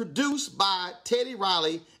product produced by Teddy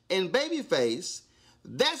Riley and Babyface,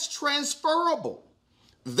 that's transferable.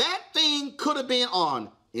 That thing could have been on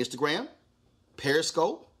Instagram,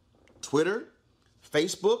 Periscope, Twitter,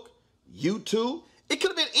 Facebook, YouTube. It could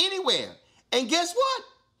have been anywhere. And guess what?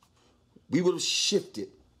 We would have shifted.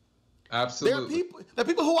 Absolutely. There are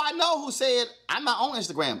people who I know who said, I'm not on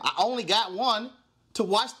Instagram. I only got one to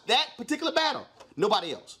watch that particular battle.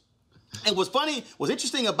 Nobody else. And what's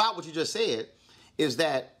interesting about what you just said is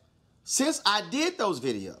that since I did those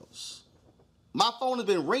videos, my phone has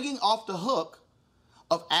been ringing off the hook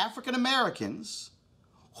of African Americans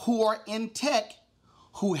who are in tech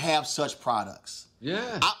who have such products.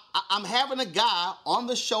 Yeah. I'm having a guy on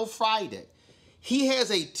the show Friday. He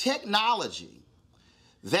has a technology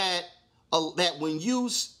that when you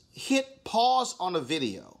hit pause on a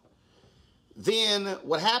video, then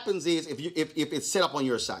what happens is if it's set up on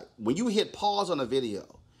your site, when you hit pause on a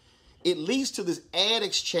video, it leads to this ad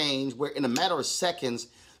exchange where in a matter of seconds,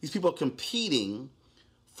 these people are competing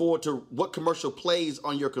for what commercial plays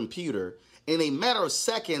on your computer. In a matter of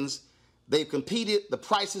seconds, they've competed, the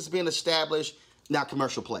price has been established, now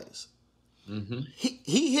commercial plays. Mm-hmm.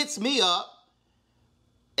 He hits me up,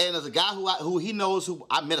 and there's a guy who he knows, who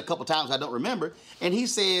I met a couple times, I don't remember, and he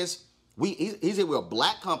says, he said, we're a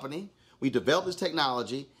black company, we developed this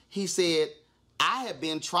technology. He said, I have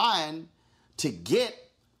been trying to get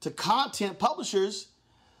to content publishers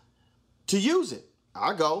to use it.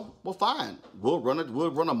 I go, well, fine. We'll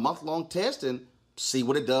run a month-long test and see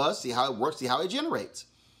what it does, see how it works, see how it generates.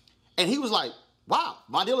 And he was like, wow.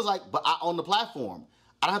 My deal is like, but I own the platform.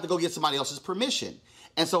 I don't have to go get somebody else's permission.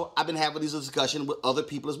 And so I've been having these discussions with other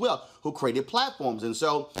people as well who created platforms. And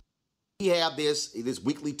so we have this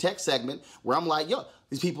weekly tech segment where I'm like, yo,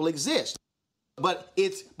 these people exist. But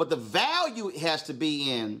the value has to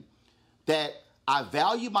be in that I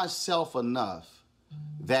value myself enough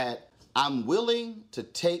that I'm willing to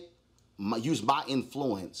use my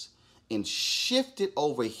influence and shift it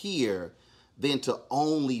over here than to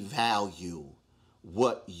only value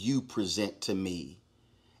what you present to me.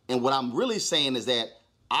 And what I'm really saying is that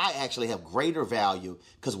I actually have greater value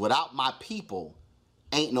because without my people,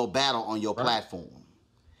 ain't no battle on your platform.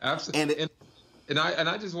 Absolutely. And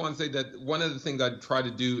I just want to say that one of the things I try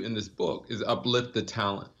to do in this book is uplift the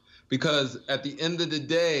talent. Because at the end of the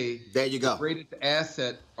day, there you go. The greatest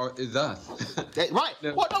asset is us. Right.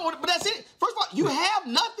 Well, no, but that's it. First of all, you have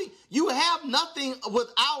nothing. You have nothing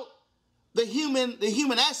without the human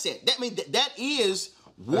asset. That means that is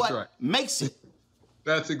what makes it.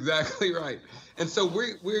 That's exactly right. And so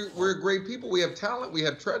we're great people. We have talent. We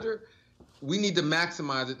have treasure. We need to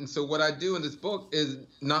maximize it. And so what I do in this book is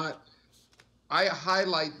I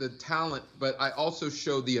highlight the talent, but I also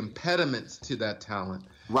show the impediments to that talent.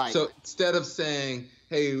 Right. So instead of saying,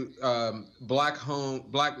 hey, the black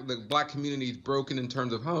community is broken in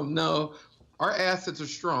terms of home, no, our assets are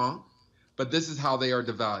strong, but this is how they are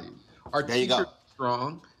devalued. Our teachers are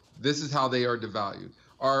strong. This is how they are devalued.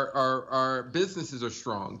 Our businesses are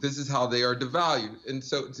strong. This is how they are devalued. And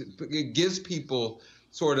so it gives people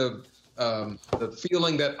sort of the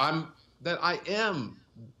feeling that I am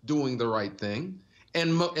doing the right thing,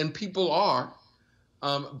 and people are,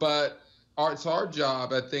 but it's our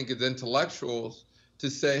job, I think, as intellectuals to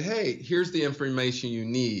say, hey, here's the information you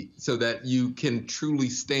need so that you can truly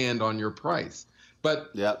stand on your price. But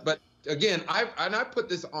again, I put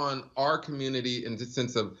this on our community in the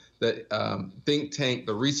sense of the think tank,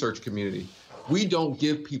 the research community. We don't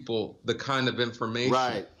give people the kind of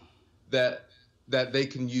information that they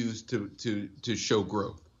can use to show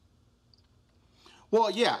growth. Well,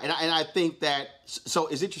 yeah, and I think that, so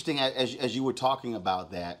it's interesting as you were talking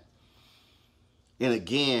about that, and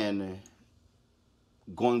again,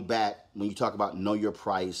 going back when you talk about know your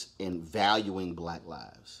price and valuing Black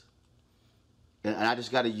lives, and I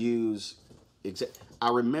just got to use,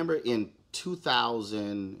 I remember in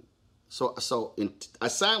 2000, I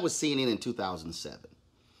signed with CNN in 2007,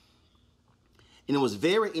 and it was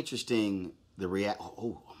very interesting,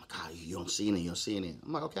 oh my God, you don't see CNN.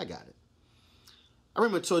 I'm like, okay, I got it. I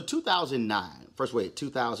remember, so in 2009, actually it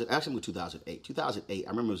was 2008. 2008, I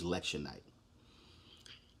remember it was election night.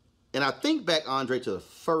 And I think back, Andre, to the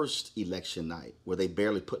first election night where they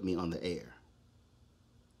barely put me on the air.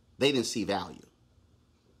 They didn't see value.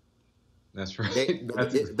 That's right. They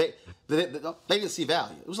didn't see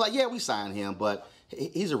value. It was like, yeah, we signed him, but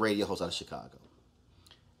he's a radio host out of Chicago.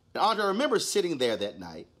 And Andre, I remember sitting there that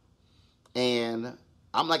night, and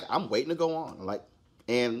I'm waiting to go on.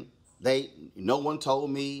 No one told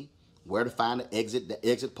me where to find the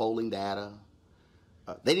exit polling data.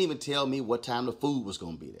 They didn't even tell me what time the food was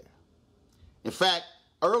going to be there. In fact,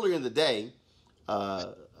 earlier in the day,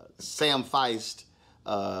 Sam Feist,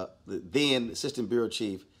 the then assistant bureau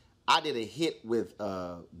chief, I did a hit with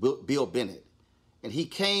Bill Bennett. And he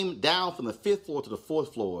came down from the 5th floor to the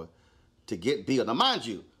 4th floor to get Bill. Now, mind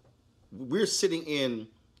you, we're sitting in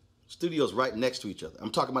studios right next to each other.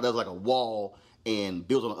 I'm talking about there's like a wall and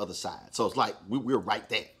Bill's on the other side. So it's like we're right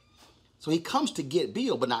there. So he comes to get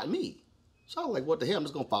Bill, but not me. So I was like, what the hell? I'm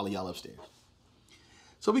just going to follow y'all upstairs.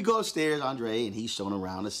 So we go upstairs, Andre, and he's showing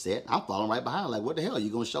around the set. I'm following right behind, like, what the hell? Are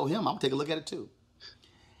you going to show him? I'm going to take a look at it too.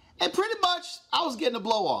 And pretty much, I was getting a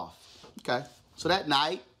blow off. Okay. So that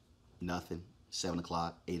night, nothing. 7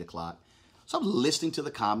 o'clock, 8 o'clock. So I'm listening to the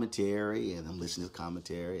commentary, and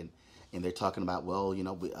and they're talking about, well, you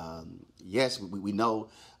know, we know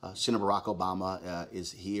Senator Barack Obama is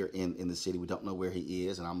here in the city. We don't know where he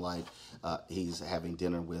is. And I'm like, he's having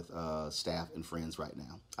dinner with staff and friends right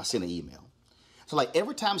now. I sent an email. So like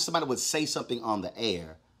every time somebody would say something on the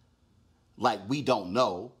air, like we don't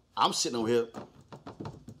know, I'm sitting over here,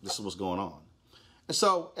 this is what's going on. And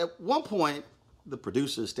so at one point, the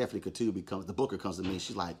producer, Stephanie Couture, the booker comes to me and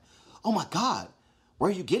she's like, oh my God, where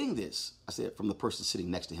are you getting this? I said, from the person sitting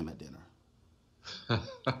next to him at dinner.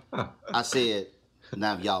 I said,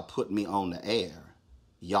 now if y'all put me on the air,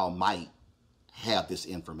 y'all might have this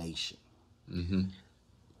information. Mm-hmm.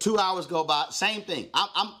 2 hours go by, same thing.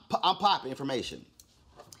 I'm popping information.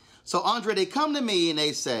 So Andre, they come to me and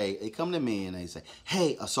they say,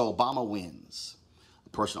 hey, so Obama wins. The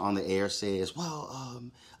person on the air says, well,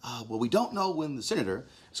 we don't know when the senator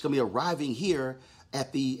is going to be arriving here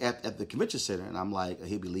at the convention center. And I'm like,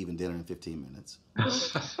 he'll be leaving dinner in 15 minutes.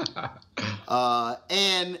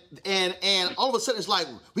 And all of a sudden it's like,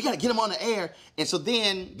 we got to get him on the air. And so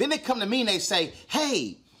then they come to me and they say,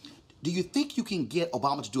 hey, do you think you can get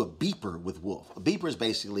Obama to do a beeper with Wolf? A beeper is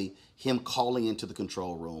basically him calling into the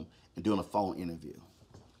control room and doing a phone interview.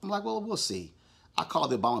 I'm like, well, we'll see. I called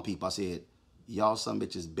the Obama people. I said, y'all some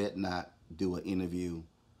bitches bet not do an interview,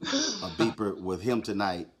 a beeper with him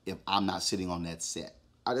tonight if I'm not sitting on that set.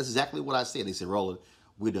 That's exactly what I said. They said, Roland,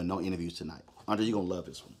 we're doing no interviews tonight. Andre, you're going to love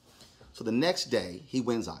this one. So the next day, he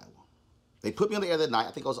wins Iowa. They put me on the air that night.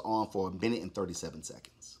 I think I was on for 1 minute and 37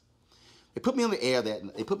 seconds. They put me on the air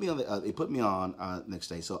they put me on next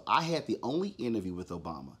day. So I had the only interview with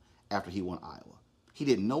Obama after he won Iowa. He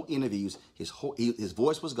did no interviews. His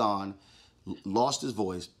voice was gone, lost his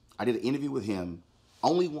voice. I did an interview with him,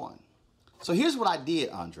 only one. So here's what I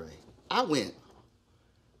did, Andre. I went,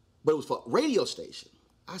 but it was for a radio station.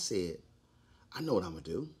 I said, I know what I'm going to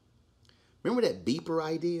do. Remember that beeper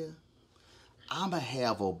idea? I'm going to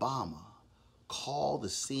have Obama call the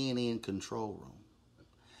CNN control room.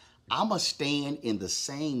 I'm going to stand in the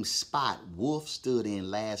same spot Wolf stood in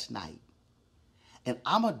last night. And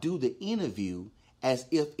I'm going to do the interview as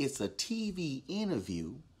if it's a TV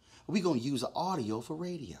interview. We're going to use the audio for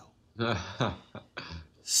radio.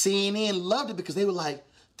 CNN loved it because they were like,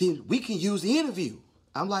 then we can use the interview.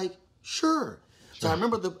 I'm like, sure. So I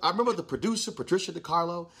remember the producer, Patricia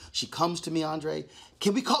DiCarlo, she comes to me, Andre,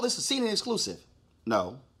 can we call this a CNN exclusive?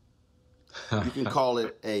 No. You can call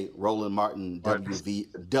it a Roland Martin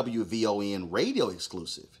WVON radio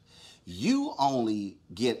exclusive. You only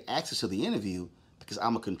get access to the interview because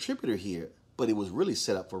I'm a contributor here, but it was really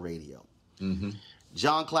set up for radio. Mm-hmm.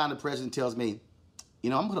 John Klein, the president, tells me,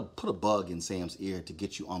 I'm going to put a bug in Sam's ear to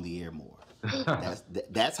get you on the air more.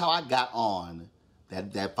 That's how I got on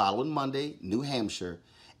that following Monday, New Hampshire,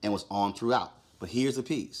 and was on throughout. But here's the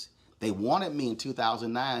piece. They wanted me in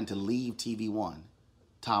 2009 to leave TV One,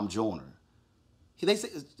 Tom Joyner. They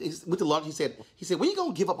said, with the lunch, he said, when you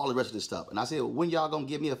going to give up all the rest of this stuff? And I said, when y'all going to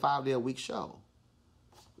give me a 5-day-a-week show?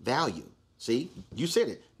 Value. See, you said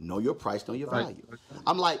it. Know your price, know your value.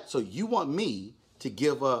 I'm like, so you want me to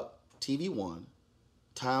give up TV One,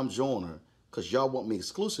 Tom Joyner, because y'all want me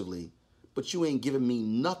exclusively, but you ain't giving me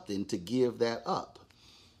nothing to give that up.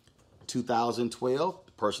 2012,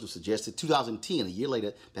 the person who suggested, 2010, a year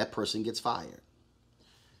later, that person gets fired.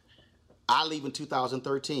 I leave in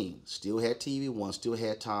 2013, still had TV One, still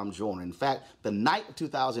had Tom Joyner. In fact, the night of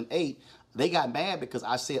 2008, they got mad because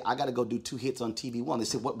I said, I got to go do 2 hits on TV One. They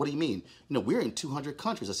said, what do you mean? We're in 200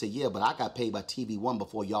 countries. I said, yeah, but I got paid by TV One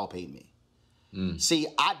before y'all paid me. See,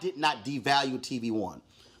 I did not devalue TV One.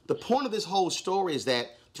 The point of this whole story is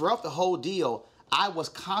that throughout the whole deal, I was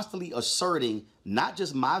constantly asserting not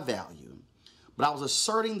just my value, but I was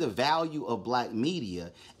asserting the value of black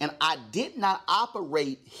media. And I did not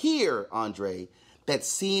operate here, Andre, that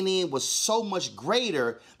CNN was so much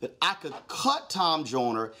greater that I could cut Tom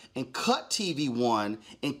Joyner and cut TV One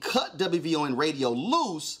and cut WVON radio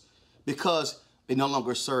loose because they no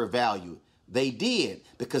longer serve value. They did,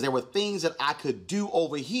 because there were things that I could do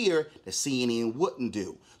over here that CNN wouldn't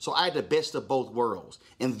do. So I had the best of both worlds.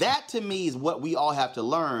 And that to me is what we all have to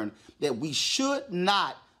learn, that we should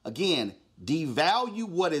not, again, devalue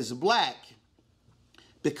what is black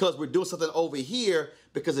because we're doing something over here,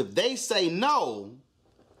 because if they say no,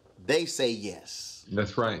 they say yes.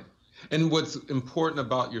 That's right. And what's important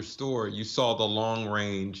about your story, you saw the long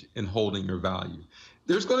range in holding your value.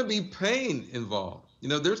 There's going to be pain involved. You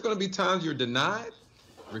know, there's going to be times you're denied,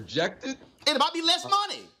 rejected. And it might be less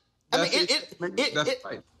money. That's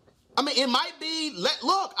right. I mean, it might be.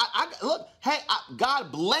 Look. Hey,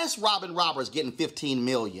 God bless Robin Roberts getting $15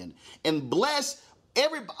 million, and bless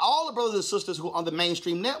all the brothers and sisters who are on the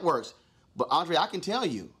mainstream networks. But Andre, I can tell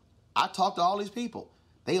you, I talked to all these people.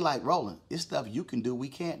 They like, Roland, it's stuff you can do we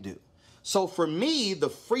can't do. So for me, the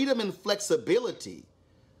freedom and flexibility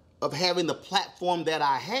of having the platform that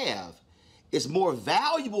I have is more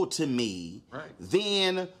valuable to me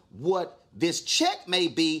than what this check may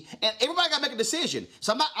be. And everybody got to make a decision.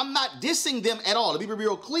 So I'm not dissing them at all. Let me be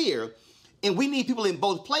real clear. And we need people in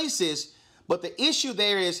both places. But the issue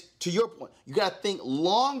there is, to your point, you got to think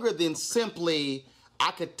longer than simply,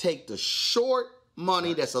 I could take the short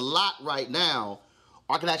money that's a lot right now,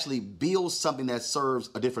 or I could actually build something that serves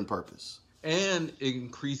a different purpose. And it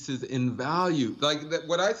increases in value. Like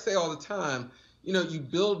what I say all the time, you know, you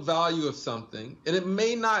build value of something, and it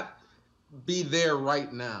may not be there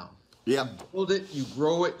right now. Yeah. You build it, you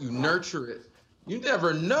grow it, you nurture it. You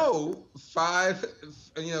never know sometimes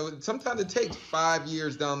it takes 5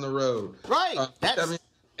 years down the road. Right.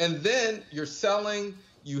 And then you're selling,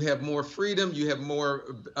 you have more freedom, you have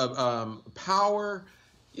more power.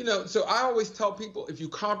 You know, so I always tell people, if you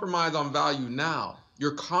compromise on value now,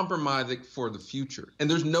 you're compromising for the future. And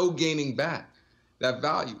there's no gaining back that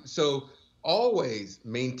value. So always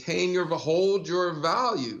hold your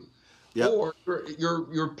value, or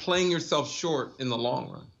you're playing yourself short in the long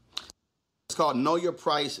run. It's called Know Your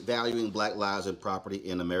Price, Valuing Black Lives and Property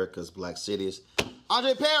in America's Black Cities.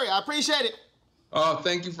 Andre Perry, I appreciate it. Oh,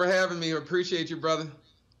 thank you for having me. I appreciate you, brother.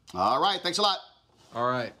 All right, thanks a lot. All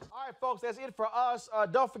right. All right, folks, that's it for us.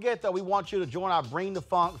 Don't forget, though, we want you to join our Bring the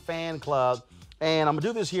Funk fan club. And I'm going to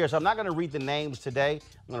do this here, so I'm not going to read the names today.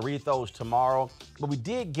 I'm going to read those tomorrow. But we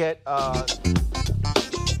did get...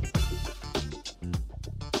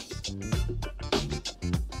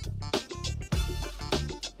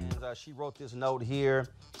 she wrote this note here.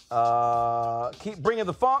 Keep bringing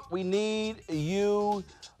the funk. We need you.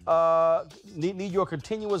 Need your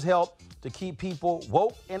continuous help to keep people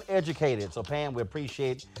woke and educated. So, Pam, we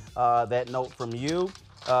appreciate that note from you.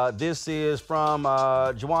 This is from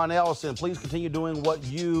Juwan Nelson. Please continue doing what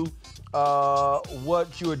you are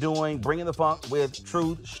doing, bringing the funk with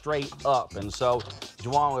truth straight up. And so,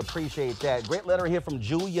 Juwan, we appreciate that. Great letter here from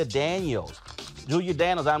Julia Daniels. Julia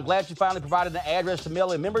Daniels, I'm glad you finally provided an address to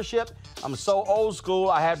mail in membership. I'm so old school,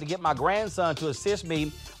 I have to get my grandson to assist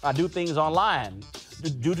me do things online.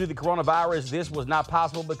 Due to the coronavirus, this was not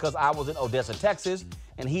possible because I was in Odessa, Texas,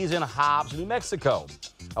 and he's in Hobbs, New Mexico.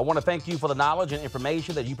 I want to thank you for the knowledge and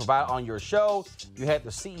information that you provide on your show. You had the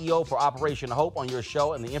CEO for Operation Hope on your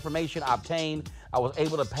show, and the information I obtained, I was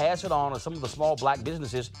able to pass it on to some of the small black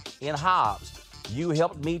businesses in Hobbs. You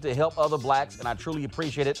helped me to help other blacks, and I truly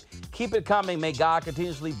appreciate it. Keep it coming. May God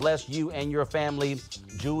continuously bless you and your family,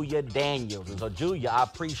 Julia Daniels. And so, Julia, I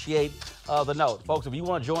appreciate the note. Folks, if you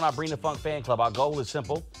want to join our Bring the Funk fan club, our goal is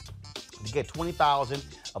simple: to get 20,000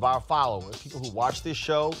 of our followers, people who watch this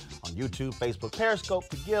show on YouTube, Facebook, Periscope,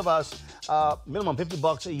 to give us minimum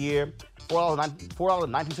 $50 a year,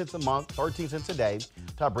 $4.19 a month, 13 cents a day,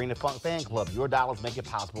 to our Bring the Funk fan club. Your dollars make it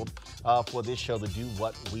possible for this show to do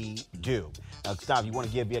what we do. Now, if you want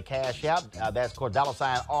to give via Cash App, that's called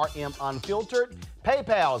 $RM Unfiltered.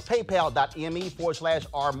 PayPal is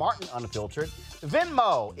paypal.me/R Martin Unfiltered.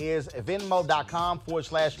 Venmo is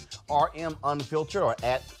venmo.com/RM Unfiltered or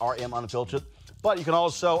 @RM Unfiltered. But you can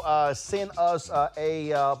also send us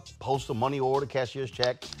a postal money order, cashier's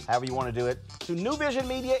check, however you want to do it, to New Vision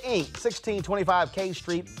Media, Inc., 1625 K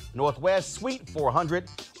Street, Northwest, Suite 400,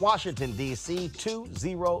 Washington, D.C.,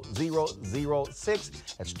 20006.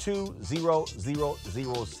 That's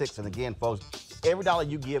 20006. And again, folks, every dollar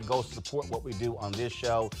you give goes to support what we do on this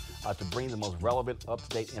show, to bring the most relevant,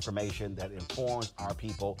 up-to-date information that informs our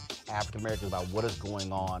people, African Americans, about what is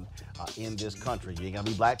going on in this country. You ain't gonna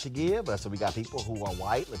be black to give, so we got people who are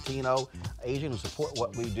white, Latino, Asian, who support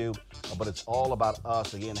what we do, but it's all about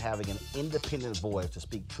us, again, having an independent voice to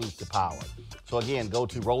speak truth to power. So again, go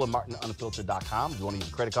to Roland RolandMartinUnfiltered.com. If you want to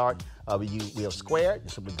use a credit card, we have Square. You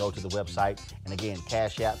simply go to the website. And again,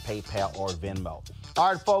 Cash App, PayPal, or Venmo.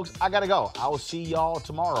 All right, folks, I got to go. I will see y'all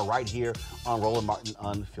tomorrow right here on Roland Martin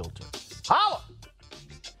Unfiltered. Holla!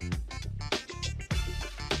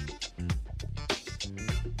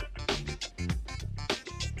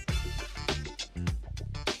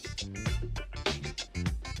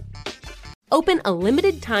 Open a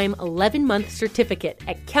limited-time 11-month certificate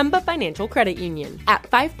at Kemba Financial Credit Union. At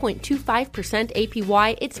 5.25%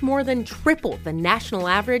 APY, it's more than triple the national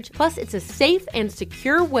average, plus it's a safe and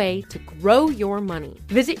secure way to grow your money.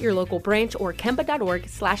 Visit your local branch or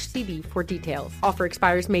kemba.org/cb for details. Offer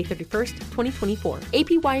expires May 31st, 2024.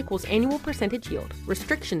 APY equals annual percentage yield.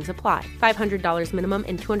 Restrictions apply. $500 minimum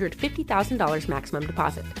and $250,000 maximum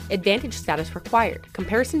deposit. Advantage status required.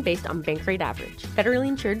 Comparison based on bank rate average. Federally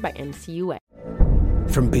insured by NCUA.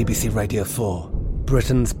 From BBC Radio 4,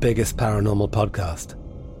 Britain's biggest paranormal podcast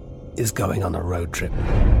is going on a road trip.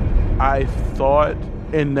 I thought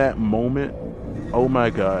in that moment, oh my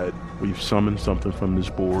God, we've summoned something from this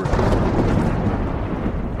board.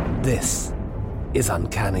 This is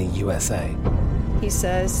Uncanny USA. He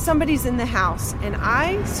says, somebody's in the house, and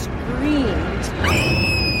I screamed.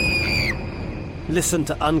 Listen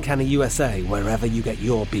to Uncanny USA wherever you get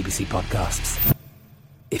your BBC podcasts,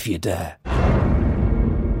 if you dare.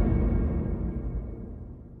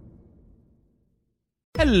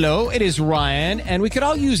 Hello, it is Ryan, and we could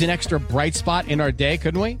all use an extra bright spot in our day,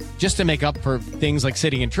 couldn't we? Just to make up for things like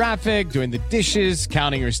sitting in traffic, doing the dishes,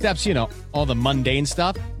 counting your steps, you know, all the mundane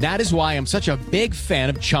stuff. That is why I'm such a big fan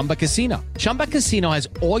of Chumba Casino. Chumba Casino has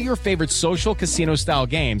all your favorite social casino-style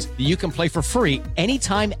games that you can play for free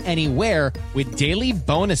anytime, anywhere with daily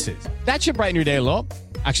bonuses. That should brighten your day a little.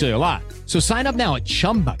 Actually, a lot. So sign up now at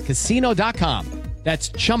ChumbaCasino.com.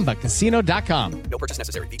 That's ChumbaCasino.com. No purchase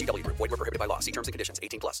necessary. VGW Group. Void where prohibited by law. See terms and conditions.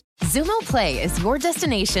 18+. Xumo Play is your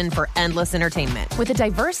destination for endless entertainment. With a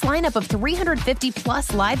diverse lineup of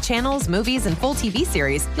 350-plus live channels, movies, and full TV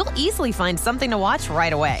series, you'll easily find something to watch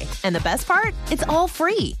right away. And the best part? It's all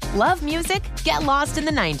free. Love music? Get lost in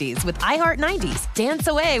the 90s with iHeart 90s. Dance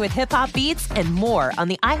away with hip-hop beats and more on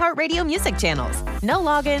the iHeartRadio music channels. No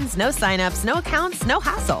logins, no signups, no accounts, no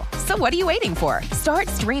hassle. So what are you waiting for? Start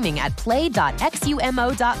streaming at play.xumo.com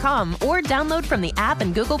or download from the app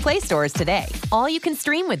and Google Play stores today. All you can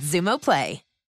stream with Xumo Play.